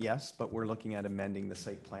moment, yes, but we're looking at amending the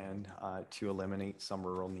site plan to eliminate some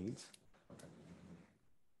rural needs.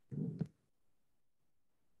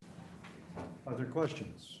 Other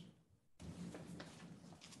questions?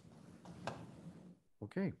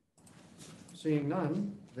 Okay. Seeing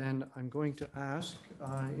none, then I'm going to ask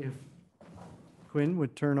if Quinn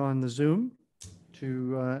would turn on the Zoom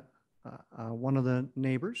to one of the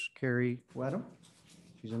neighbors, Carrie Wedham.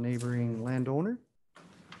 She's a neighboring landowner.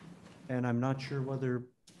 And I'm not sure whether.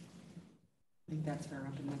 I think that's her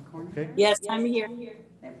up in the corner. Okay. Yes, I'm here.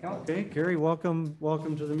 There we go. Okay, Carrie, welcome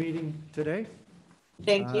to the meeting today.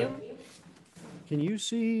 Thank you. Can you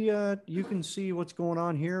see, you can see what's going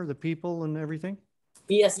on here, the people and everything?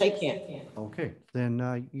 Yes, I can. Okay,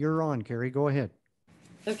 then you're on, Carrie, go ahead.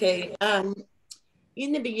 Okay.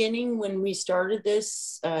 In the beginning, when we started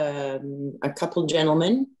this, a couple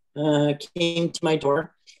gentlemen came to my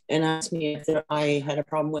door and asked me if I had a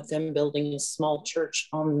problem with them building a small church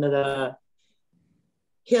on the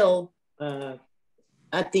hill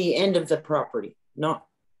at the end of the property, not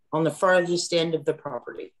on the farthest end of the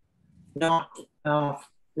property, not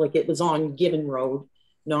like it was on Gibbon Road,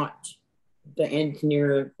 not the end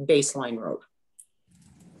near Baseline Road.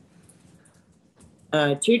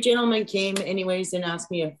 Two gentlemen came anyways and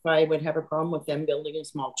asked me if I would have a problem with them building a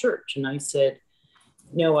small church. And I said,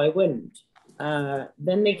 no, I wouldn't.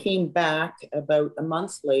 Then they came back about a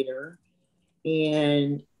month later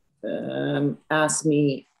and asked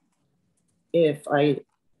me if I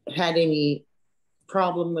had any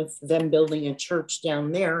problem with them building a church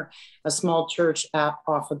down there, a small church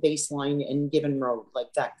off a Baseline and Gibbon Road,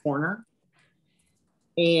 like that corner.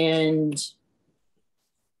 And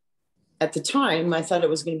at the time, I thought it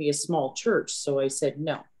was going to be a small church, so I said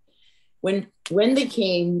no. When they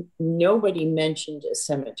came, nobody mentioned a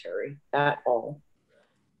cemetery at all.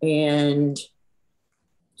 And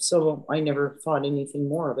so I never thought anything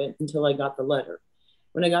more of it until I got the letter.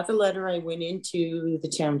 When I got the letter, I went into the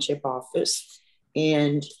township office,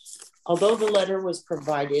 and although the letter was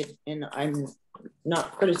provided, and I'm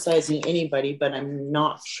not criticizing anybody, but I'm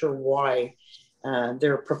not sure why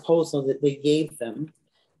their proposal that they gave them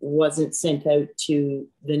wasn't sent out to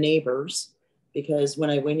the neighbors because when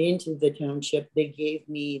I went into the township, they gave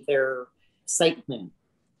me their site plan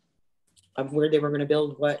of where they were going to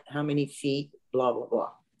build what, how many feet, blah, blah,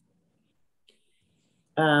 blah.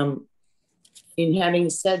 In having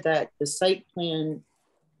said that, the site plan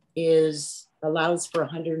allows for a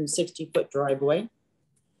 160-foot driveway,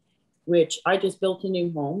 which I just built a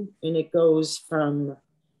new home, and it goes from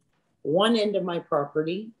one end of my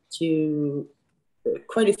property to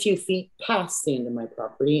quite a few feet past the end of my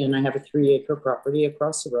property. And I have a 3-acre property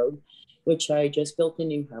across the road, which I just built a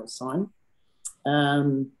new house on.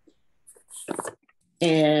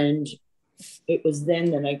 And it was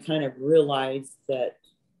then that I kind of realized that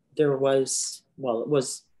there was, well, it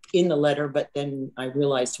was in the letter, but then I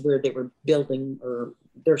realized where they were building, or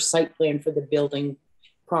their site plan for the building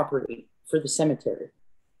property for the cemetery.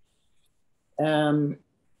 At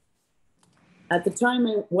the time,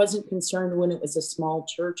 I wasn't concerned when it was a small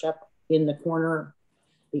church up in the corner,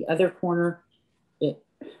 the other corner.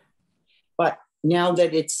 But now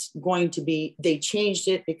that it's going to be, they changed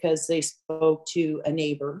it because they spoke to a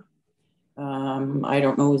neighbor. I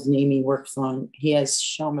don't know his name, he works on, he has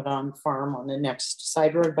Shamadan Farm on the next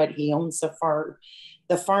side road, but he owns the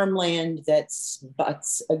farmland that's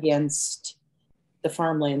butts against the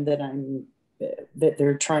farmland that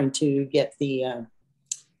they're trying to get the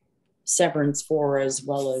severance for, as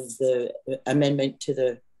well as the amendment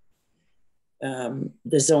to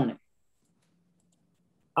the zoning.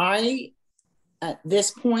 At this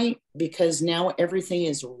point, because now everything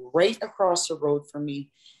is right across the road from me,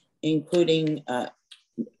 including,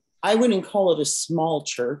 I wouldn't call it a small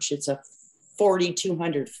church. It's a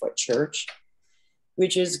 4,200 foot church,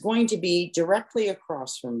 which is going to be directly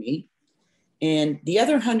across from me. And the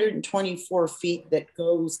other 124 feet that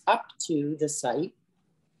goes up to the site,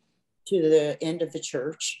 to the end of the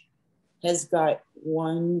church, has got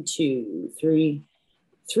 3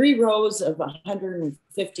 rows of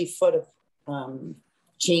 150 foot of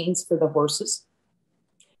chains for the horses.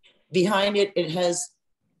 Behind it,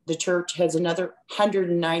 the church has another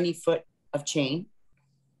 190 foot of chain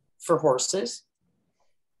for horses.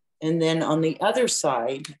 And then on the other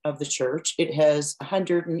side of the church, it has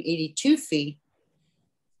 182 feet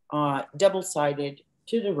double-sided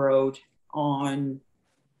to the road on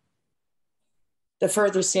the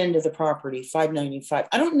furthest end of the property, 595.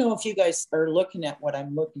 I don't know if you guys are looking at what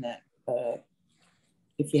I'm looking at,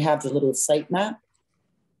 if you have the little site map.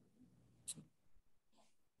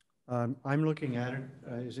 I'm looking at it.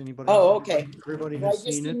 Is anybody? Oh, okay. Everybody Well, has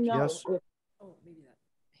seen it, yes? Oh, maybe that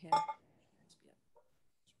hand.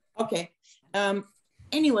 Okay.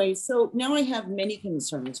 Anyway, so now I have many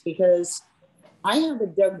concerns because I have a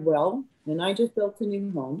dug well and I just built a new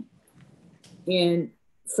home, and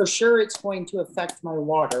for sure it's going to affect my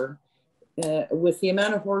water with the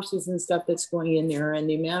amount of horses and stuff that's going in there and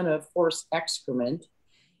the amount of horse excrement,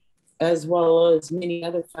 as well as many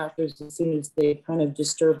other factors. As soon as they kind of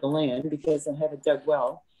disturb the land, because I have a dug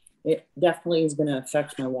well, it definitely is going to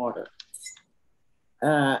affect my water.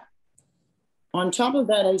 On top of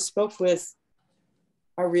that, I spoke with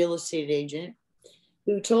a real estate agent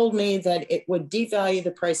who told me that it would devalue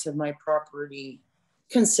the price of my property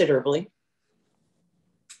considerably.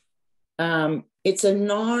 It's a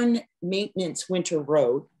non-maintenance winter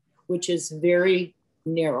road, which is very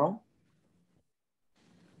narrow.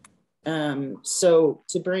 So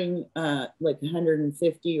to bring like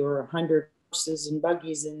 150 or 100 horses and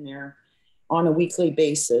buggies in there on a weekly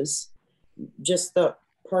basis, just the,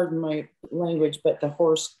 pardon my language, but the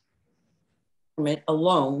horse permit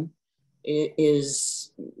alone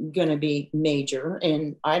is going to be major.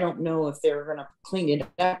 And I don't know if they're going to clean it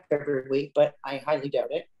up every week, but I highly doubt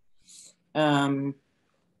it.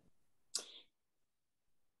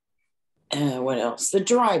 What else? The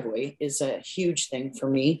driveway is a huge thing for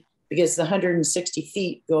me, because the 160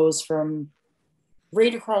 feet goes from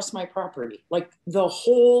right across my property, like the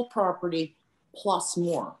whole property plus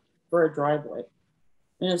more for a driveway.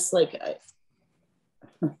 And it's like,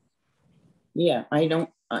 yeah,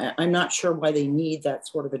 I'm not sure why they need that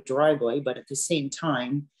sort of a driveway, but at the same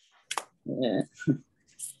time,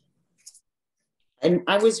 and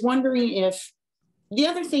I was wondering if, the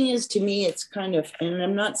other thing is, to me, it's kind of, and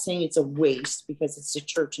I'm not saying it's a waste because it's a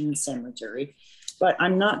church and a cemetery, but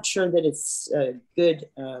I'm not sure that it's a good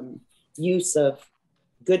use of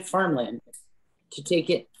good farmland to take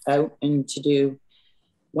it out and to do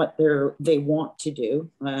what they want to do.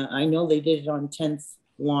 I know they did it on 10th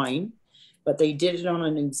line, but they did it on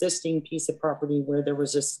an existing piece of property where there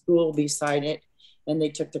was a school beside it, and they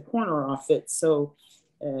took the corner off it. So,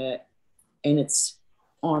 and it's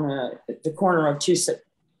on the corner of 2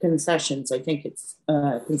 concessions. I think it's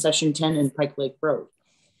concession 10 and Pike Lake Road.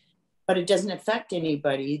 but it doesn't affect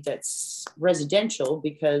anybody that's residential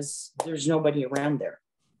because there's nobody around there.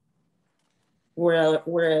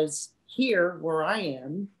 Whereas here, where I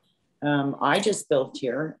am, I just built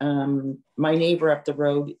here. My neighbor up the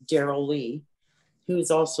road, Daryl Lee,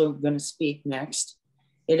 who's also going to speak next,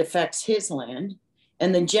 it affects his land.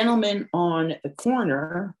 And the gentleman on the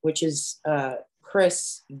corner, which is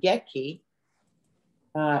Chris Getke,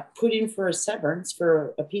 put in for a severance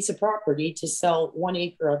for a piece of property to sell 1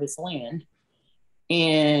 acre of his land.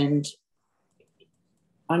 And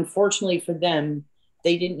unfortunately for them,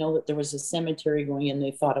 they didn't know that there was a cemetery going in. They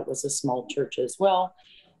thought it was a small church as well.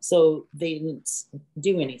 So they didn't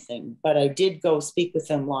do anything. But I did go speak with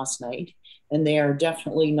them last night, and they are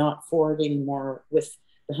definitely not for it anymore with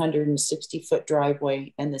the 160-foot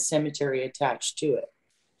driveway and the cemetery attached to it.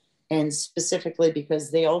 And specifically because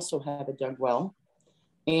they also have a dug well,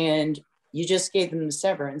 and you just gave them the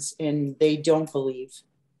severance, and they don't believe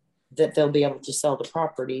that they'll be able to sell the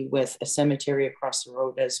property with a cemetery across the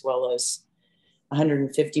road, as well as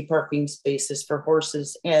 150 parking spaces for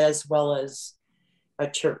horses, as well as a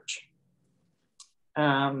church.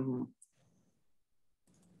 I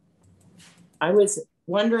was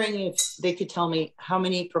wondering if they could tell me how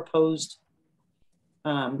many proposed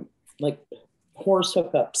like horse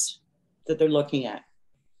hookups that they're looking at.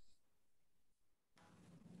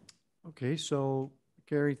 Okay, so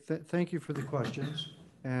Gary, thank you for the questions.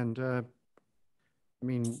 And I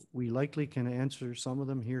mean, we likely can answer some of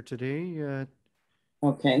them here today.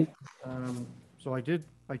 Okay. So I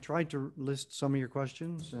tried to list some of your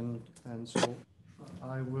questions, and so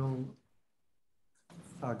I will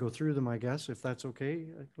go through them, I guess, if that's okay,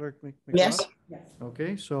 Clerk McLeod? Yes. Yes.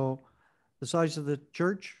 Okay, so the size of the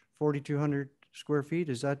church, 4,200 square feet,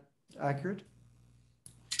 is that accurate?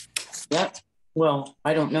 Yeah. Well,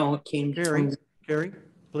 I don't know. It came Gary,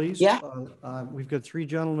 please. Yeah. We've got 3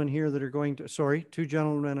 gentlemen here that are going to, sorry, 2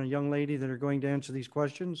 gentlemen and a young lady that are going to answer these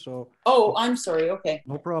questions, so. Oh, I'm sorry. Okay.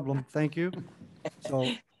 No problem. Thank you. So,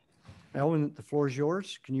 Elwin, the floor is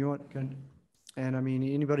yours. And I mean,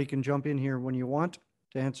 anybody can jump in here when you want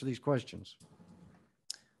to answer these questions.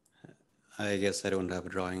 I guess I don't have a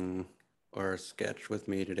drawing or a sketch with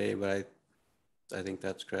me today, but I think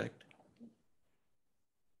that's correct.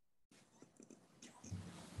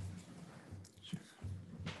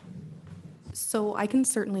 So I can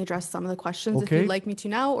certainly address some of the questions if Okay. you'd like me to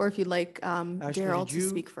now, or if you'd like Daryl did to you-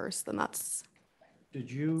 speak first, then that's Did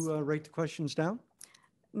you write the questions down?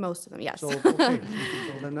 most of them, yes. So, okay,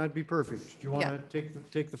 so then that'd be perfect. Do you want Yeah. to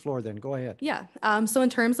take the floor then? Go ahead. Yeah, so in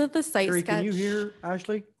terms of the site Gary, sketch. can you hear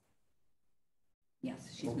Ashley?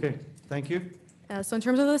 Yes. Okay, thank you. So in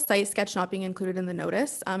terms of the site sketch not being included in the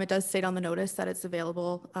notice, it does state on the notice that it's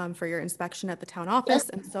available for your inspection at the town office.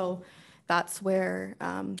 And so that's where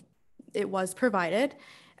it was provided.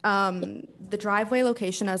 The driveway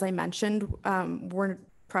location, as I mentioned, we're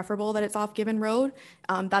preferable that it's off Given Road.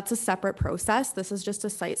 That's a separate process. This is just a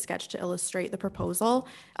site sketch to illustrate the proposal,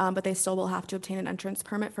 but they still will have to obtain an entrance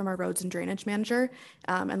permit from our roads and drainage manager.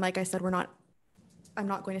 And like I said, I'm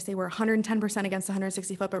not going to say we're 110% against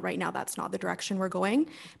 160 foot, but right now that's not the direction we're going.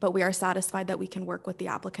 But we are satisfied that we can work with the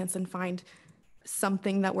applicants and find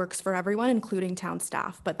something that works for everyone, including town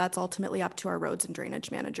staff. But that's ultimately up to our roads and drainage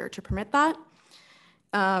manager to permit that.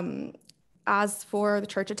 As for the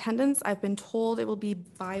church attendance, I've been told it will be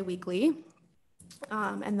bi-weekly.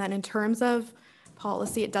 And then in terms of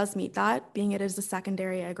policy, it does meet that, being it is a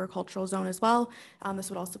secondary agricultural zone as well. This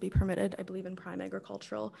would also be permitted, I believe, in prime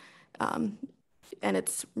agricultural. And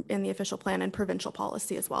it's in the official plan and provincial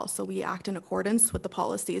policy as well. So we act in accordance with the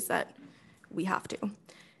policies that we have to.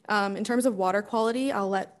 In terms of water quality, I'll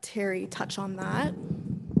let Terry touch on that.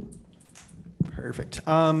 Perfect.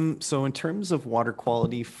 So in terms of water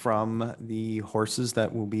quality from the horses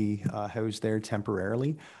that will be housed there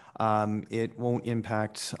temporarily, it won't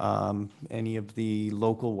impact any of the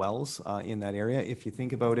local wells in that area. If you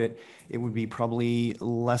think about it, it would be probably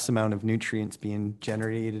less amount of nutrients being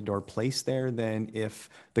generated or placed there than if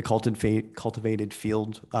the cultivated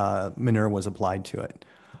field manure was applied to it.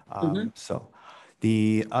 So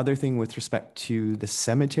the other thing with respect to the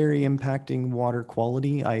cemetery impacting water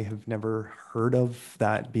quality, I have never heard of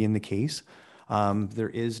that being the case. There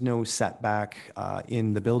is no setback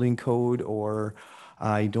in the building code, or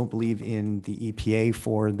I don't believe in the EPA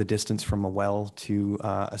for the distance from a well to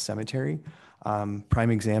a cemetery.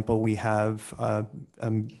 Prime example, we have a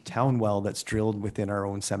town well that's drilled within our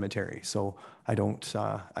own cemetery. So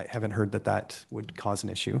I haven't heard that would cause an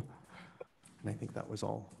issue. And I think that was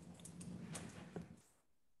all.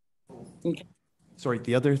 Okay. Sorry,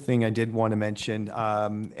 the other thing I did want to mention,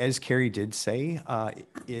 as Carrie did say,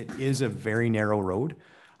 it is a very narrow road.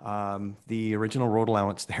 The original road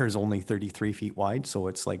allowance there is only 33 feet wide, so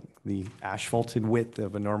it's like the asphalted width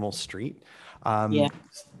of a normal street. Yeah.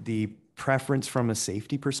 The preference from a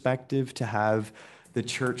safety perspective to have the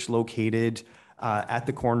church located at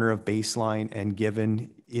the corner of Baseline and Given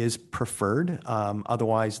is preferred.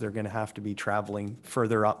 Otherwise, they're going to have to be traveling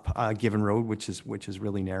further up Given Road, which is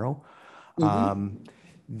really narrow.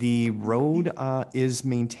 The road is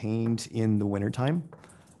maintained in the wintertime.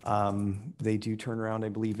 They do turn around, I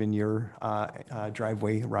believe, in your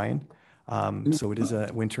driveway, Ryan. So it is a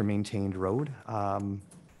winter maintained road.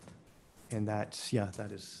 And that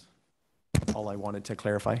is all I wanted to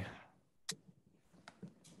clarify.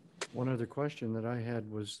 One other question that I had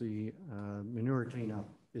was the manure cleanup.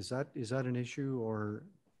 Is that an issue or?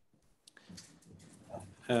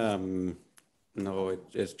 No,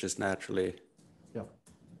 it's just naturally Yeah.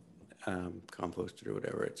 composted or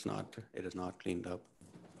whatever. It is not cleaned up.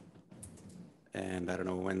 And I don't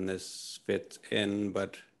know when this fits in,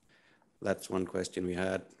 but that's one question we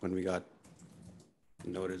had when we got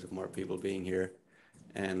notice of more people being here.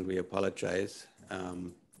 And we apologize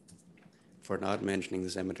for not mentioning the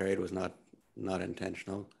cemetery. It was not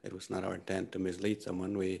intentional. It was not our intent to mislead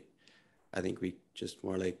someone. I think we just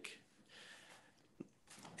more like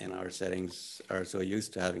in our settings are so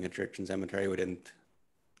used to having a church and cemetery, we didn't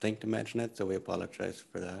think to mention it, so we apologize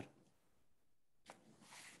for that.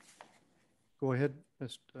 Go ahead,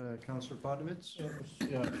 Councillor Potnowitz.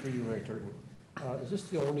 Yeah, for you, Mayor Turton. Is this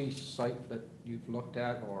the only site that you've looked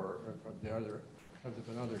at, or have there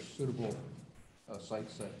been other suitable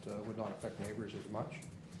sites that would not affect neighbors as much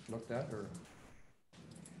looked at, or?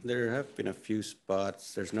 There have been a few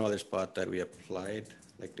spots. There's no other spot that we applied,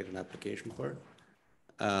 like did an application for.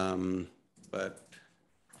 But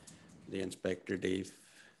the inspector, Dave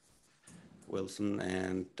Wilson,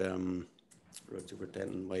 and Road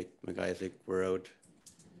Superintendent Mike McIsaac were out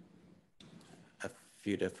a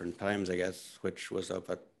few different times, I guess, which was up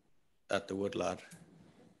at the woodlot,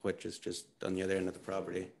 which is just on the other end of the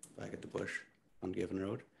property, back at the bush on Given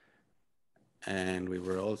Road. And we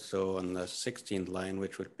were also on the 16th line,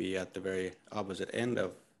 which would be at the very opposite end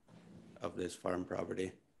of this farm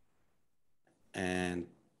property. And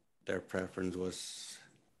their preference was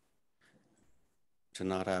to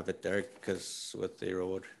not have it there because with the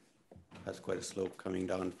road has quite a slope coming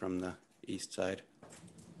down from the east side.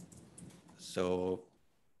 So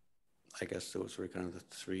I guess those were kind of the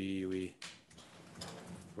three we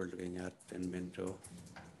were looking at in Minto,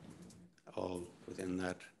 all within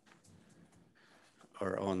that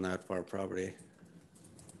or on that farm property.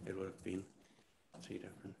 It would have been three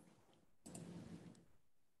different.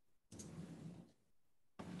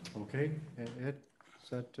 Okay, Ed, does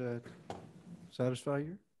that satisfy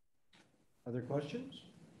you? Other questions?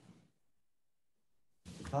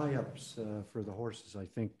 Tie-ups for the horses, I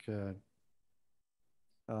think.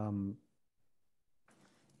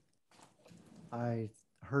 I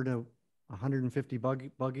heard 150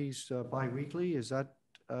 buggies bi-weekly. Is that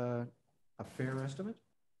a fair estimate?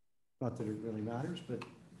 Not that it really matters, but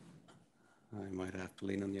I might have to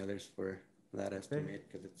lean on the others for that estimate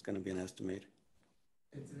because it's going to be an estimate.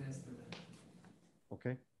 It's an estimate.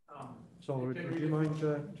 okay. So would you mind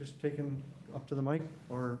just taking up to the mic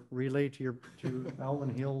or relay to Al,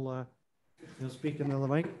 and he'll speak into the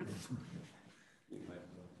mic?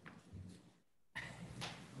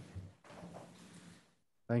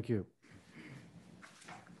 Thank you.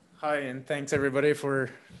 Hi, and thanks everybody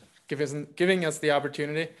for giving us the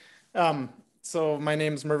opportunity. So my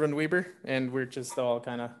name is Mervyn Weber, and we're just all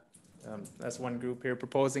kind of, as one group here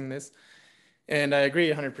proposing this. And I agree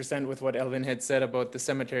 100% with what Elvin had said about the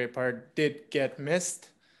cemetery part did get missed.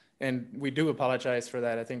 And we do apologize for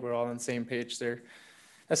that. I think we're all on the same page there.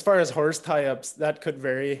 As far as horse tie-ups, that could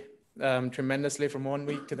vary tremendously from one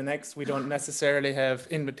week to the next. We don't necessarily have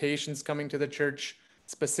invitations coming to the church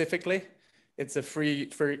specifically. It's a free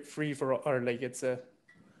for, or like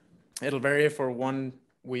it'll vary for 1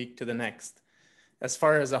 week to the next. As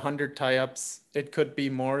far as 100 tie-ups, it could be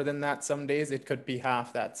more than that some days. It could be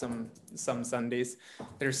half that some Sundays.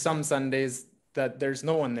 There's some Sundays that there's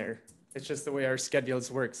no one there. It's just the way our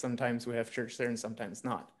schedules work. Sometimes we have church there and sometimes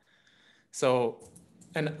not. So,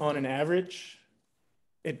 and on an average,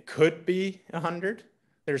 it could be 100.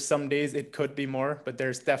 There's some days it could be more, but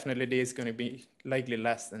there's definitely days going to be likely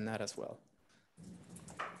less than that as well.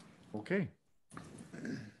 Okay.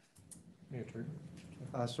 Mayor Turton?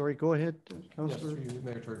 Sorry, go ahead, Councillor. Yes,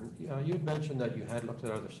 Mayor Turton. You had mentioned that you had looked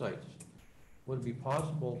at other sites. Would it be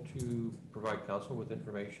possible to provide council with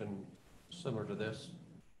information similar to this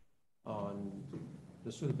on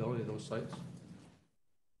the suitability of those sites?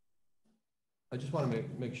 I just want to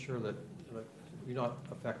make sure that you're not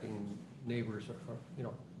affecting neighbors or, you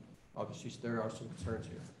know, obviously there are some concerns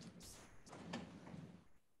here.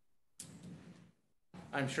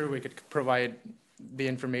 I'm sure we could provide the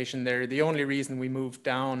information there. The only reason we moved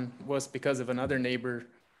down was because of another neighbor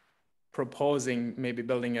proposing maybe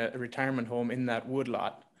building a retirement home in that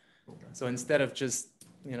woodlot. So instead of just,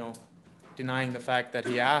 you know, denying the fact that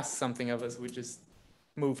he asked something of us, we just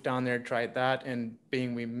moved down there, tried that, and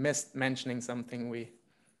being we missed mentioning something, we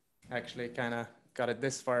actually kind of got it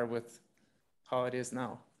this far with how it is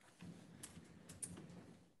now.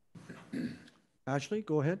 Ashley,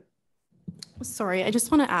 go ahead. Sorry, I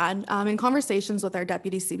just want to add, in conversations with our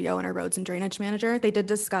deputy CBO and our roads and drainage manager, they did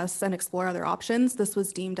discuss and explore other options. This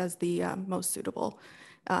was deemed as the most suitable.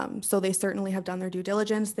 So they certainly have done their due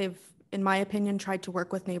diligence. They've, in my opinion, tried to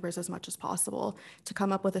work with neighbors as much as possible to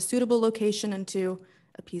come up with a suitable location and to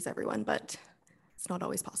appease everyone, but it's not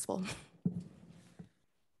always possible.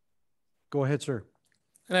 Go ahead, sir.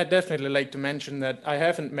 And I'd definitely like to mention that I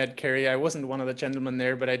haven't met Kerry. I wasn't one of the gentlemen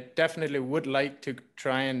there, but I definitely would like to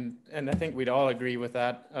try and I think we'd all agree with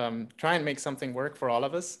that, try and make something work for all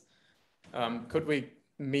of us. Could we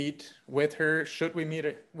meet with her? Should we meet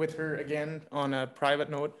with her again on a private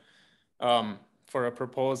note for a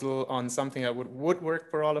proposal on something that would work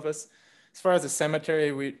for all of us? As far as the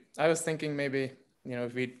cemetery, I was thinking maybe, you know,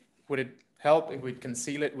 would it help if we'd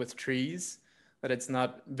conceal it with trees, that it's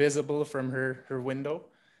not visible from her window?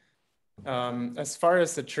 As far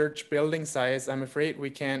as the church building size, I'm afraid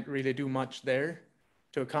we can't really do much there.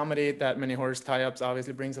 To accommodate that many horse tie-ups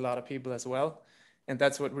obviously brings a lot of people as well. And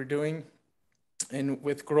that's what we're doing. And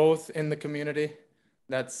with growth in the community,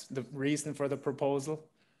 that's the reason for the proposal.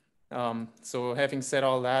 So having said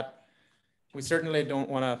all that, we certainly don't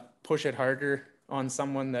want to push it harder on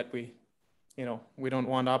someone that we don't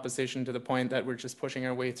want opposition to the point that we're just pushing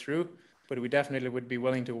our way through, but we definitely would be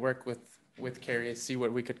willing to work with Kerry, see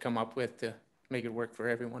what we could come up with to make it work for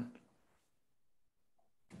everyone.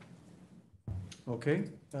 Okay,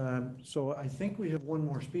 so I think we have one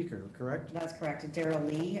more speaker, correct? That's correct, Daryl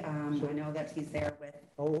Lee. I know that he's there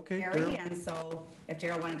with Carrie, Daryl. and so if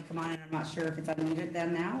Daryl wanted to come on, and I'm not sure if it's unmuted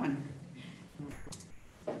then now, and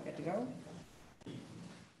good to go.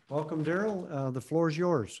 Welcome, Daryl. The floor is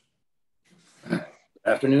yours.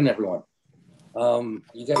 Afternoon, everyone.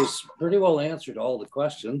 You guys pretty well answered all the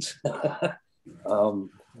questions. But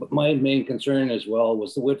my main concern as well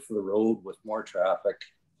was the width of the road with more traffic,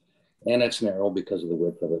 and it's narrow because of the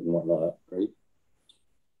width of it and whatnot, right?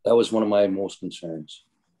 That was one of my most concerns.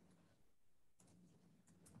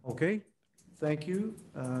 Okay, thank you.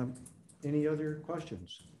 Any other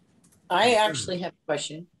questions? I actually have a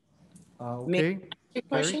question. Okay. May I ask a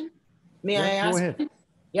question? May I Yeah, ask? go ahead.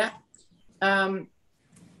 Yeah.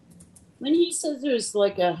 When he says there's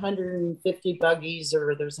like 150 buggies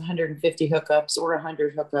or there's 150 hookups or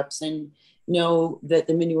 100 hookups, and know that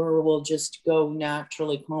the manure will just go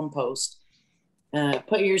naturally compost,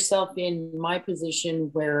 put yourself in my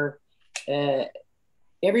position where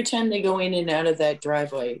every time they go in and out of that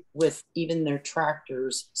driveway with even their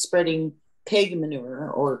tractors spreading pig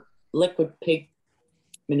manure or liquid pig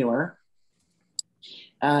manure,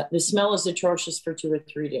 the smell is atrocious for 2 or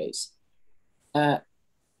 3 days.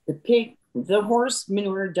 The horse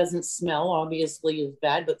manure doesn't smell obviously as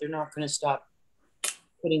bad, but they're not going to stop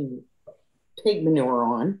putting pig manure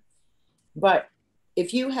on. But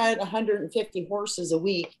if you had 150 horses a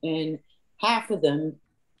week and half of them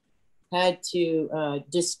had to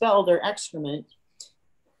dispel their excrement,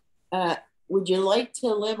 would you like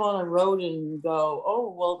to live on a road and go,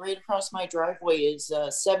 oh, well, right across my driveway is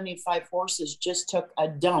 75 horses just took a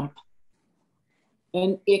dump,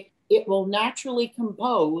 and it will naturally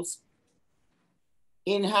compose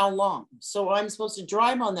in how long? So I'm supposed to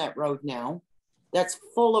drive on that road now that's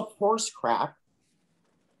full of horse crap.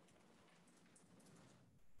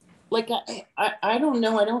 Like, I don't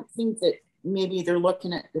know. I don't think that maybe they're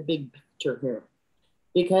looking at the big picture here,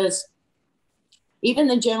 because even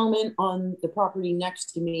the gentleman on the property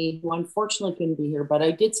next to me, who unfortunately couldn't be here, but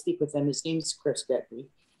I did speak with him. His name's Chris Deckery.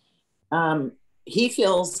 He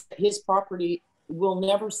feels his property will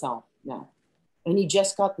never sell now. And he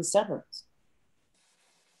just got the severance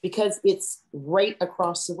because it's right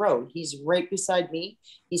across the road. He's right beside me.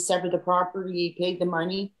 He severed the property, he paid the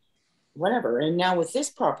money, whatever. And now with this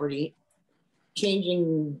property,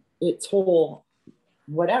 changing its whole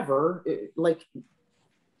whatever, like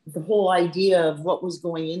the whole idea of what was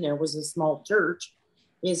going in there was a small church,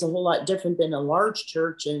 is a whole lot different than a large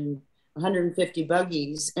church and 150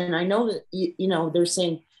 buggies. And I know that, you know, they're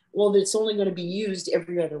saying, well, it's only going to be used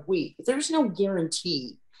every other week. There's no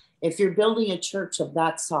guarantee. If you're building a church of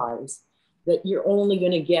that size, that you're only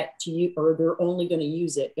going to get to you, or they're only going to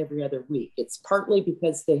use it every other week. It's partly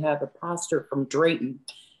because they have a pastor from Drayton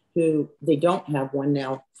who they don't have one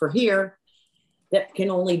now for here that can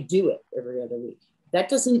only do it every other week. That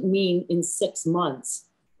doesn't mean in 6 months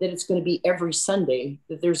that it's going to be every Sunday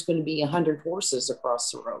that there's going to be 100 horses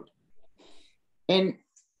across the road. And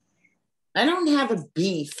I don't have a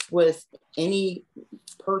beef with any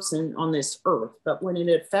person on this earth, but when it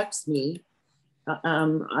affects me,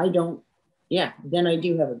 I don't, yeah, then I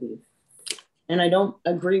do have a beef. And I don't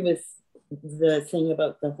agree with the thing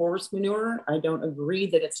about the horse manure. I don't agree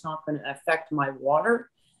that it's not going to affect my water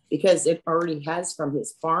because it already has from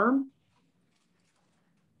his farm.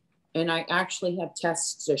 And I actually have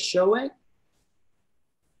tests to show it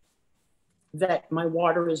that my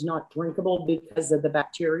water is not drinkable because of the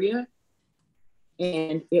bacteria.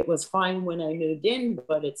 And it was fine when I moved in,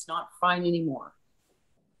 but it's not fine anymore.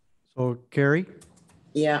 So Carrie?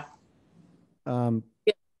 Yeah.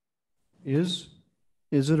 Is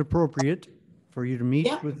it appropriate for you to meet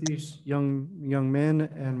with these young men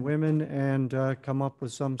and women and come up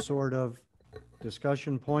with some sort of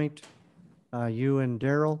discussion point, you and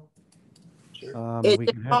Daryl? Is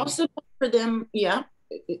it possible for them? Yeah,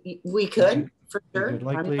 we could, for sure. I'm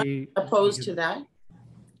not opposed to that.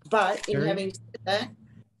 But in having said that,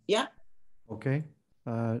 yeah. Okay.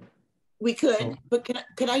 We could, but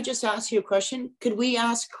could I just ask you a question? Could we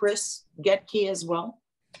ask Chris Getke as well?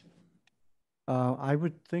 I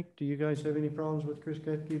would think, do you guys have any problems with Chris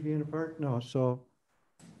Getke being a part? No, so.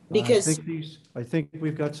 Because I think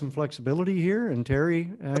we've got some flexibility here, and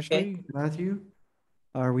Terry, Ashley, Matthew,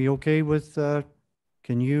 are we okay with,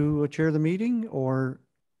 can you chair the meeting or?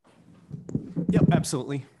 Yep,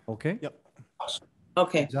 absolutely. Okay. Yep.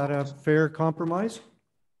 Okay. Is that a fair compromise?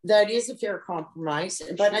 That is a fair compromise,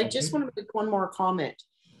 but I just want to make one more comment.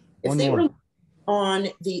 If they were on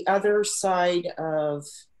the other side of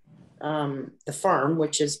the farm,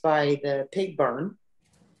 which is by the pig barn,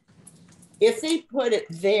 if they put it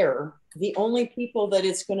there, the only people that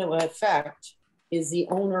it's going to affect is the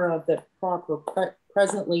owner of the property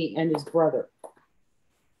presently and his brother,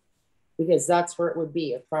 because that's where it would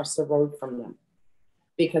be, across the road from them,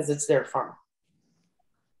 because it's their farm.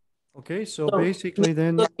 Okay, so basically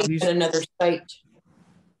then these another site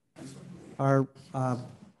are,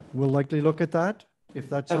 we'll likely look at that, if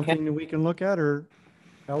that's something that we can look at, or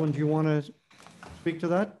Ellen, do you want to speak to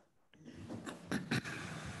that?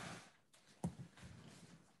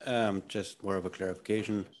 Just more of a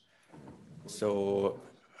clarification. So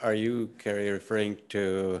are you, Carrie, referring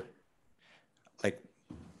to, like,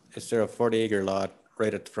 is there a 40-acre lot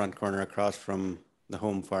right at the front corner across from the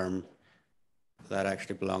home farm that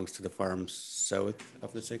actually belongs to the farm south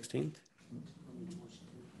of the 16th?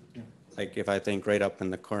 Like, if I think right up in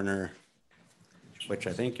the corner, which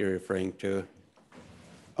I think you're referring to.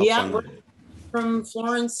 Yeah, from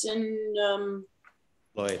Florence and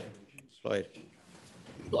Floyd.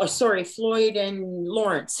 Oh, sorry, Floyd and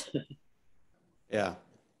Lawrence. Yeah.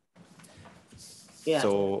 Yeah.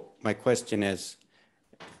 So my question is,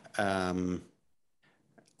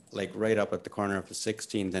 like right up at the corner of the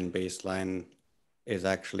 16th and baseline is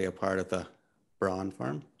actually a part of the Braun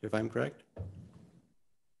farm, if I'm correct?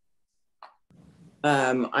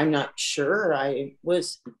 I'm not sure. I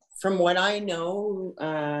was, from what I know,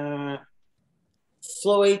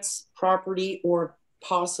 Floyd's property or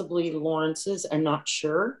possibly Lawrence's, I'm not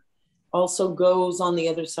sure, also goes on the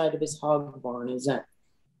other side of his hog barn. Is that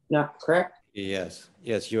not correct? Yes,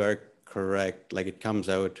 you are correct. Like it comes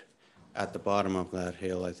out at the bottom of that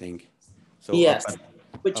hill, I think. So yes,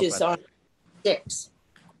 which is on 6.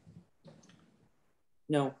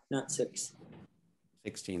 No, not 6.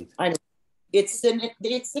 16th. It's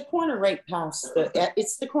the corner right past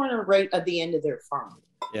it's the corner right at the end of their farm.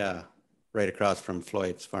 Yeah, right across from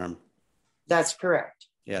Floyd's farm. That's correct.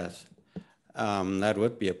 Yes. That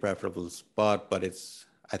would be a preferable spot, but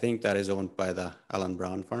I think that is owned by the Alan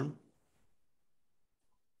Brown farm.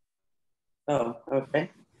 Oh, okay.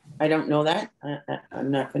 I don't know that.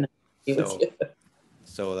 I'm not going to give it to you.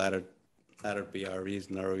 So that'd be our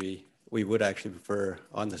reason, or we would actually prefer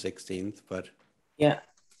on the 16th, but yeah.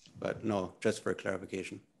 But no, just for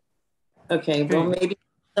clarification. Okay, well, maybe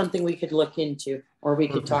something we could look into, or we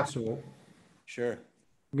could talk. Sure.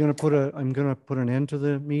 I'm going to put an end to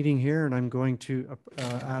the meeting here, and I'm going to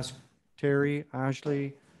ask Terry,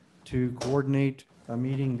 Ashley to coordinate a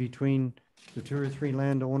meeting between the 2 or 3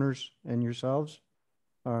 landowners and yourselves.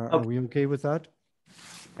 Are we okay with that?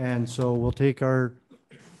 And so we'll take our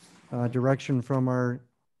direction from our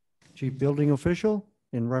chief building official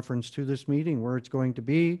in reference to this meeting, where it's going to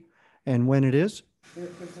be and when it is.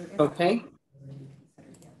 Okay.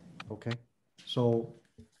 Okay. So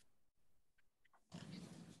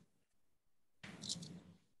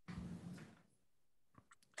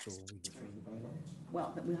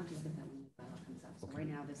Well, but we have to look at that when the bylaw comes up. So right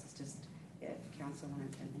now, this is just if council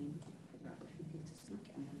wanted to name the opportunity to speak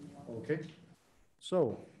and then we'll. okay.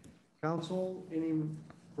 So, council, any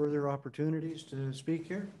further opportunities to speak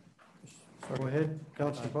here? Go ahead,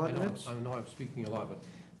 Councilor Potnitz. I know I'm speaking a lot, but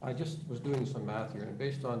I just was doing some math here, and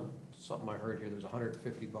based on something I heard here, there's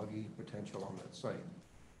 150 buggy potential on that site.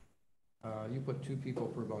 You put 2 people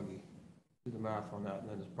per buggy. Do the math on that, and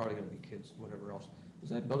then there's probably going to be kids, whatever else. Is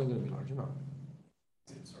that building going to be large enough?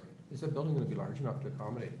 Sorry. Is that building going to be large enough to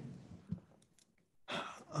accommodate?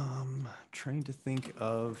 Trying to think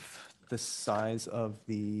of the size of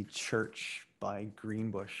the church by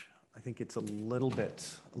Greenbush. I think it's a little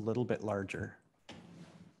bit larger.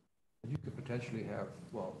 You could potentially have,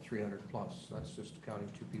 well, 300 plus. That's just counting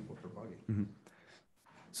 2 people per buggy. Mm-hmm.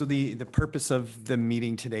 So the purpose of the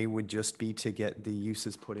meeting today would just be to get the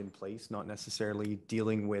uses put in place, not necessarily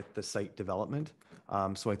dealing with the site development.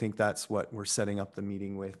 So I think that's what we're setting up the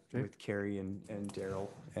meeting with Carrie and Daryl,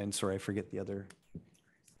 and sorry, I forget the other,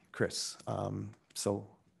 Chris. So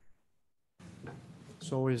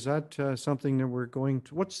is that something that we're going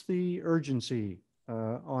to, what's the urgency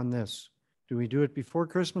on this? Do we do it before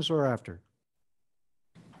Christmas or after?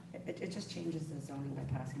 It just changes the zoning by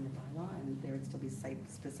passing the bylaw, and there would still be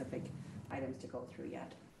site-specific items to go through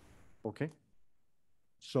yet. Okay.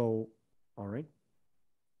 So, all right.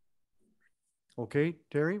 Okay,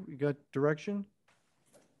 Terry, we got direction?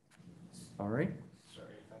 All right.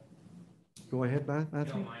 Sorry if I. Go ahead, If you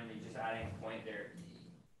Matthew. don't mind me just adding a point there.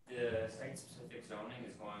 The site-specific zoning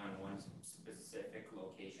is going on one specific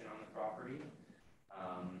location on the property.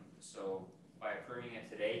 So by approving it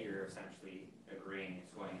today, you're essentially agreeing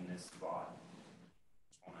it's going in this spot.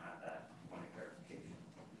 Just want to add that point of clarification.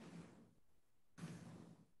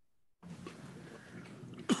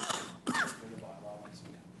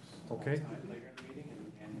 Okay.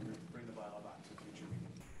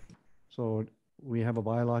 So we have a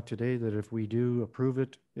bylaw today that if we do approve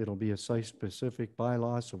it, it'll be a site-specific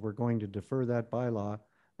bylaw, so we're going to defer that bylaw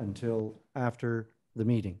until after the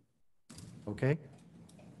meeting. Okay?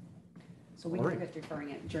 So we All can right. look at deferring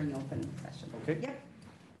it during the open session. Okay. Yep.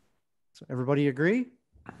 So everybody agree?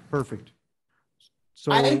 Perfect.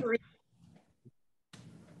 So, I agree.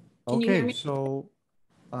 Can you hear okay, me? so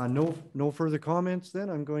no further comments then.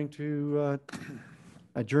 I'm going to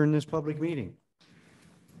adjourn this public meeting.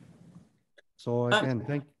 So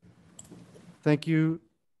again, thank you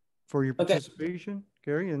for your participation,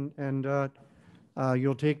 Gary, and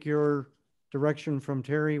you'll take your direction from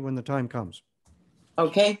Terry when the time comes.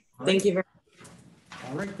 Okay, thank you very much.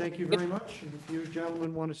 All right, thank you very much. And if you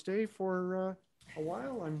gentlemen want to stay for a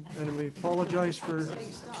while, and we apologize for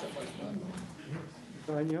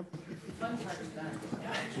tying you up.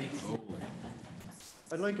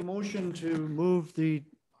 I'd like a motion to move the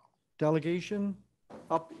delegation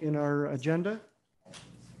up in our agenda.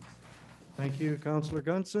 Thank you, Councillor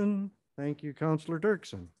Gunson. Thank you, Councillor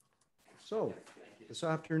Dirksen. So this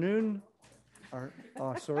afternoon,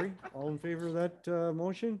 sorry, all in favor of that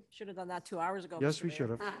motion? Should have done that 2 hours ago. Yes, Mr. we Mayor. should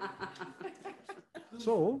have.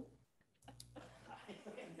 So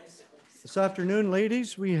this afternoon,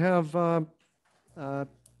 ladies, we have a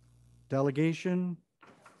delegation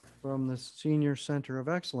from the Senior Center of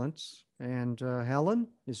Excellence. And Helen,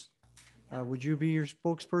 would you be your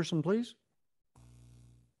spokesperson, please?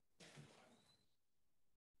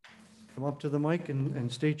 Come up to the mic and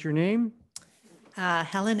state your name.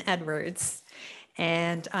 Helen Edwards,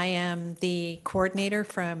 and I am the coordinator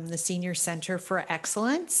from the Senior Center for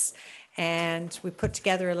Excellence. And we put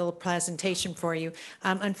together a little presentation for you.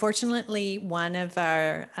 Unfortunately, one of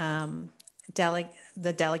our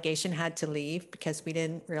the delegation had to leave because we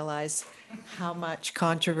didn't realize how much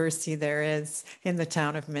controversy there is in the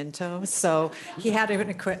town of Minto. So he had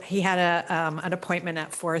an appointment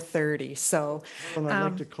at 4:30. So Well, I'd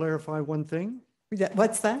like to clarify one thing.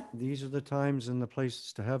 What's that? These are the times and the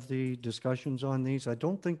places to have the discussions on these. I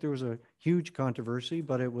don't think there was a huge controversy,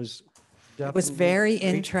 but it was definitely very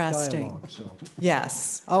great interesting. dialogue, so.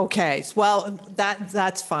 Yes. Okay. Well,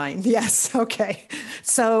 that's fine. Yes. Okay.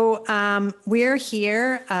 So we're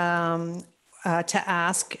here to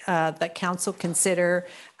ask that council consider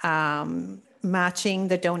matching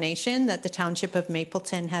the donation that the Township of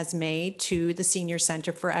Mapleton has made to the Senior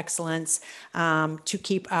Center for Excellence to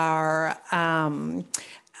keep our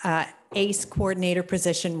ACE coordinator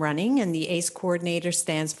position running. And the ACE coordinator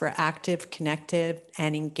stands for Active, Connected,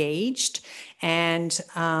 and engaged. And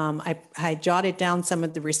I jotted down some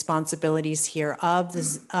of the responsibilities here of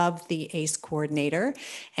the ACE coordinator.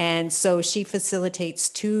 And so she facilitates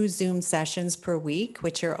 2 Zoom sessions per week,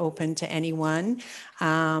 which are open to anyone.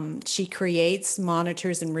 She creates,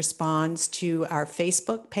 monitors, and responds to our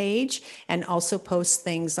Facebook page, and also posts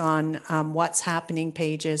things on what's happening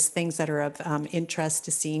pages, things that are of interest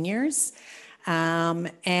to seniors.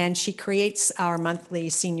 And she creates our monthly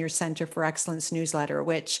Senior Center for Excellence newsletter,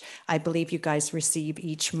 which I believe you guys receive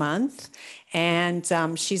each month. And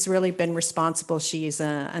she's really been responsible. She's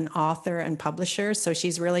an author and publisher, so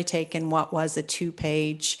she's really taken what was a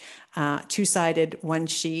 2-page, 2-sided one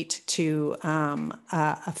sheet to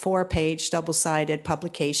a 4-page double-sided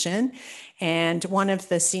publication. And one of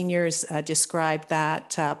the seniors described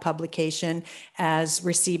that publication as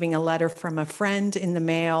receiving a letter from a friend in the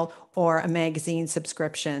mail or a magazine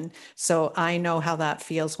subscription. So I know how that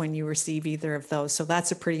feels when you receive either of those. So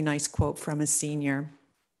that's a pretty nice quote from a senior.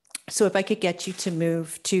 So if I could get you to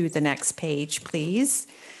move to the next page, please.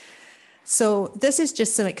 So this is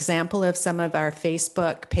just an example of some of our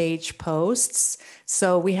Facebook page posts.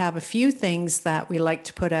 So we have a few things that we like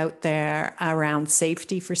to put out there around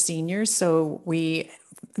safety for seniors. So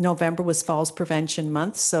November was Falls Prevention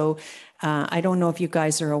Month. So I don't know if you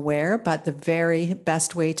guys are aware, but the very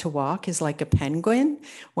best way to walk is like a penguin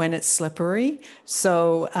when it's slippery.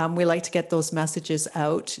 So we like to get those messages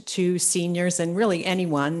out to seniors and really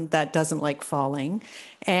anyone that doesn't like falling.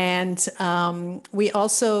 And we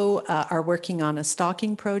also are working on a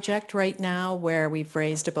stocking project right now where we've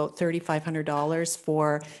raised about $3,500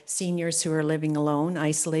 for seniors who are living alone,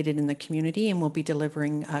 isolated in the community, and we'll be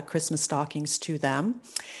delivering Christmas stockings to them.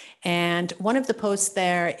 And one of the posts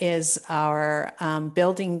there is our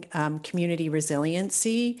building community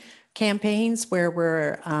resiliency campaigns, where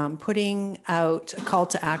we're putting out a call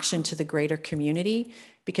to action to the greater community,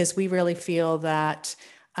 because we really feel that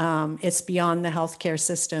it's beyond the healthcare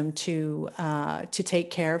system to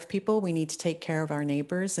take care of people. We need to take care of our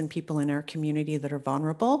neighbors and people in our community that are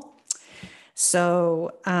vulnerable.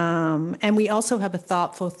 So, and we also have a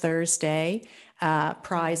Thoughtful Thursday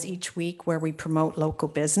prize each week where we promote local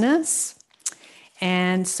business.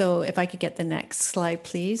 And so if I could get the next slide,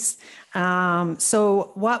 please.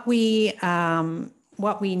 So what we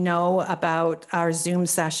know about our Zoom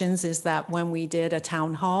sessions is that when we did a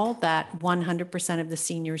town hall, that 100% of the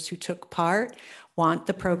seniors who took part want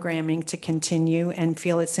the programming to continue and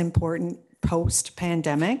feel it's important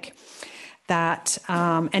post-pandemic. That,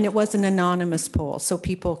 and it was an anonymous poll, so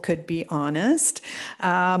people could be honest.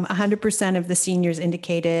 100% of the seniors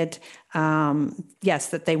indicated, yes,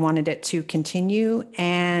 that they wanted it to continue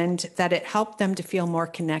and that it helped them to feel more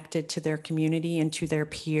connected to their community and to their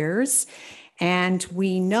peers. And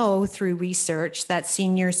we know through research that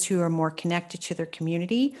seniors who are more connected to their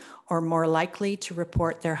community are more likely to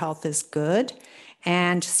report their health as good.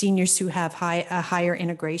 And seniors who have a higher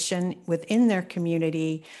integration within their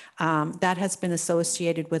community, that has been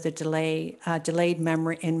associated with a delayed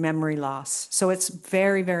memory loss. So it's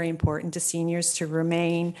very, very important to seniors to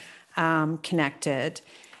remain connected.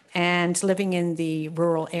 And living in the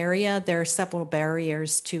rural area, there are several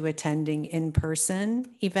barriers to attending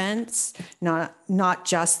in-person events, not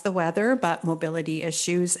just the weather, but mobility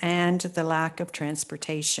issues and the lack of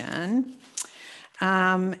transportation.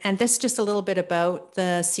 And this is just a little bit about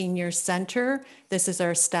the Senior Center. This is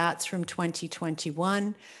our stats from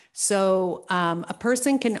 2021. So a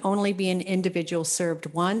person can only be an individual served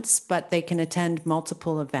once, but they can attend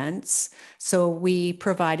multiple events. So we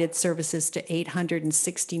provided services to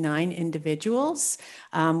 869 individuals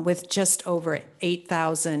with just over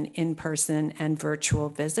 8,000 in-person and virtual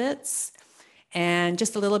visits. And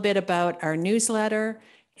just a little bit about our newsletter.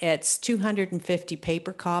 It's 250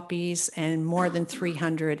 paper copies and more than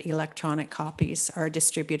 300 electronic copies are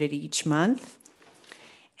distributed each month.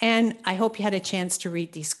 And I hope you had a chance to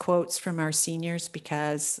read these quotes from our seniors,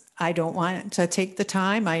 because I don't want to take the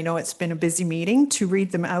time. I know it's been a busy meeting to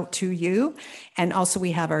read them out to you. And also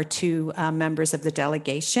we have our 2 members of the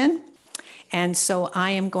delegation. And so I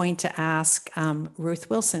am going to ask Ruth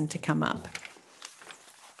Wilson to come up.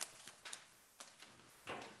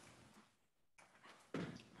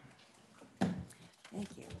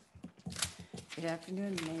 Thank you. Good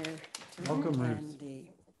afternoon, Mayor Welcome, Ruth. and the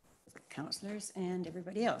councilors and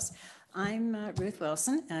everybody else. I'm Ruth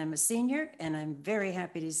Wilson. I'm a senior, and I'm very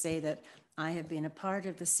happy to say that I have been a part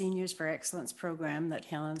of the Seniors for Excellence program that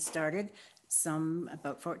Helen started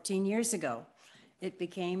about 14 years ago. It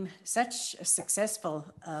became such a successful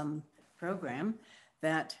program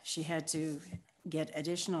that she had to get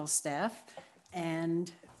additional staff,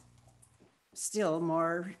 and still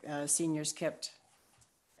more seniors kept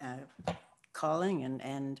calling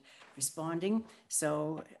and responding.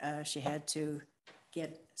 So she had to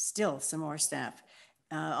get still some more staff.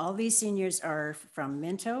 All these seniors are from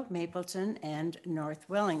Minto, Mapleton, and North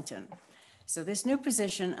Wellington. So this new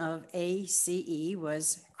position of ACE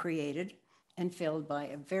was created and filled by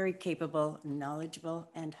a very capable, knowledgeable,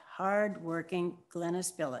 and hardworking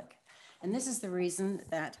Glenys Billick. And this is the reason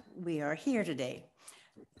that we are here today.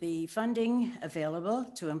 The funding available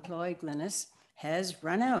to employ Glenys has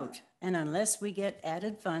run out, and unless we get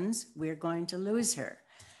added funds, we're going to lose her.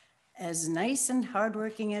 As nice and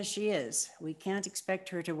hardworking as she is, we can't expect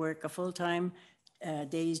her to work a full-time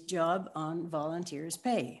day's job on volunteers'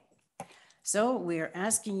 pay. So we are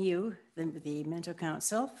asking you, the Minto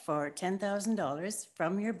Council, for $10,000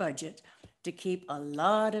 from your budget to keep a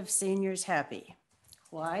lot of seniors happy.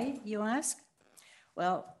 Why, you ask?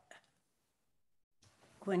 Well,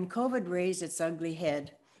 when COVID raised its ugly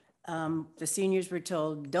head, the seniors were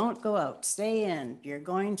told, don't go out, stay in, you're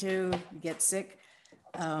going to get sick.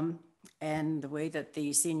 And the way that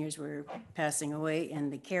the seniors were passing away in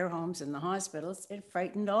the care homes and the hospitals, it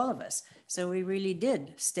frightened all of us. So we really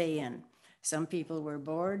did stay in. Some people were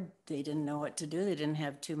bored, they didn't know what to do, they didn't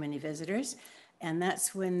have too many visitors. And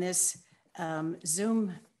that's when this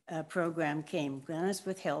Zoom program came. Glenys,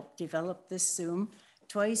 with help, developed this Zoom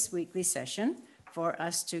twice weekly session for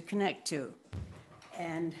us to connect to.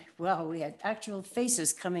 And well, we had actual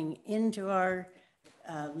faces coming into our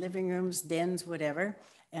living rooms, dens, whatever,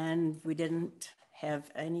 and we didn't have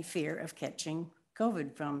any fear of catching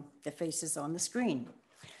COVID from the faces on the screen.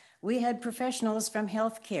 We had professionals from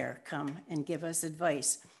healthcare come and give us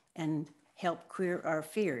advice and help clear our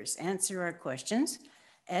fears, answer our questions,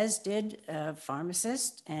 as did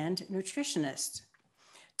pharmacists and nutritionists.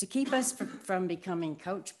 To keep us from becoming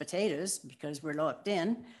couch potatoes, because we're locked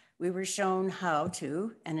in, we were shown how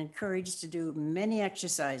to and encouraged to do many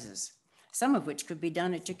exercises, some of which could be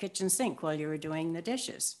done at your kitchen sink while you were doing the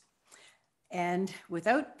dishes. And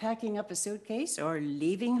without packing up a suitcase or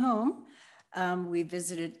leaving home, we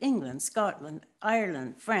visited England, Scotland,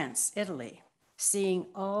 Ireland, France, Italy, seeing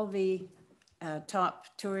all the top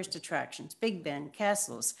tourist attractions, Big Ben,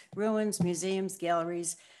 castles, ruins, museums,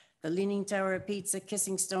 galleries, the Leaning Tower of Pisa,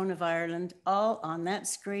 Kissing Stone of Ireland, all on that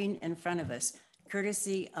screen in front of us,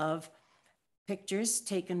 courtesy of pictures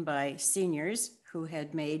taken by seniors who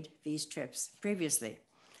had made these trips previously.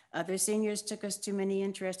 Other seniors took us to many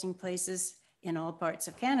interesting places in all parts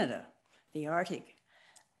of Canada, the Arctic.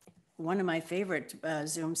 One of my favorite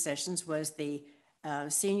Zoom sessions was the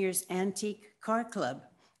Seniors Antique Car Club,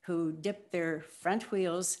 who dipped their front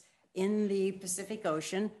wheels in the Pacific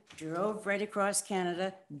Ocean, drove right across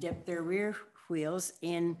Canada, dipped their rear wheels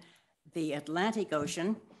in the Atlantic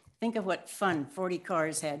Ocean. Think of what fun 40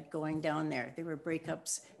 cars had going down there. There were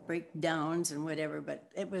breakups, breakdowns and whatever, but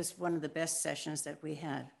it was one of the best sessions that we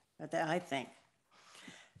had, I think.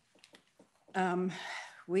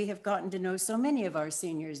 We have gotten to know so many of our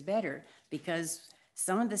seniors better because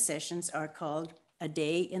some of the sessions are called A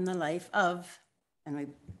Day in the Life of,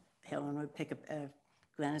 and Helen would pick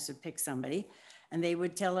Glenys would pick somebody, and they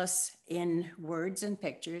would tell us in words and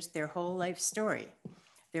pictures their whole life story.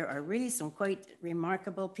 There are really some quite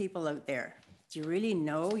remarkable people out there. Do you really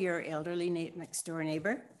know your elderly next door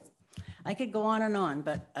neighbor? I could go on,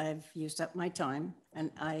 but I've used up my time,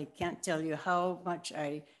 and I can't tell you how much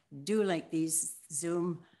I do like these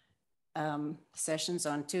Zoom sessions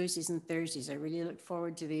on Tuesdays and Thursdays. I really look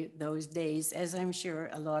forward to those days, as I'm sure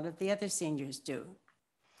a lot of the other seniors do.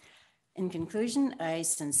 In conclusion, I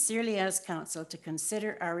sincerely ask Council to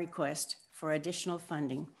consider our request for additional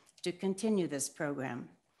funding to continue this program.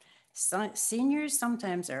 Seniors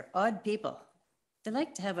sometimes are odd people. They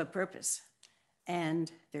like to have a purpose,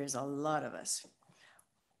 and there's a lot of us.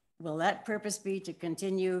 Will that purpose be to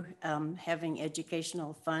continue having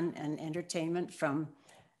educational fun and entertainment from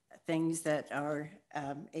things that our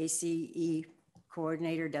ACE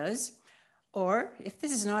coordinator does? Or if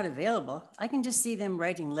this is not available, I can just see them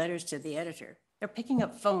writing letters to the editor. They're picking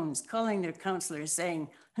up phones, calling their counselors saying,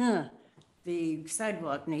 the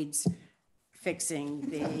sidewalk needs fixing,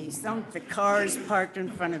 the car's parked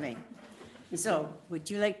in front of me. So would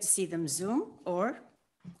you like to see them Zoom, or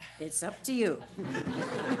it's up to you?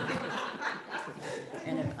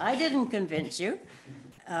 And if I didn't convince you,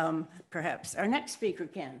 perhaps our next speaker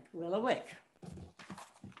can, Willa Wick.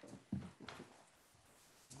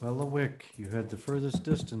 Willa Wick, you had the furthest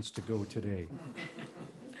distance to go today.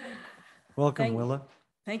 Welcome, Willa.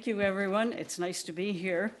 Thank you, everyone. It's nice to be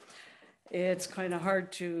here. It's kind of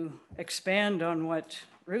hard to expand on what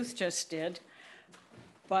Ruth just did,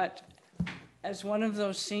 but as one of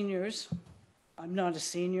those seniors, I'm not a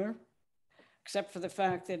senior, except for the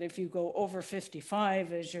fact that if you go over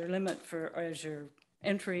 55 as your limit as your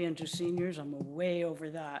entry into seniors, I'm way over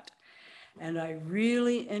that. And I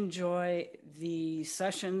really enjoy the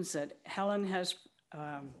sessions that Helen has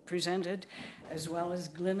presented, as well as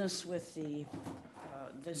Glynis with the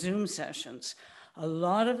Zoom sessions. A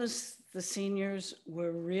lot of us, the seniors,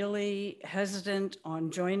 were really hesitant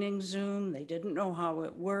on joining Zoom. They didn't know how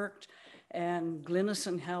it worked. And Glynis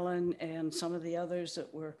and Helen and some of the others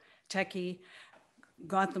that were techie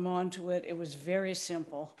got them onto it. It was very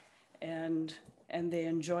simple, and they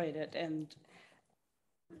enjoyed it. And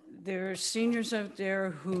there are seniors out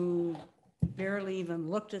there who barely even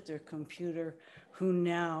looked at their computer who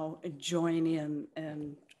now join in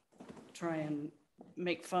and try and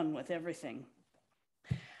make fun with everything.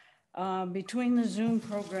 Between the Zoom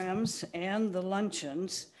programs and the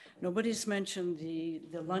luncheons, nobody's mentioned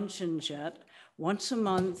the luncheons yet. Once a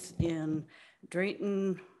month in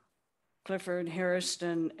Drayton, Clifford,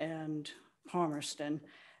 Harriston, and Palmerston,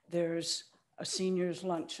 there's a seniors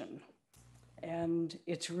luncheon. And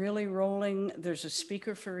it's really rolling. There's a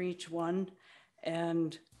speaker for each one,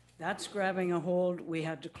 and that's grabbing a hold. We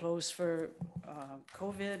had to close for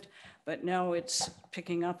COVID, but now it's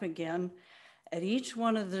picking up again. At each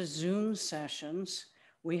one of the Zoom sessions,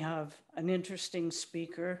 we have an interesting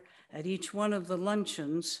speaker. At each one of the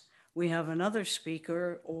luncheons, we have another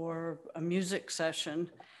speaker or a music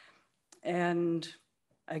session. And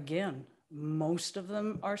again, most of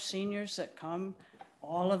them are seniors that come.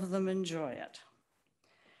 All of them enjoy it.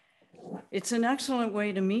 It's an excellent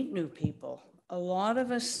way to meet new people. A lot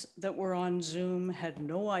of us that were on Zoom had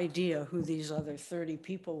no idea who these other 30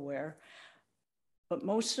 people were, but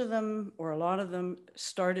most of them, or a lot of them,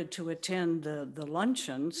 started to attend the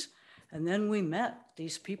luncheons, and then we met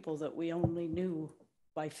these people that we only knew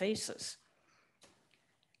by faces.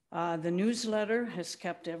 The newsletter has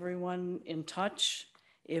kept everyone in touch.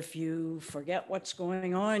 If you forget what's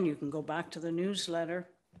going on, you can go back to the newsletter.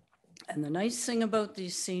 And the nice thing about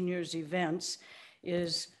these seniors events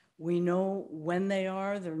is we know when they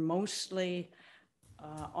are. They're mostly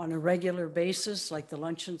on a regular basis, like the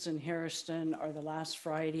luncheons in Harriston are the last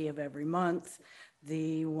Friday of every month.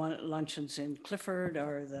 The luncheons in Clifford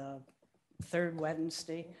are the third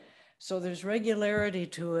Wednesday. So there's regularity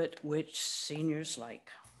to it, which seniors like.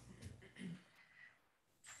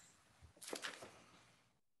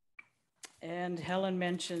 And Helen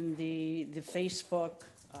mentioned the Facebook.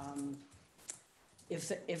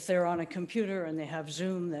 If they're on a computer and they have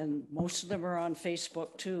Zoom, then most of them are on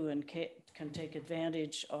Facebook too and can take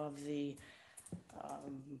advantage of the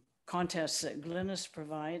contests that Glynis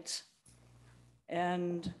provides.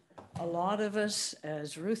 And a lot of us,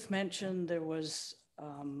 as Ruth mentioned, there was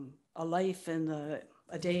a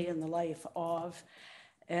day in the life of,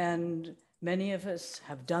 and many of us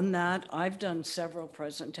have done that. I've done several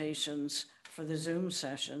presentations for the Zoom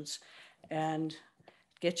sessions, and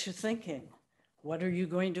get you thinking, what are you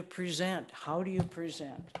going to present? How do you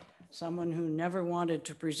present? Someone who never wanted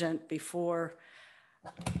to present before,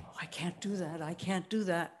 oh, I can't do that, I can't do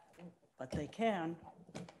that, but they can.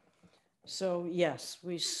 So yes,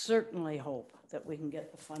 we certainly hope that we can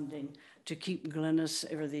get the funding to keep Glynis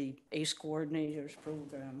or the ACE coordinators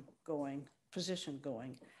program going, position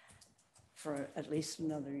going for at least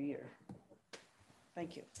another year.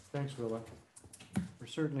 Thank you. Thanks, Willa. We're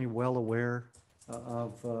certainly well aware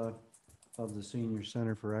of the Senior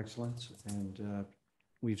Center for Excellence, and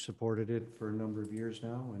we've supported it for a number of years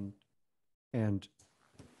now, and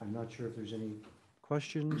I'm not sure if there's any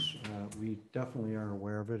questions. We definitely are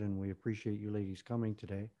aware of it, and we appreciate you ladies coming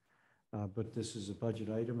today. But this is a budget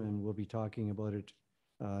item, and we'll be talking about it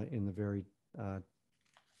in the very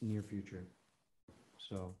near future.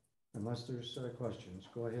 So unless there's questions,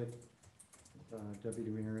 go ahead, Deputy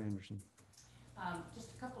Mayor Anderson. Just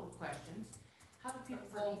a couple of questions. How do people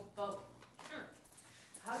go about, sure.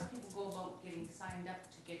 How do people go about getting signed up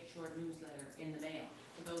to get your newsletter in the mail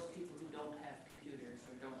for those people who don't have computers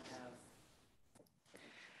or don't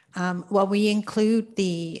have? Well, we include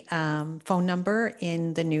the phone number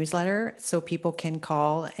in the newsletter so people can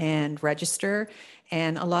call and register.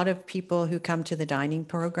 And a lot of people who come to the dining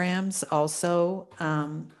programs also,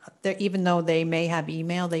 even though they may have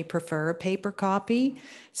email, they prefer a paper copy.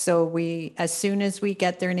 So as soon as we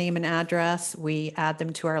get their name and address, we add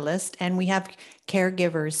them to our list. And we have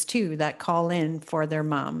caregivers too that call in for their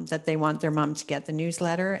mom, that they want their mom to get the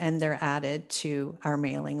newsletter, and they're added to our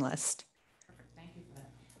mailing list. Perfect, thank you for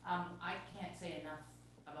that. I can't say enough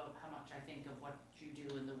about how much I think of what you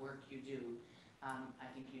do and the work you do. I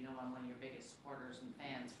think you know I'm one of your biggest supporters and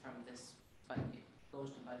fans from this, but it goes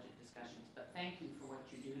to budget discussions. But thank you for what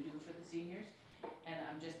you do for the seniors. And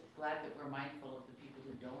I'm just glad that we're mindful of the people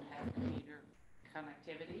who don't have computer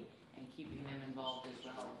connectivity and keeping them involved as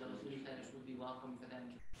well. Those newsletters would be welcome for them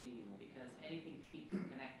to receive, because anything to keep them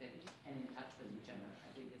connected and in touch with each other, I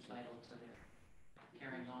think is vital to their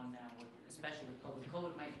carrying on now, especially with COVID.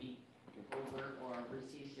 COVID might be over or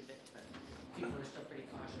receded a bit, but people are still pretty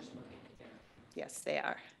cautious looking together. Yes, they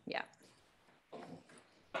are. Yeah.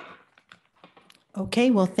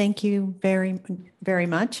 Okay, well, thank you very, very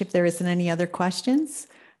much. If there isn't any other questions,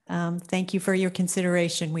 thank you for your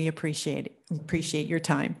consideration. We appreciate it. Appreciate your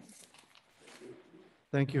time.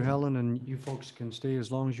 Thank you, Helen, and you folks can stay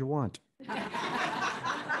as long as you want.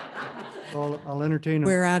 I'll entertain.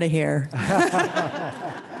 We're out of here.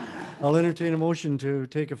 I'll entertain a motion to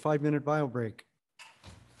take a 5-minute bio break.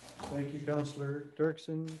 Thank you, Councillor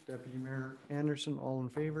Dirksen, Deputy Mayor Anderson, all in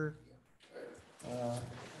favor?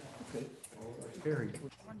 Okay. Carried.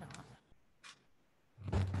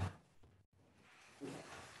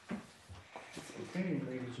 Okay,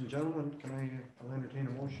 ladies and gentlemen, I'll entertain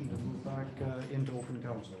a motion to move back into open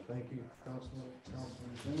council. Thank you, Councillor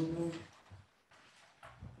Zimmerman.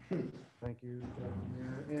 Thank you,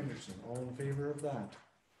 Mayor Anderson. All in favor of that?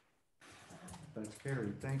 That's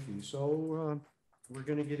carried. Thank you. So we're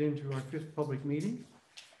going to get into our 5th public meeting.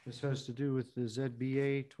 This has to do with the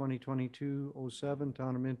ZBA 2022-07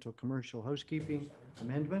 Town of Minto Commercial Housekeeping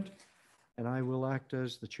Amendment. And I will act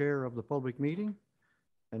as the chair of the public meeting.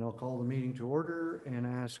 And I'll call the meeting to order and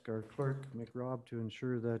ask our clerk, McRob, to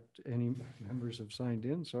ensure that any members have signed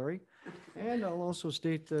in, sorry. And I'll also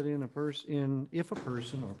state that if a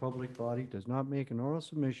person or public body does not make an oral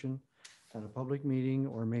submission at a public meeting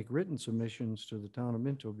or make written submissions to the Town of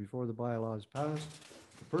Minto before the bylaw is passed,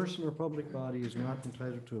 the person or public body is not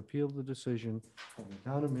entitled to appeal the decision of the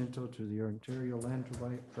Town of Minto to the Ontario Land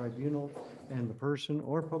Tribunal, and the person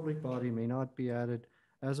or public body may not be added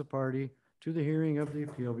as a party to the hearing of the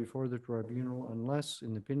appeal before the tribunal unless,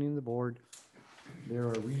 in the opinion of the board, there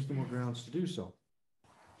are reasonable grounds to do so.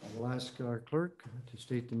 I will ask our clerk to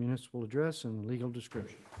state the municipal address and legal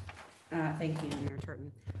description. Thank you, Mayor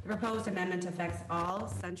Turton. The proposed amendment affects all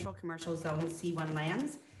central commercial zone C1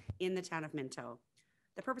 lands in the town of Minto.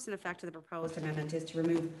 The purpose and effect of the proposed amendment is to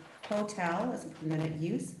remove hotel as a permitted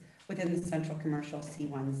use within the central commercial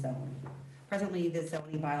C1 zone. Presently, the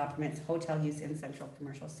zoning bylaw permits hotel use in central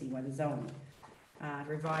commercial C1 zone.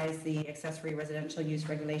 Revise the accessory residential use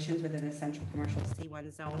regulations within the central commercial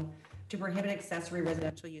C1 zone to prohibit accessory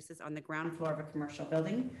residential uses on the ground floor of a commercial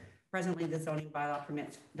building. Presently, the zoning bylaw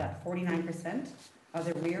permits that 49% of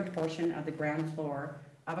the rear portion of the ground floor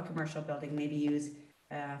of a commercial building may be used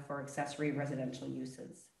for accessory residential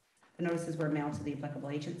uses. The notices were mailed to the applicable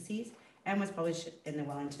agencies and was published in the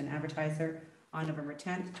Wellington Advertiser on November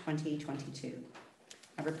 10th, 2022.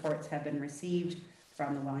 Reports have been received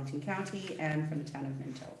from the Wellington County and from the town of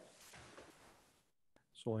Minto.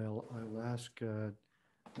 So I'll ask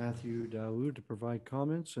Matthew Daoud to provide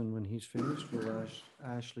comments, and when he's finished, we'll ask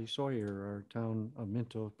Ashley Sawyer, our Town of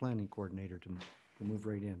Minto Planning Coordinator, to move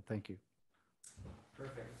right in. Thank you.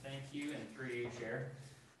 Perfect. Thank you, and through you, Chair.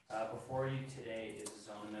 Before you today is a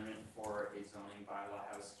zone amendment for a zoning bylaw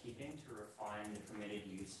housekeeping to refine the permitted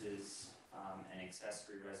uses and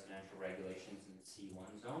accessory residential regulations in the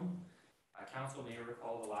C1 zone. Council may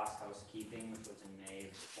recall the last housekeeping, which was in May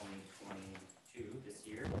of 2022, this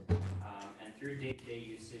year. And through day-to-day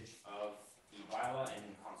usage of the bylaw and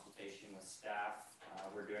in consultation with staff,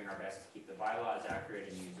 we're doing our best to keep the bylaw as accurate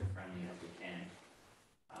and user-friendly as we can.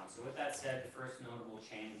 So with that said, the first notable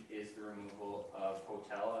change is the removal of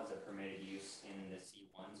hotel as a permitted use in the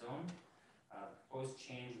C1 zone. Proposed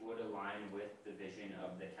change would align with the vision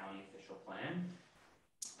of the county official plan.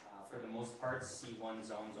 For the most part, C1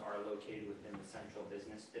 zones are located within the central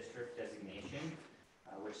business district designation,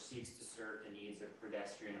 which seeks to serve the needs of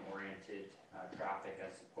pedestrian-oriented traffic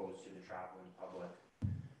as opposed to the traveling public.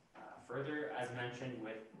 Further, as mentioned,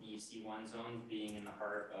 with the C1 zones being in the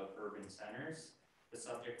heart of urban centers, the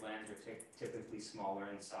subject lands are typically smaller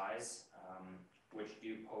in size, which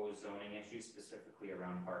do pose zoning issues specifically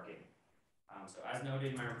around parking. So as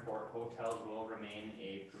noted in my report, hotels will remain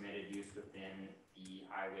a permitted use within the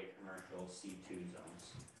highway commercial C2 zones.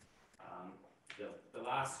 The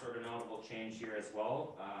last sort of notable change here as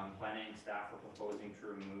well, planning staff are proposing to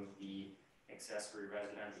remove the accessory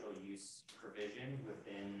residential use provision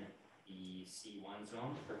within the C1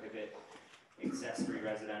 zone to prohibit accessory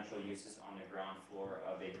residential uses on the ground floor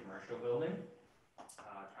of a commercial building.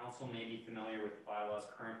 Council may be familiar with the bylaw's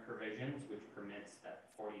current provisions, which permits that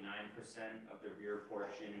 49% of the rear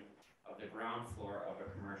portion of the ground floor of a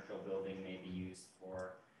commercial building may be used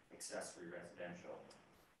for accessory residential.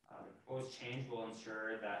 The proposed change will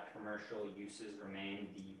ensure that commercial uses remain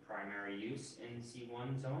the primary use in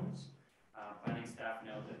C1 zones. Planning staff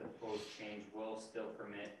note that the proposed change will still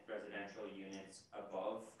permit residential units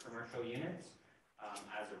above commercial units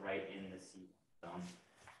as a right in the C zone.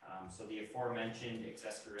 So the aforementioned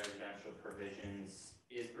accessory residential provisions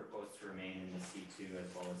is proposed to remain in the C2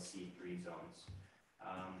 as well as C3 zones.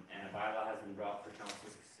 And a bylaw has been brought for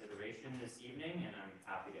council's consideration this evening, and I'm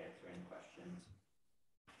happy to answer any questions.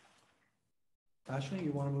 Ashley,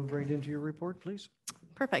 you want to move right into your report, please?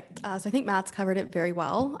 Perfect. So I think Matt's covered it very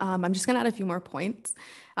well. I'm just going to add a few more points.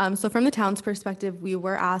 So from the town's perspective, we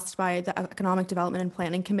were asked by the Economic Development and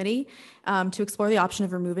Planning Committee to explore the option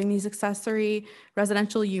of removing these accessory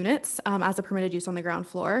residential units as a permitted use on the ground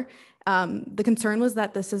floor. The concern was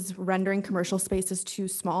that this is rendering commercial spaces too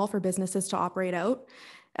small for businesses to operate out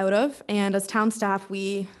of. And as town staff,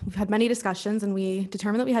 we've had many discussions, and we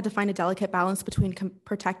determined that we had to find a delicate balance between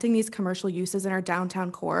protecting these commercial uses in our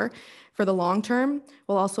downtown core for the long term,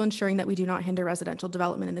 while also ensuring that we do not hinder residential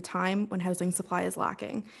development in the time when housing supply is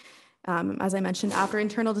lacking. As I mentioned, after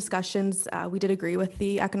internal discussions, we did agree with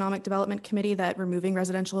the Economic Development Committee that removing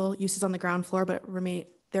residential uses on the ground floor, but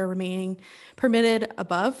they're remaining permitted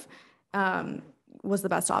above, was the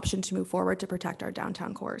best option to move forward to protect our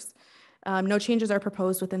downtown cores. No changes are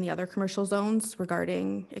proposed within the other commercial zones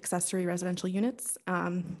regarding accessory residential units.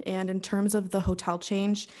 And in terms of the hotel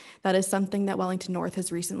change, that is something that Wellington North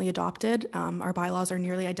has recently adopted. Our bylaws are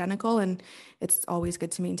nearly identical, and it's always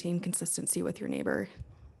good to maintain consistency with your neighbor.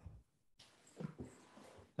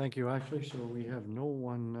 Thank you, Ashley. So we have no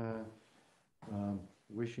one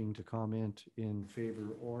wishing to comment in favor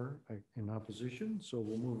or in opposition. So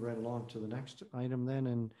we'll move right along to the next item then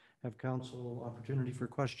and have council opportunity for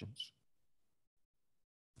questions.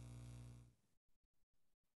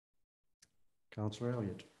 Councillor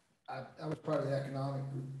Elliott. I was part of the economic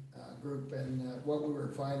group, and what we were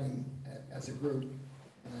finding as a group,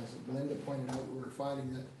 and as Linda pointed out, we were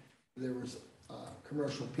finding that there was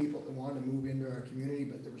commercial people that wanted to move into our community,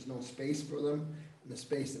 but there was no space for them. And the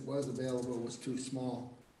space that was available was too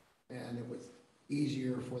small, and it was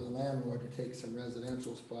easier for the landlord to take some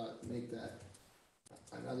residential spot and make that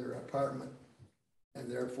another apartment, and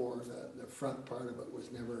therefore the front part of it was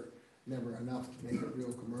never enough to make it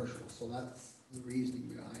real commercial. So that's the reasoning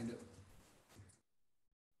behind it.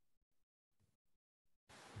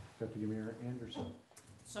 Deputy Mayor Anderson.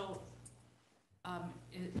 So,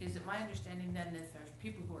 is it my understanding then that there's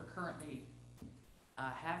people who are currently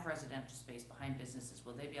have residential space behind businesses,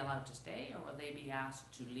 will they be allowed to stay, or will they be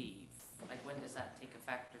asked to leave? Like, when does that take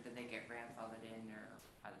effect, or do they get grandfathered in, or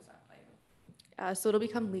how does that play out? So it'll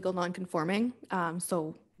become legal non-conforming.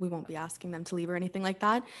 So we won't be asking them to leave or anything like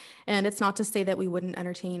that. And it's not to say that we wouldn't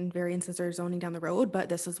entertain variances or zoning down the road, but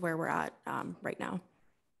this is where we're at right now.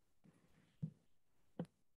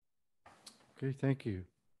 Okay, thank you.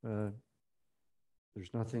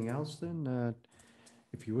 There's nothing else then.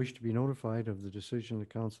 If you wish to be notified of the decision of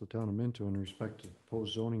the Council of the Town of Minto in respect to the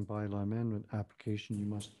proposed zoning bylaw amendment application, you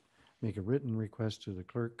must make a written request to the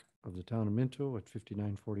clerk of the Town of Minto at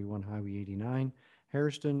 5941 Highway 89,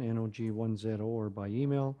 Hairston, NOG1ZO, or by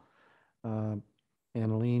email,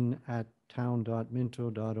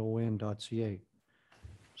 annaline@town.minto.on.ca.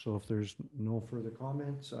 So if there's no further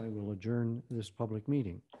comments, I will adjourn this public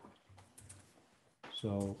meeting.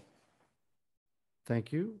 So,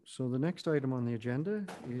 thank you. So the next item on the agenda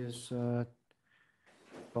is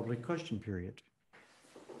public question period.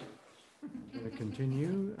 Going to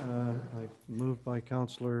continue. I moved by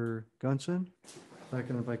Councillor Gunson,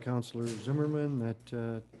 seconded by Councillor Zimmerman, that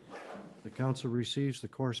the council receives the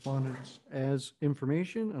correspondence as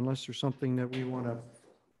information unless there's something that we want to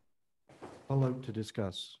pull out to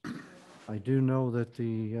discuss. I do know that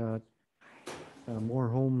the More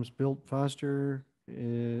Homes Built Faster,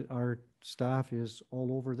 our staff is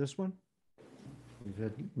all over this one. We've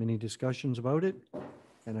had many discussions about it,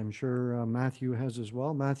 and I'm sure Matthew has as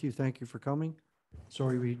well. Matthew, thank you for coming.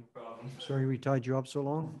 Sorry we tied you up so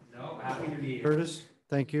long. No, happy to be here. Curtis,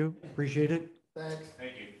 thank you. Appreciate it. Thanks.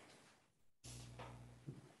 Thank you.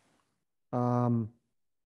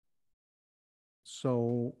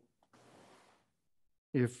 So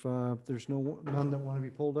if there's none that want to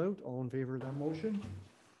be pulled out, all in favor of that motion?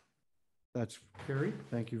 That's carried.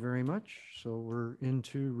 Thank you very much. So we're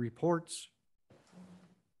into reports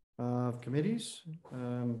of committees.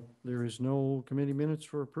 There is no committee minutes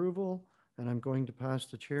for approval, and I'm going to pass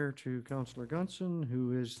the chair to Councillor Gunson,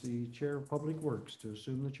 who is the Chair of Public Works, to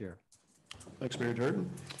assume the chair. Thanks, Mayor Jordan.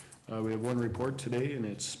 We have one report today, and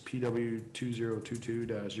it's PW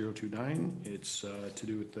 2022-029. It's to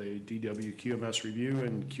do with the DW QMS review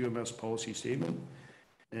and QMS policy statement.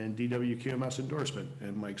 and DWQMS endorsement,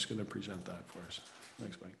 and Mike's going to present that for us.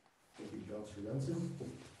 Thanks, Mike. Thank you, Councilor Benson.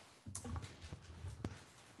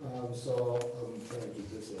 So I'm trying to keep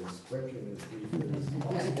this as quick and as brief as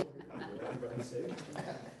possible for everybody's sake.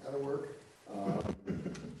 That'll work.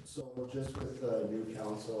 So just with new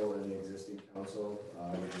council and the existing council,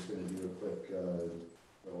 we're just going to do a quick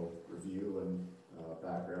little review and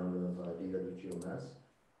background of DWQMS.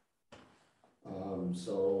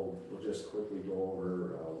 So we'll just quickly go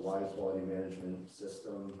over why quality management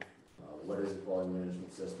system, what is a quality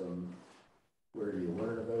management system, where do you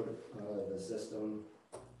learn about the system,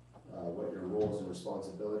 what your roles and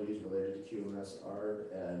responsibilities related to QMS are,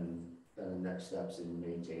 and then the next steps in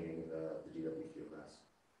maintaining the DWQMS.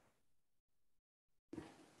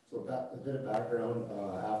 So a bit of background,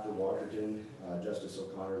 after Waterton, Justice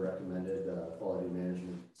O'Connor recommended a quality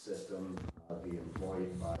management system be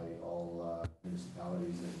employed by all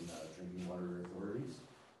municipalities and drinking water authorities.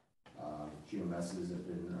 QMSs have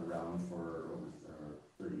been around for over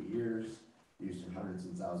 30 years, used in hundreds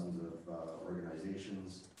and thousands of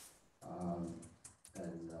organizations,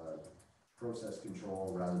 and process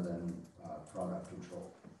control rather than product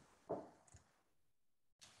control.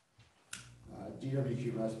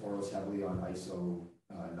 DWQMS borrows heavily on ISO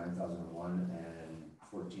 9001 and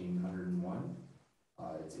 1401.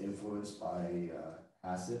 It's influenced by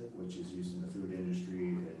HACCP, which is used in the food industry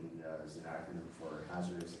and is an acronym for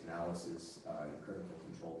hazardous analysis and critical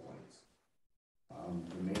control points.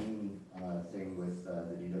 The main thing with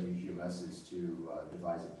the DWQMS is to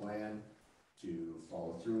devise a plan, to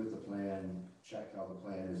follow through with the plan, check how the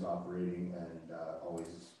plan is operating, and always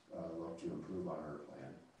look to improve on our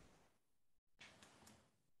plan.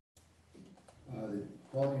 The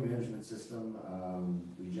quality management system,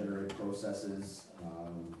 we generate processes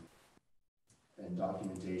and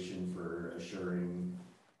documentation for assuring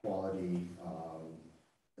quality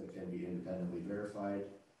that can be independently verified,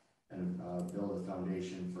 and build a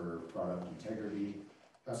foundation for product integrity,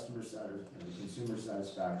 customer and consumer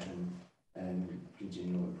satisfaction, and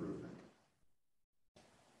continual improvement.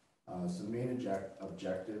 Some main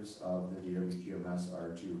objectives of the DWQMS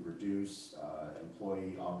are to reduce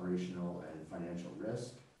employee operational and financial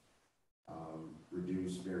risk,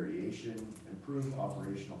 reduce variation, improve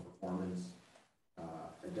operational performance,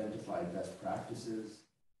 identify best practices,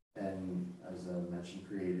 and, as I mentioned,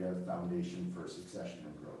 create a foundation for succession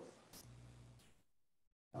and growth.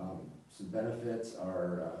 Some benefits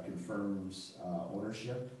are confirms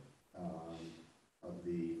ownership of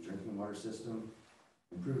the drinking water system,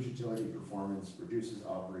 improves utility performance, reduces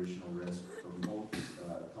operational risk, promotes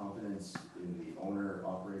confidence in the owner,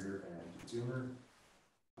 operator, and consumer,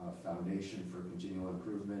 foundation for continual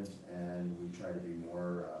improvement, and we try to be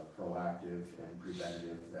more proactive and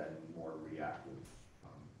preventative than more reactive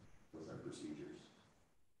with our procedures.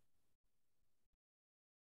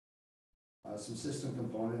 Some system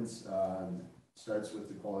components starts with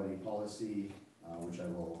the quality policy, which I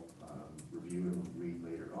will review and read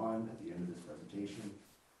later on at the end of this presentation.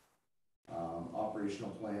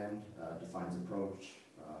 Operational plan defines approach,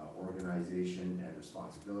 organization, and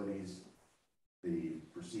responsibilities. The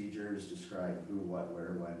procedures describe who, what,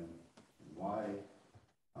 where, when, and why.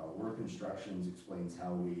 Work instructions explains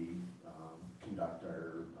how we conduct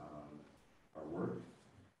our work.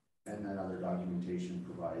 And then other documentation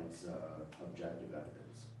provides objective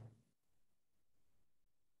evidence.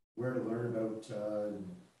 Where to learn about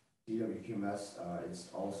DWQMS, it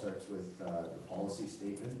all starts with the policy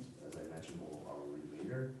statement, as I mentioned, I'll read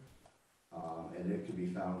later. And it can be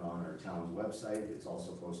found on our town's website. It's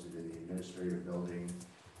also posted in the administrative building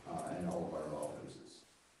and all of our well houses.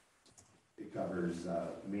 It covers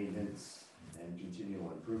maintenance and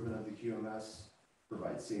continual improvement of the QMS,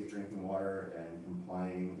 provides safe drinking water, and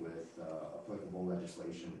complying with applicable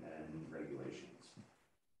legislation and regulations.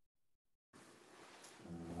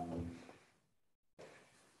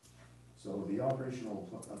 So the operational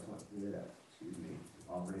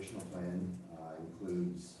plan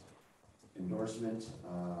includes endorsement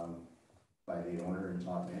by the owner and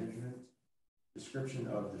top management, description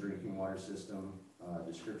of the drinking water system,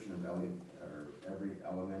 description of every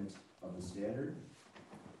element of the standard.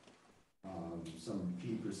 Some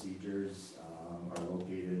key procedures are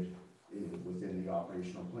located within the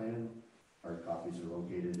operational plan. Our copies are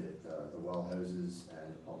located at the well houses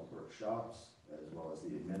and the public works shops, as well as the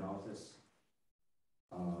admin office.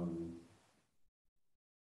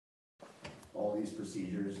 All these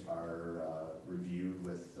procedures are reviewed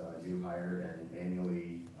with new hire, and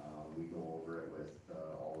annually we go over it with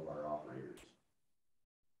all of our operators.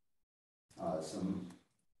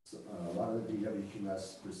 A lot of the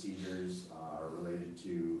DWQMS procedures are related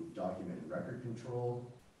to document and record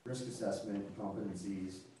control, risk assessment,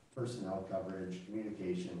 competencies, personnel coverage,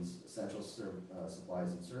 communications, essential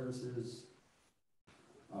supplies and services,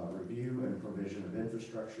 review and provision of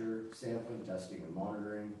infrastructure, sampling, testing and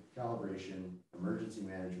monitoring, calibration, emergency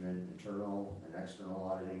management, internal and external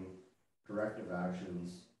auditing, corrective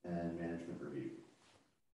actions, and management review.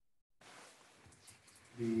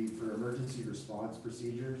 For emergency response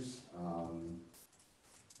procedures,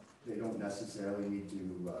 they don't necessarily need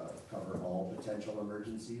to cover all potential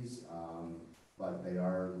emergencies, but they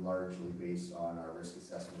are largely based on our risk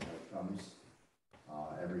assessment outcomes.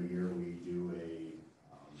 Every year we do a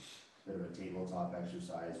bit of a tabletop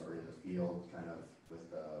exercise or in the field, kind of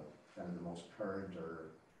with the most current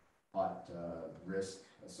or hot risk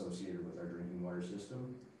associated with our drinking water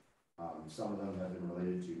system. Some of them have been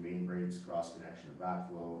related to main breaks, cross connection of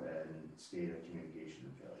backflow, and state of communication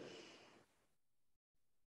and failure.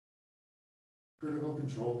 Critical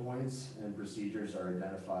control points and procedures are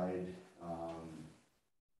identified,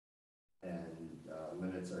 and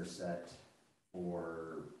limits are set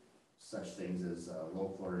for such things as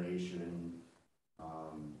low fluoridation,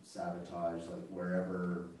 sabotage, like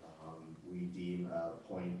wherever we deem a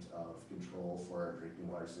point of control for our drinking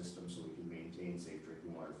water system so we can maintain safe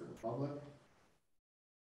drinking water for the public.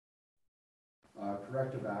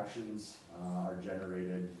 Corrective actions are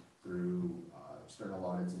generated through external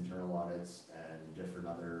audits, internal audits, and different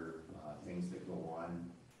other things that go on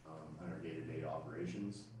our day-to-day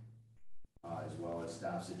operations, as well as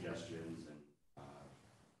staff suggestions and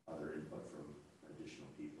other input from additional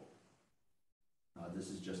people. This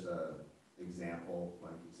is just one example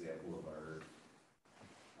of our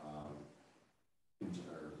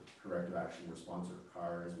corrective action response, or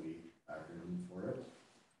CAR as we acronym for it.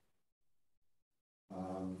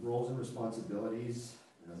 Roles and responsibilities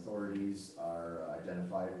and authorities are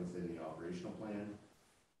identified within the operational plan.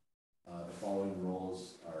 The following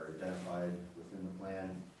roles are identified within the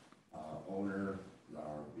plan. Owner,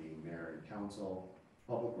 being mayor and council,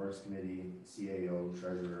 Public Works Committee, CAO,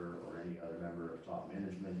 treasurer, or any other member of top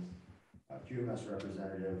management, QMS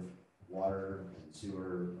representative, water and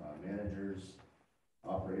sewer managers,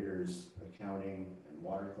 operators, accounting and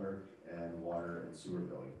water clerk, and water and sewer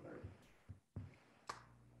billing clerk.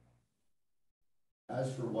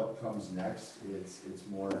 As for what comes next, it's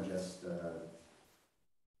more just,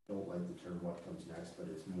 don't like the term what comes next, but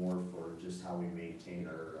it's more for just how we maintain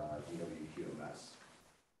our DWQMS.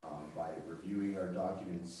 By reviewing our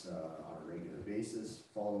documents on a regular basis,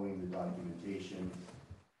 following the documentation,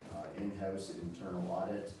 in-house and internal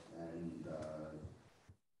audit, and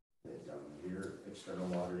down here,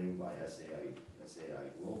 external auditing by SAI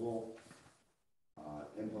Global.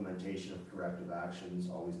 Implementation of corrective actions,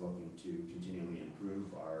 always looking to continually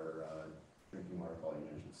improve our drinking water quality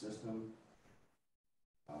management system.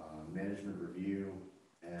 Management review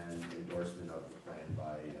and endorsement of the plan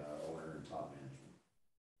by owner and top management.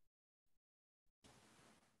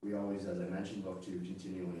 We always, as I mentioned, look to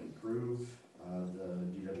continually improve the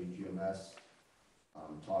DWQMS.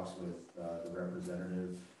 Talks with the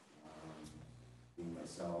representative, being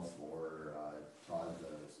myself, or Todd,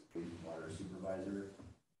 the water supervisor,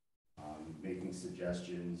 making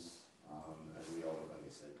suggestions, as we all, like I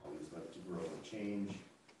said, always like to grow and change,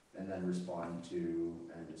 and then respond to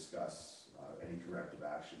and discuss any corrective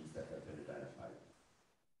actions that have been identified.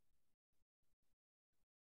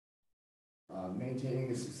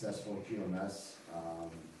 Maintaining a successful QMS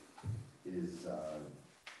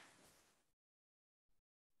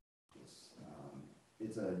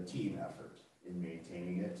it's a team effort in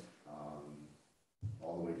maintaining it,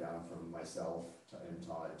 all the way down from myself and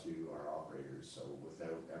Todd to our operators. So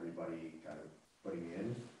without everybody kind of putting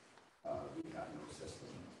in, we have no system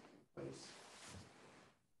in place.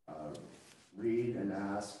 Read and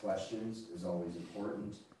ask questions is always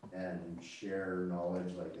important, and share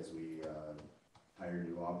knowledge, like as we hire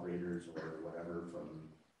new operators or whatever from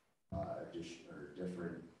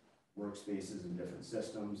different workspaces and different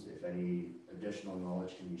systems. If any additional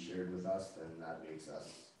knowledge can be shared with us, then that makes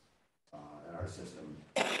us and our system.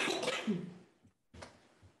 And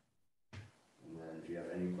then if you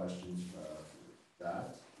have any questions for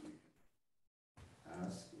that, you can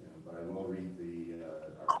ask. But I will read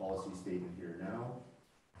our policy statement here now.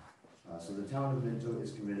 So the town of Minto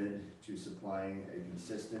is committed to supplying a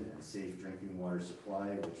consistent and safe drinking water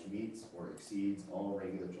supply which meets or exceeds all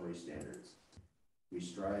regulatory standards. We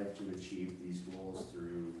strive to achieve these goals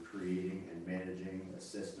through creating and managing a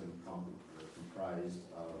system comprised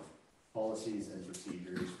of policies and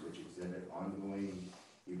procedures which exhibit ongoing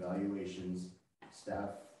evaluations, staff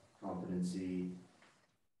competency,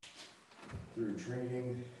 through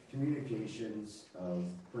training, communications of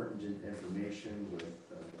pertinent information with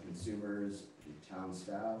consumers and town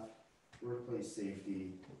staff, workplace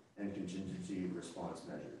safety, and contingency response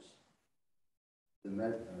measures. The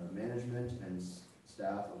management and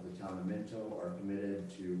staff of the town of Minto are committed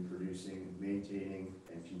to producing, maintaining,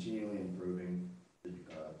 and continually improving the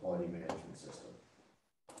quality management system.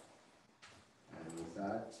 And with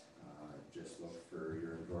that, just look for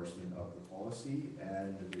your endorsement of the policy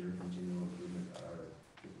and your continual improvement,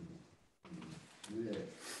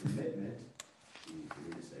 commitment, easy for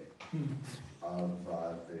me to say, of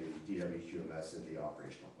the DWQMS and the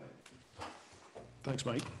operational plan. Thanks,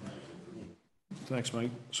 Mike. Thanks,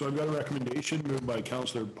 Mike. So I've got a recommendation moved by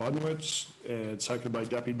Councillor Podnowitz and seconded by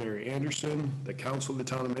Deputy Mayor Anderson. The Council of the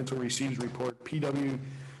Town of Minto receives report PW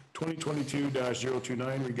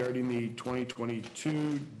 2022-029 regarding the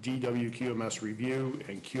 2022 DWQMS review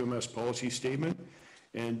and QMS policy statement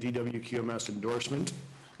and DWQMS endorsement,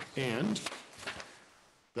 and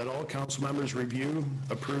that all council members review,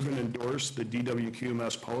 approve, and endorse the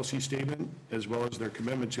DWQMS policy statement, as well as their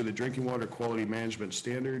commitment to the drinking water quality management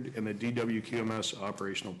standard and the DWQMS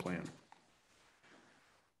operational plan.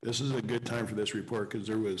 This is a good time for this report because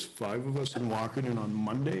there was 5 of us in Walkerton on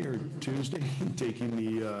Monday or Tuesday taking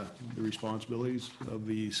the responsibilities of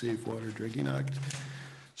the Safe Water Drinking Act.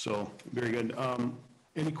 So very good.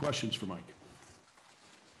 Any questions for Mike?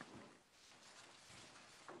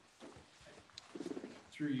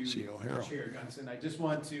 Through you, Chair Gunson, I just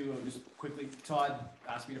want to just quickly, Todd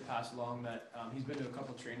asked me to pass along that he's been to a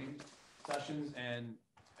couple training sessions, and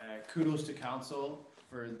kudos to council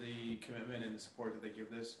for the commitment and the support that they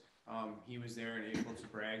give this. He was there and able to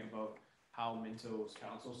brag about how Minto's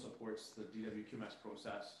council supports the DWQMS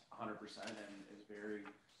process 100% and is very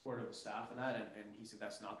supportive of staff in that. And he said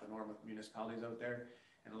that's not the norm with municipalities out there.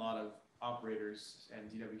 And a lot of operators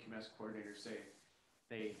and DWQMS coordinators say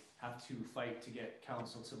they have to fight to get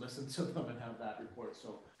council to listen to them and have that report.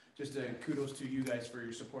 So just kudos to you guys for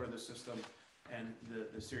your support of the system and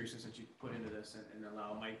the seriousness that you put into this, and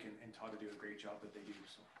allow Mike and Todd to do a great job that they do.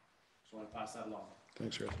 So just want to pass that along.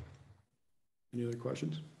 Thanks, Chris. Any other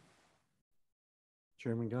questions?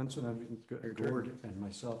 Chairman Gunson, Gord and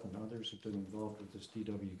myself and others have been involved with this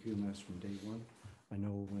DWQMS from day one. I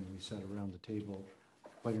know when we sat around the table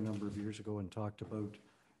quite a number of years ago and talked about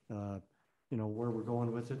where we're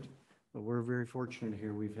going with it. But we're very fortunate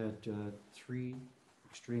here. We've had 3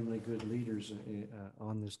 extremely good leaders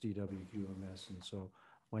on this DWQMS. And so,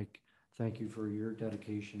 Mike, thank you for your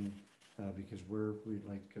dedication because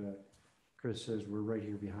like Chris says, we're right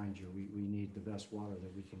here behind you. We need the best water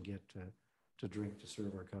that we can get to drink to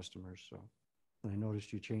serve our customers. So I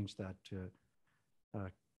noticed you changed that to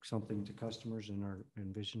something to customers in our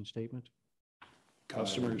vision statement.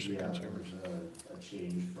 Customers. Yeah, there was a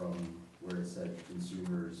change from where it said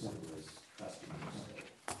consumers, it was customers.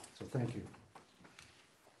 So thank you.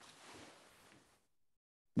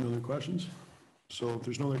 No other questions? So if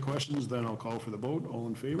there's no other questions, then I'll call for the vote. All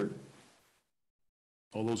in favor?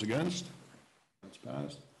 All those against? That's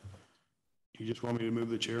passed. You just want me to move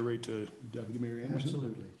the chair right to Deputy Mayor Anderson?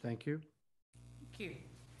 Absolutely. Thank you. Thank you,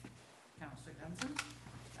 Councillor Gunson.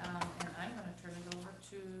 And I'm going to turn it over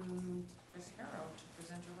to Chris Harrow to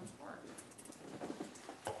present your report.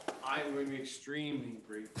 I'm going to be extremely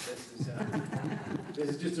brief. This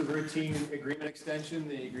is just a routine agreement extension.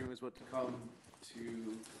 The agreement was about to come to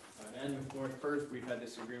an end with North Perth. We've had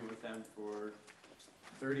this agreement with them for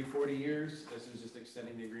 30, 40 years. This is just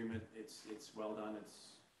extending the agreement. It's well done.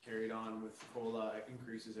 It's carried on with COLA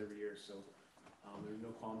increases every year. So there's no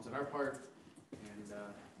qualms on our part. And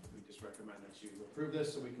we just recommend that you approve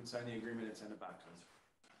this so we can sign the agreement and send it back to us.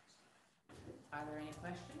 Are there any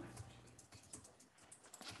questions?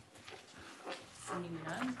 Seeing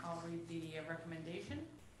none, I'll read the recommendation.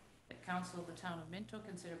 The Council of the Town of Minto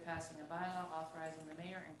consider passing a bylaw authorizing the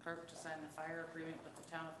mayor and clerk to sign the fire agreement with the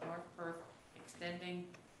Town of North Perth, extending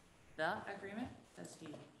the agreement, that's the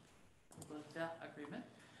agreement,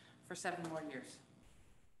 for 7 more years.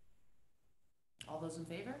 All those in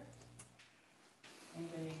favor?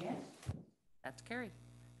 Anybody against? That's carried.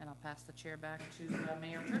 And I'll pass the chair back to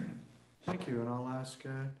Mayor Turton. Thank you, and I'll ask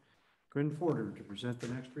Gwynn Forder to present the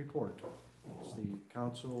next report. It's the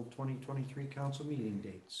Council 2023 Council meeting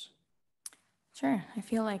dates. Sure. I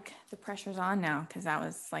feel like the pressure's on now because that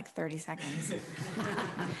was like 30 seconds.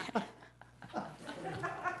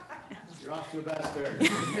 You're off to a bad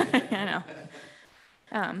start. I know.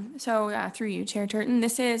 Through you, Chair Turton,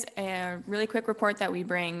 this is a really quick report that we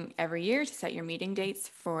bring every year to set your meeting dates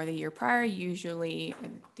for the year prior, usually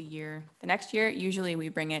the next year. Usually we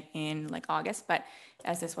bring it in like August, but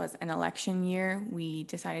as this was an election year, we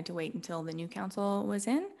decided to wait until the new council was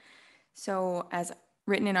in. So as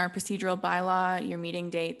written in our procedural bylaw, your meeting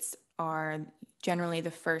dates are generally the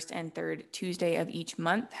first and third Tuesday of each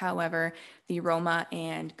month. However, the Roma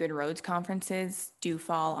and Good Roads conferences do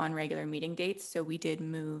fall on regular meeting dates, so we did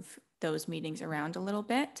move those meetings around a little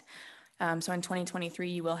bit. So in 2023,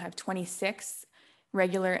 you will have 26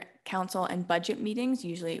 regular council and budget meetings.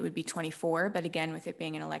 Usually it would be 24, but again, with it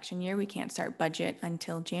being an election year, we can't start budget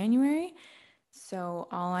until January. So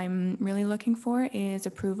all I'm really looking for is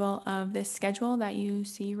approval of this schedule that you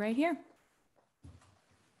see right here.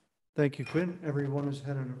 Thank you, Quinn. Everyone has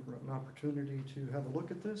had an opportunity to have a look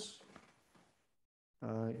at this.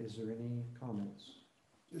 Is there any comments?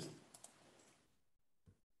 Just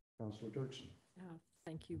Councillor Dirksen.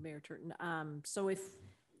 Thank you, Mayor Turton. So if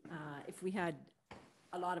we had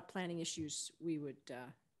a lot of planning issues, we would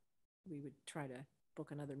try to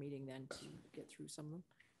book another meeting then to get through some of them.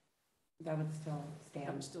 That would still stand.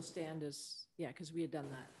 That would still stand as, yeah, because we had done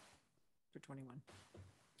that for 21,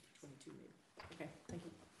 22 maybe. Okay, thank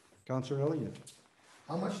you. Councillor Elliott.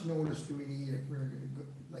 how much notice do we need if we're gonna go,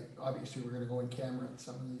 like, obviously, we're gonna go in camera on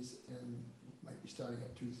some of these and might be starting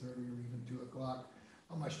at 2:30 or even 2 o'clock.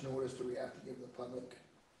 How much notice do we have to give the public?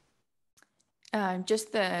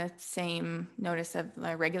 Just the same notice of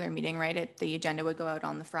a regular meeting, right? The agenda would go out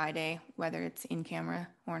on the Friday, whether it's in camera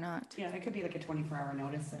or not. Yeah, it could be like a 24-hour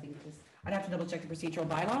notice. I think I'd have to double check the procedural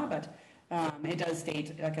bylaw, but it does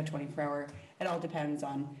state like a 24-hour. It all depends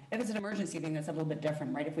on, if it's an emergency thing, that's a little bit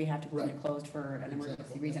different, right? If we have to keep it closed for an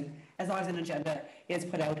emergency reason, as long as an agenda is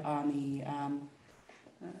put out on the,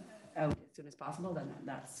 out as soon as possible, then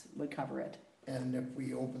that's, would cover it. And if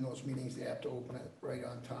we open those meetings, they have to open it right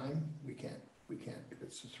on time. We can't, if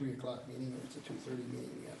it's a 3 o'clock meeting or it's a 2:30 meeting,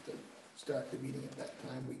 we have to start the meeting at that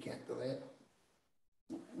time. We can't delay it.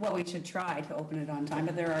 Well, we should try to open it on time,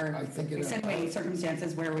 but there are extenuating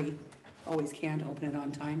circumstances where we always can't open it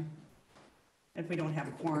on time. If we don't have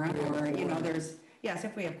a quorum or, you know, there's, yes,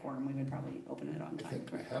 if we have quorum, we would probably open it on time. I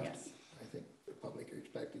think we have Yes. to. I think the public are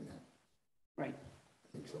expecting that. Right. I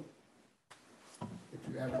think so. If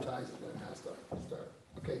you advertise it, then it has to start.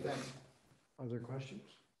 Okay, thanks. Other questions?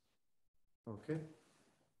 Okay.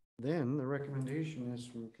 Then the recommendation is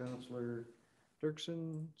from Councillor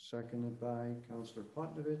Dirksen, seconded by Councillor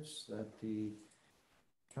Potnovich, that the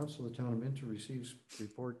Council of the Town of Minto receives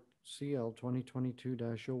report CL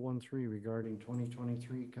 2022-013 regarding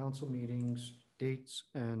 2023 council meetings, dates,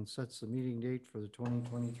 and sets the meeting date for the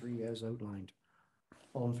 2023 as outlined.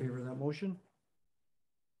 All in favor of that motion?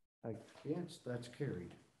 Against, that's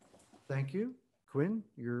carried. Thank you. Quinn,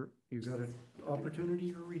 you got an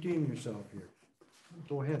opportunity to redeem yourself here.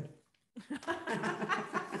 Go ahead.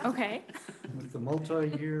 Okay. With the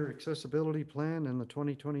multi-year accessibility plan and the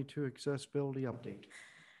 2022 accessibility update.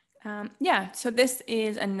 Yeah, so this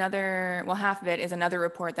is another, well, half of it is another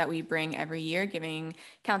report that we bring every year, giving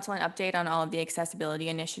council an update on all of the accessibility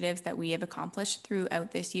initiatives that we have accomplished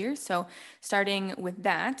throughout this year. So starting with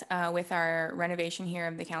that, with our renovation here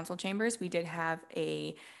of the council chambers, we did have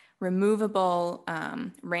a removable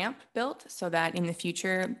ramp built so that in the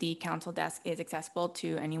future, the council desk is accessible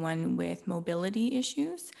to anyone with mobility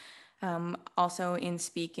issues. Also in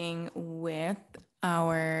speaking with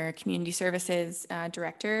our community services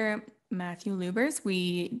director, Matthew Lubers,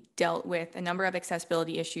 we dealt with a number of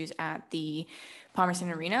accessibility issues at the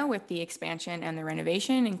Palmerston Arena with the expansion and the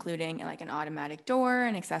renovation, including like an automatic door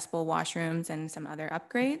and accessible washrooms and some other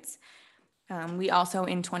upgrades. We also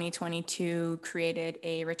in 2022 created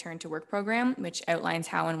a return to work program, which outlines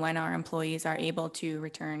how and when our employees are able to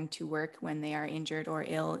return to work when they are injured or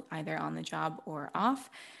ill, either on the job or off.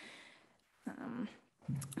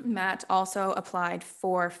 Matt also applied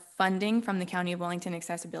for funding from the County of Wellington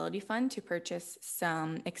Accessibility Fund to purchase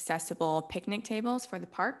some accessible picnic tables for the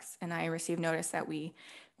parks, and I received notice that we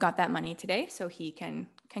got that money today, so he can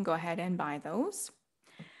go ahead and buy those.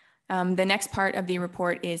 The next part of the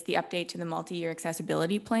report is the update to the multi-year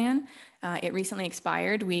accessibility plan. It recently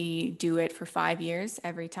expired. We do it for 5 years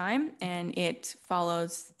every time, and it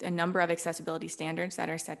follows a number of accessibility standards that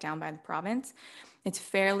are set down by the province. It's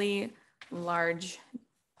fairly large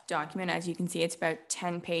document. As you can see, it's about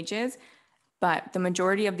 10 pages, but the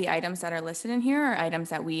majority of the items that are listed in here are items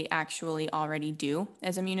that we actually already do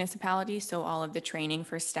as a municipality. So all of the training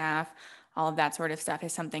for staff, all of that sort of stuff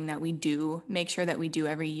is something that we do make sure that we do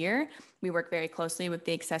every year. We work very closely with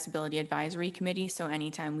the Accessibility Advisory Committee, so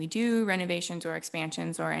anytime we do renovations or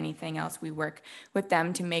expansions or anything else, we work with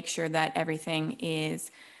them to make sure that everything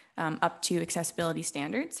is up to accessibility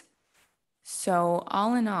standards. So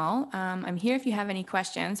all in all, I'm here if you have any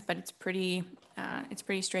questions, but it's pretty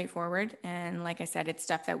straightforward. And like I said, it's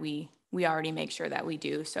stuff that we already make sure that we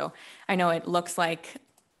do. So I know it looks like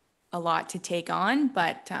a lot to take on,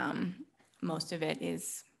 but most of it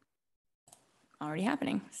is already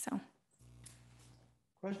happening, so.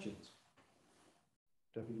 Questions?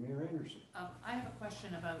 Deputy Mayor Anderson. I have a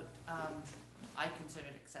question about, I consider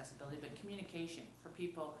it accessibility, but communication for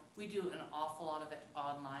people. We do an awful lot of it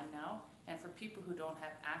online now, and for people who don't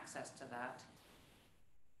have access to that,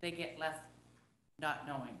 they get left not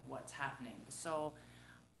knowing what's happening. So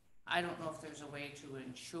I don't know if there's a way to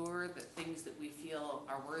ensure that things that we feel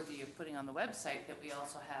are worthy of putting on the website, that we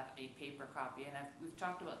also have a paper copy. And we've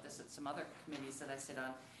talked about this at some other committees that I sit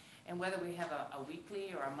on, and whether we have a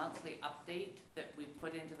weekly or a monthly update that we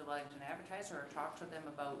put into the Wellington Advertiser or talk to them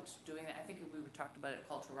about doing that. I think we talked about it at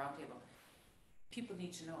Cultural Roundtable. People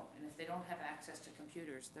need to know, and if they don't have access to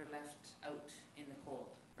computers, they're left out in the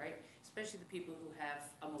cold, right? Especially the people who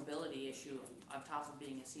have a mobility issue on top of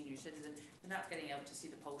being a senior citizen. They're not getting out to see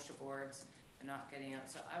the poster boards. They're not getting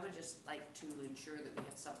out. So I would just like to ensure that we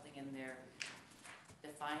have something in there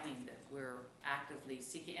defining that we're actively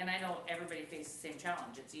seeking. And I know everybody faces the same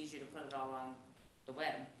challenge. It's easier to put it all on the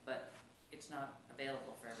web, but it's not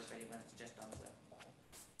available for everybody when it's just on the web.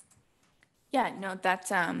 Yeah, no,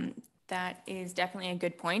 that is definitely a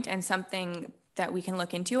good point and something that we can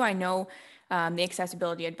look into. I know the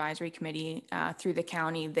Accessibility Advisory Committee through the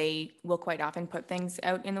county, they will quite often put things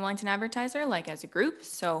out in the Wellington Advertiser, like as a group.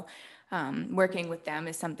 So working with them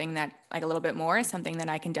is something that, like a little bit more, is something that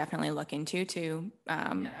I can definitely look into to.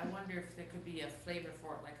 Yeah, I wonder if there could be a flavor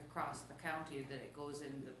for it, like across the county, that it goes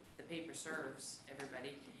in, the paper serves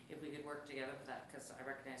everybody. If we could work together with that, because I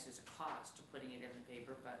recognize there's a cost to putting it in the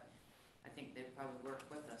paper, but I think they'd probably work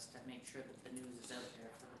with us to make sure that the news is out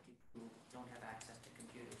there for the people who don't have access to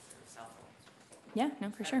computers or cell phones. Yeah,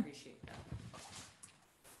 no, for sure. I appreciate that.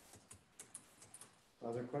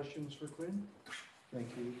 Other questions for Quinn? Thank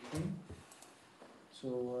you, Quinn.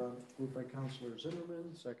 So moved by Councillor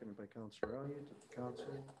Zimmerman, seconded by Councillor Elliott, that the Council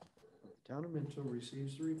of the Town of Minto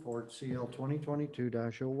receives the report CL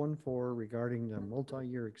 2022-014 regarding the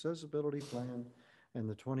multi-year accessibility plan and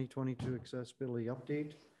the 2022 accessibility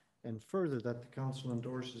update, and further that the Council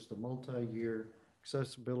endorses the multi-year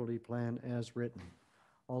accessibility plan as written.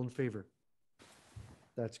 All in favor?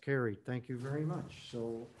 That's carried. Thank you very much.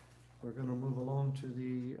 So we're going to move along to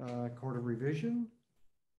the Court of Revision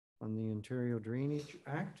on the Ontario Drainage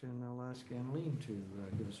Act, and I'll ask Annalene to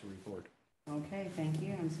give us a report. Okay, thank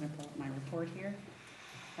you. I'm just going to pull up my report here.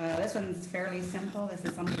 This one's fairly simple. This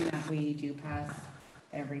is something that we do pass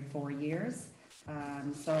every 4 years.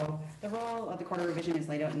 So the role of the Court of Revision is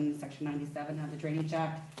laid out in Section 97 of the Drainage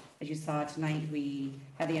Act. As you saw tonight, we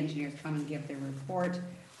had the engineers come and give their report.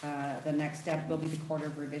 The next step will be the Court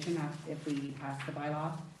of Revision if we pass the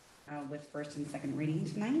bylaw with first and second reading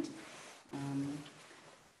tonight.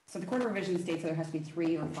 So the Court of Revision states that there has to be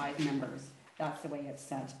 3 or 5 members. That's the way it's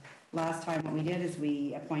set. Last time what we did is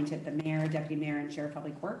we appointed the mayor, deputy mayor, and chair of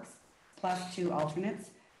public works, plus 2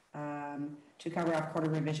 alternates to cover off Court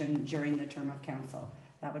of Revision during the term of council.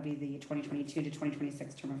 That would be the 2022 to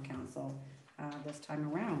 2026 term of council this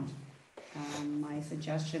time around. My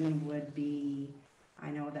suggestion would be, I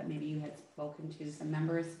know that maybe you had spoken to some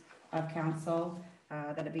members of council,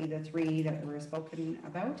 that it be the 3 that were spoken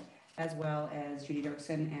about, as well as Judy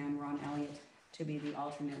Dirksen and Ron Elliott to be the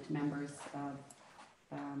alternate members of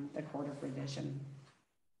the Court of Revision.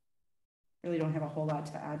 Really don't have a whole lot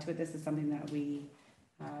to add to it. This is something that we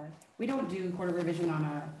don't do Court of Revision on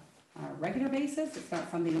a regular basis. It's not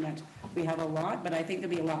something that we have a lot, but I think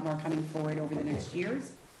there'll be a lot more coming forward over the next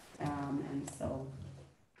years. And so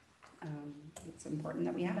it's important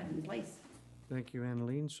that we have it in place. Thank you,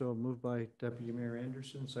 Annalene. So moved by Deputy Mayor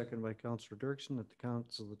Anderson, seconded by Councillor Dirksen, that the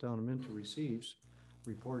Council of the Town of Minto receives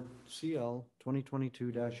report CL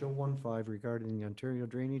 2022-015 regarding the Ontario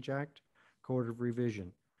Drainage Act, Court of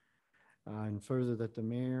Revision. And further that the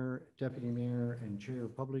mayor, deputy mayor, and chair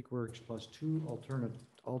of public works plus 2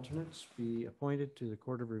 alternates be appointed to the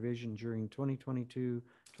Court of Revision during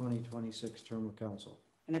 2022-2026 term of council.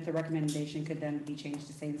 And if the recommendation could then be changed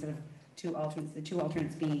to say, instead of 2 alternates, the 2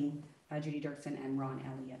 alternates being Judy Dirksen and Ron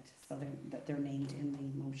Elliott, so they're named in the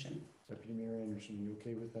motion. Deputy Mayor Anderson, are you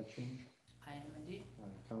okay with that change? I am indeed.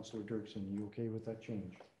 Councillor Dirksen, are you okay with that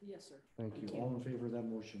change? Yes, sir. Thank you. All in favor of that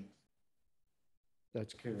motion?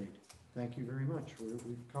 That's carried. Thank you very much.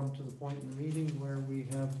 We've come to the point in the meeting where we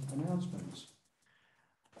have announcements.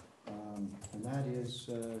 And that is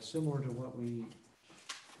similar to what we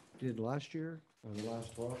did last year, or the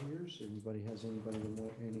last 12 years. Anybody has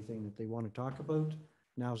anything that they want to talk about?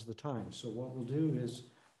 Now's the time. So what we'll do is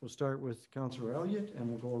we'll start with Councillor Elliott and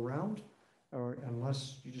we'll go around, or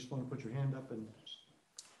unless you just want to put your hand up and.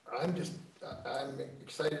 I'm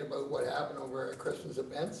excited about what happened over at Christmas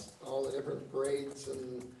events, all the different parades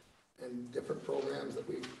and different programs that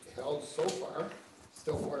we've held so far.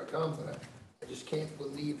 Still more to come, but I just can't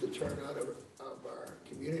believe the turnout of our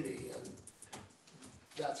community, and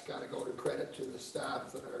that's got to go to credit to the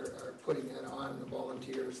staff that are putting that on, the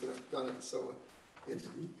volunteers that have done it. So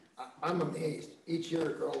I'm amazed. Each year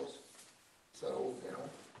it grows. So,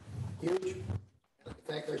 huge. I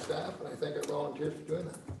thank our staff and I thank our volunteers for doing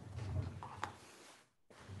that.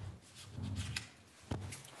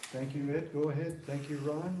 Thank you, Ed. Go ahead. Thank you,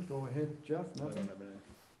 Ron. Go ahead, Jeff. Nothing?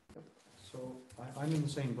 Yep. So I'm in the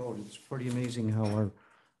same boat. It's pretty amazing how our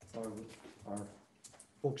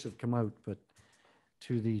folks have come out, but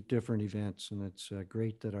to the different events, and it's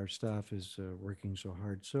great that our staff is working so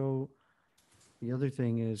hard. So the other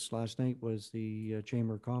thing is, last night was the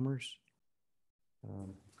Chamber of Commerce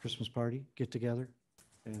Christmas party get-together,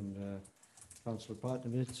 and Councillor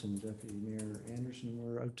Potnovitz and Deputy Mayor Anderson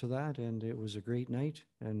were out to that, and it was a great night,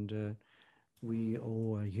 and we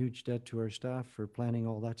owe a huge debt to our staff for planning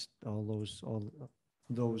all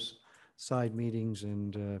those side meetings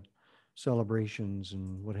and celebrations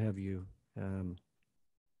and what have you.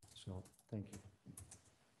 So thank you.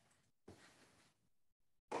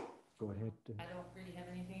 Go ahead. I don't really have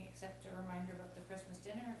anything except a reminder about the Christmas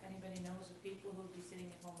dinner. If anybody knows of people who will be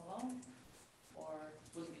sitting at home alone or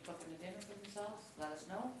will be cooking a dinner for themselves, let us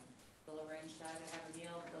know. We'll arrange to either have a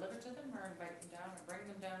meal delivered to them or invite them down or bring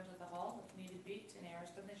them down to the hall if needed be in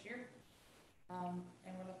Ariston this year. And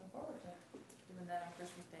we're looking forward to doing that on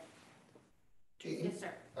Christmas Day. Jean, Yes,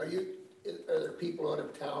 sir. are there people out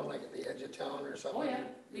of town, like at the edge of town or something? Oh, yeah,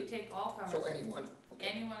 we take all comers. So anyone? Okay.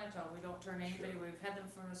 Anyone at all. We don't turn anybody. We've had them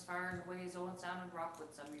from as far away as Owen Sound and Rockwood.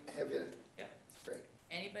 Some people. Have you? Yeah. Great.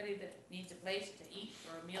 Anybody that needs a place to eat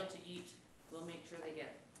or a meal to eat, we'll make sure they get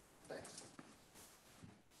it. Thanks.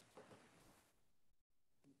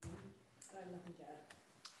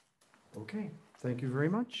 Okay, thank you very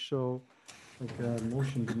much. So, like a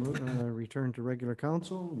motion to return to regular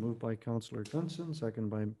council, moved by Councillor Gunson, second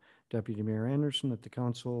by Deputy Mayor Anderson, that the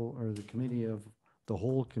council or the committee of the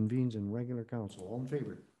whole convenes in regular council. All in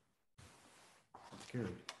favor? That's carried.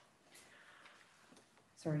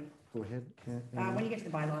 Sorry. Go ahead. When you get to the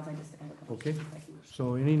bylaws, I just have a couple. Okay,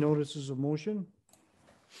 so any notices of motion?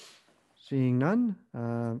 Seeing none,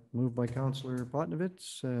 moved by Councillor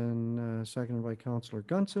Potnovitz and seconded by Councillor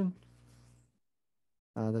Gunson,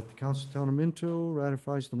 that the Council of Town of Minto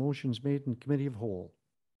ratifies the motions made in Committee of Whole.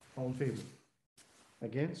 All in favor?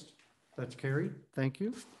 Against? That's carried. Thank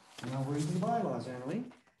you. Now we're into the bylaws, Annalee.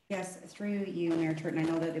 Yes, through you, Mayor Turton, I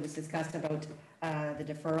know that it was discussed about the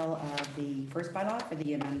deferral of the first bylaw for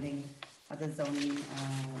the amending of the zoning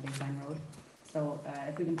baseline road. So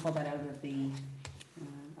if we can pull that out of the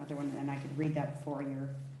other one, and I could read that for your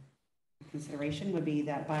consideration, would be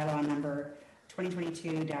that bylaw number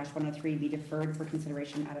 2022-103 be deferred for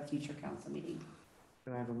consideration at a future council meeting.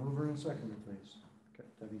 Can I have a mover and a seconder, please? Okay,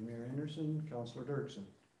 Deputy Mayor Anderson, Councillor Dirksen.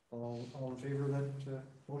 All in favor of that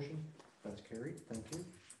motion? That's carried. Thank you.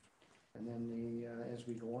 And then as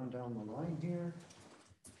we go on down the line here,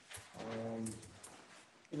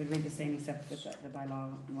 it would read the same except that the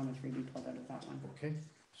bylaw 103 be pulled out of that one. okay.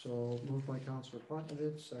 So moved by Councillor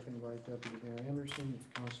Potnovitz, seconded by Deputy Mayor Anderson.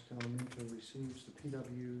 If Council Town of Minto receives the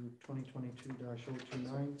PW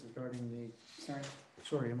 2022-029 regarding the.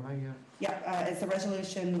 Sorry, am I? Yeah, it's the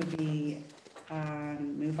resolution would be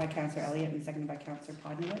moved by Councillor Elliott and seconded by Councillor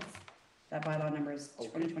Podnowitz. That bylaw numbers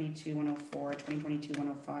 2022-104,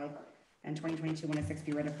 2022-105, and 2022-106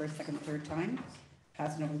 be read a first, second, third time.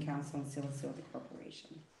 Pass an open council and seal of the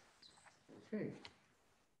corporation. Okay.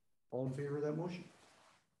 All in favor of that motion?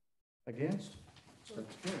 Against?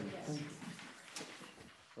 That's carried. Thank you.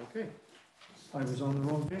 Okay. I was on the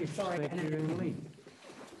wrong page. Sorry. Thank you, Annalee.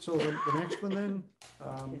 So the next one then,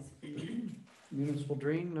 municipal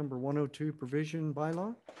drain number 102 provision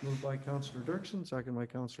bylaw, moved by Councillor Dirksen, second by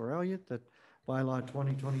Councillor Elliott, that bylaw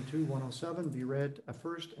 2022-107 be read a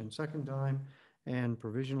first and second time and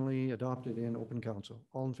provisionally adopted in open council.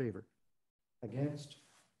 All in favor? Against?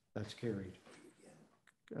 That's carried.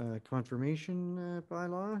 Confirmation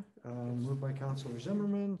bylaw, moved by Councillor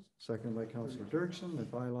Zimmerman, seconded by Councillor Dirksen, that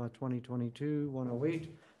bylaw 2022-108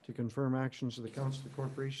 to confirm actions of the Council of the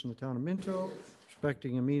Corporation of the Town of Minto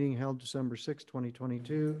respecting a meeting held December 6,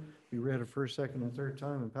 2022, be read a first, second, and third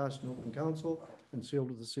time and passed in open council and sealed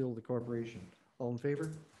with the seal of the corporation. All in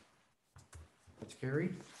favor? That's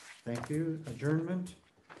carried. Thank you. Adjournment.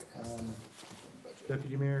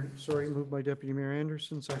 Deputy Mayor, moved by Deputy Mayor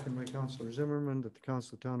Anderson, second by Councillor Zimmerman, that the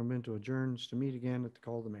Council of the Town of Minto adjourns to meet again at the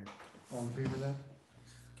call of the mayor. All in favor of that?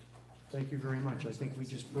 Thank you very much. I think we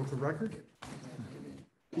just broke a record.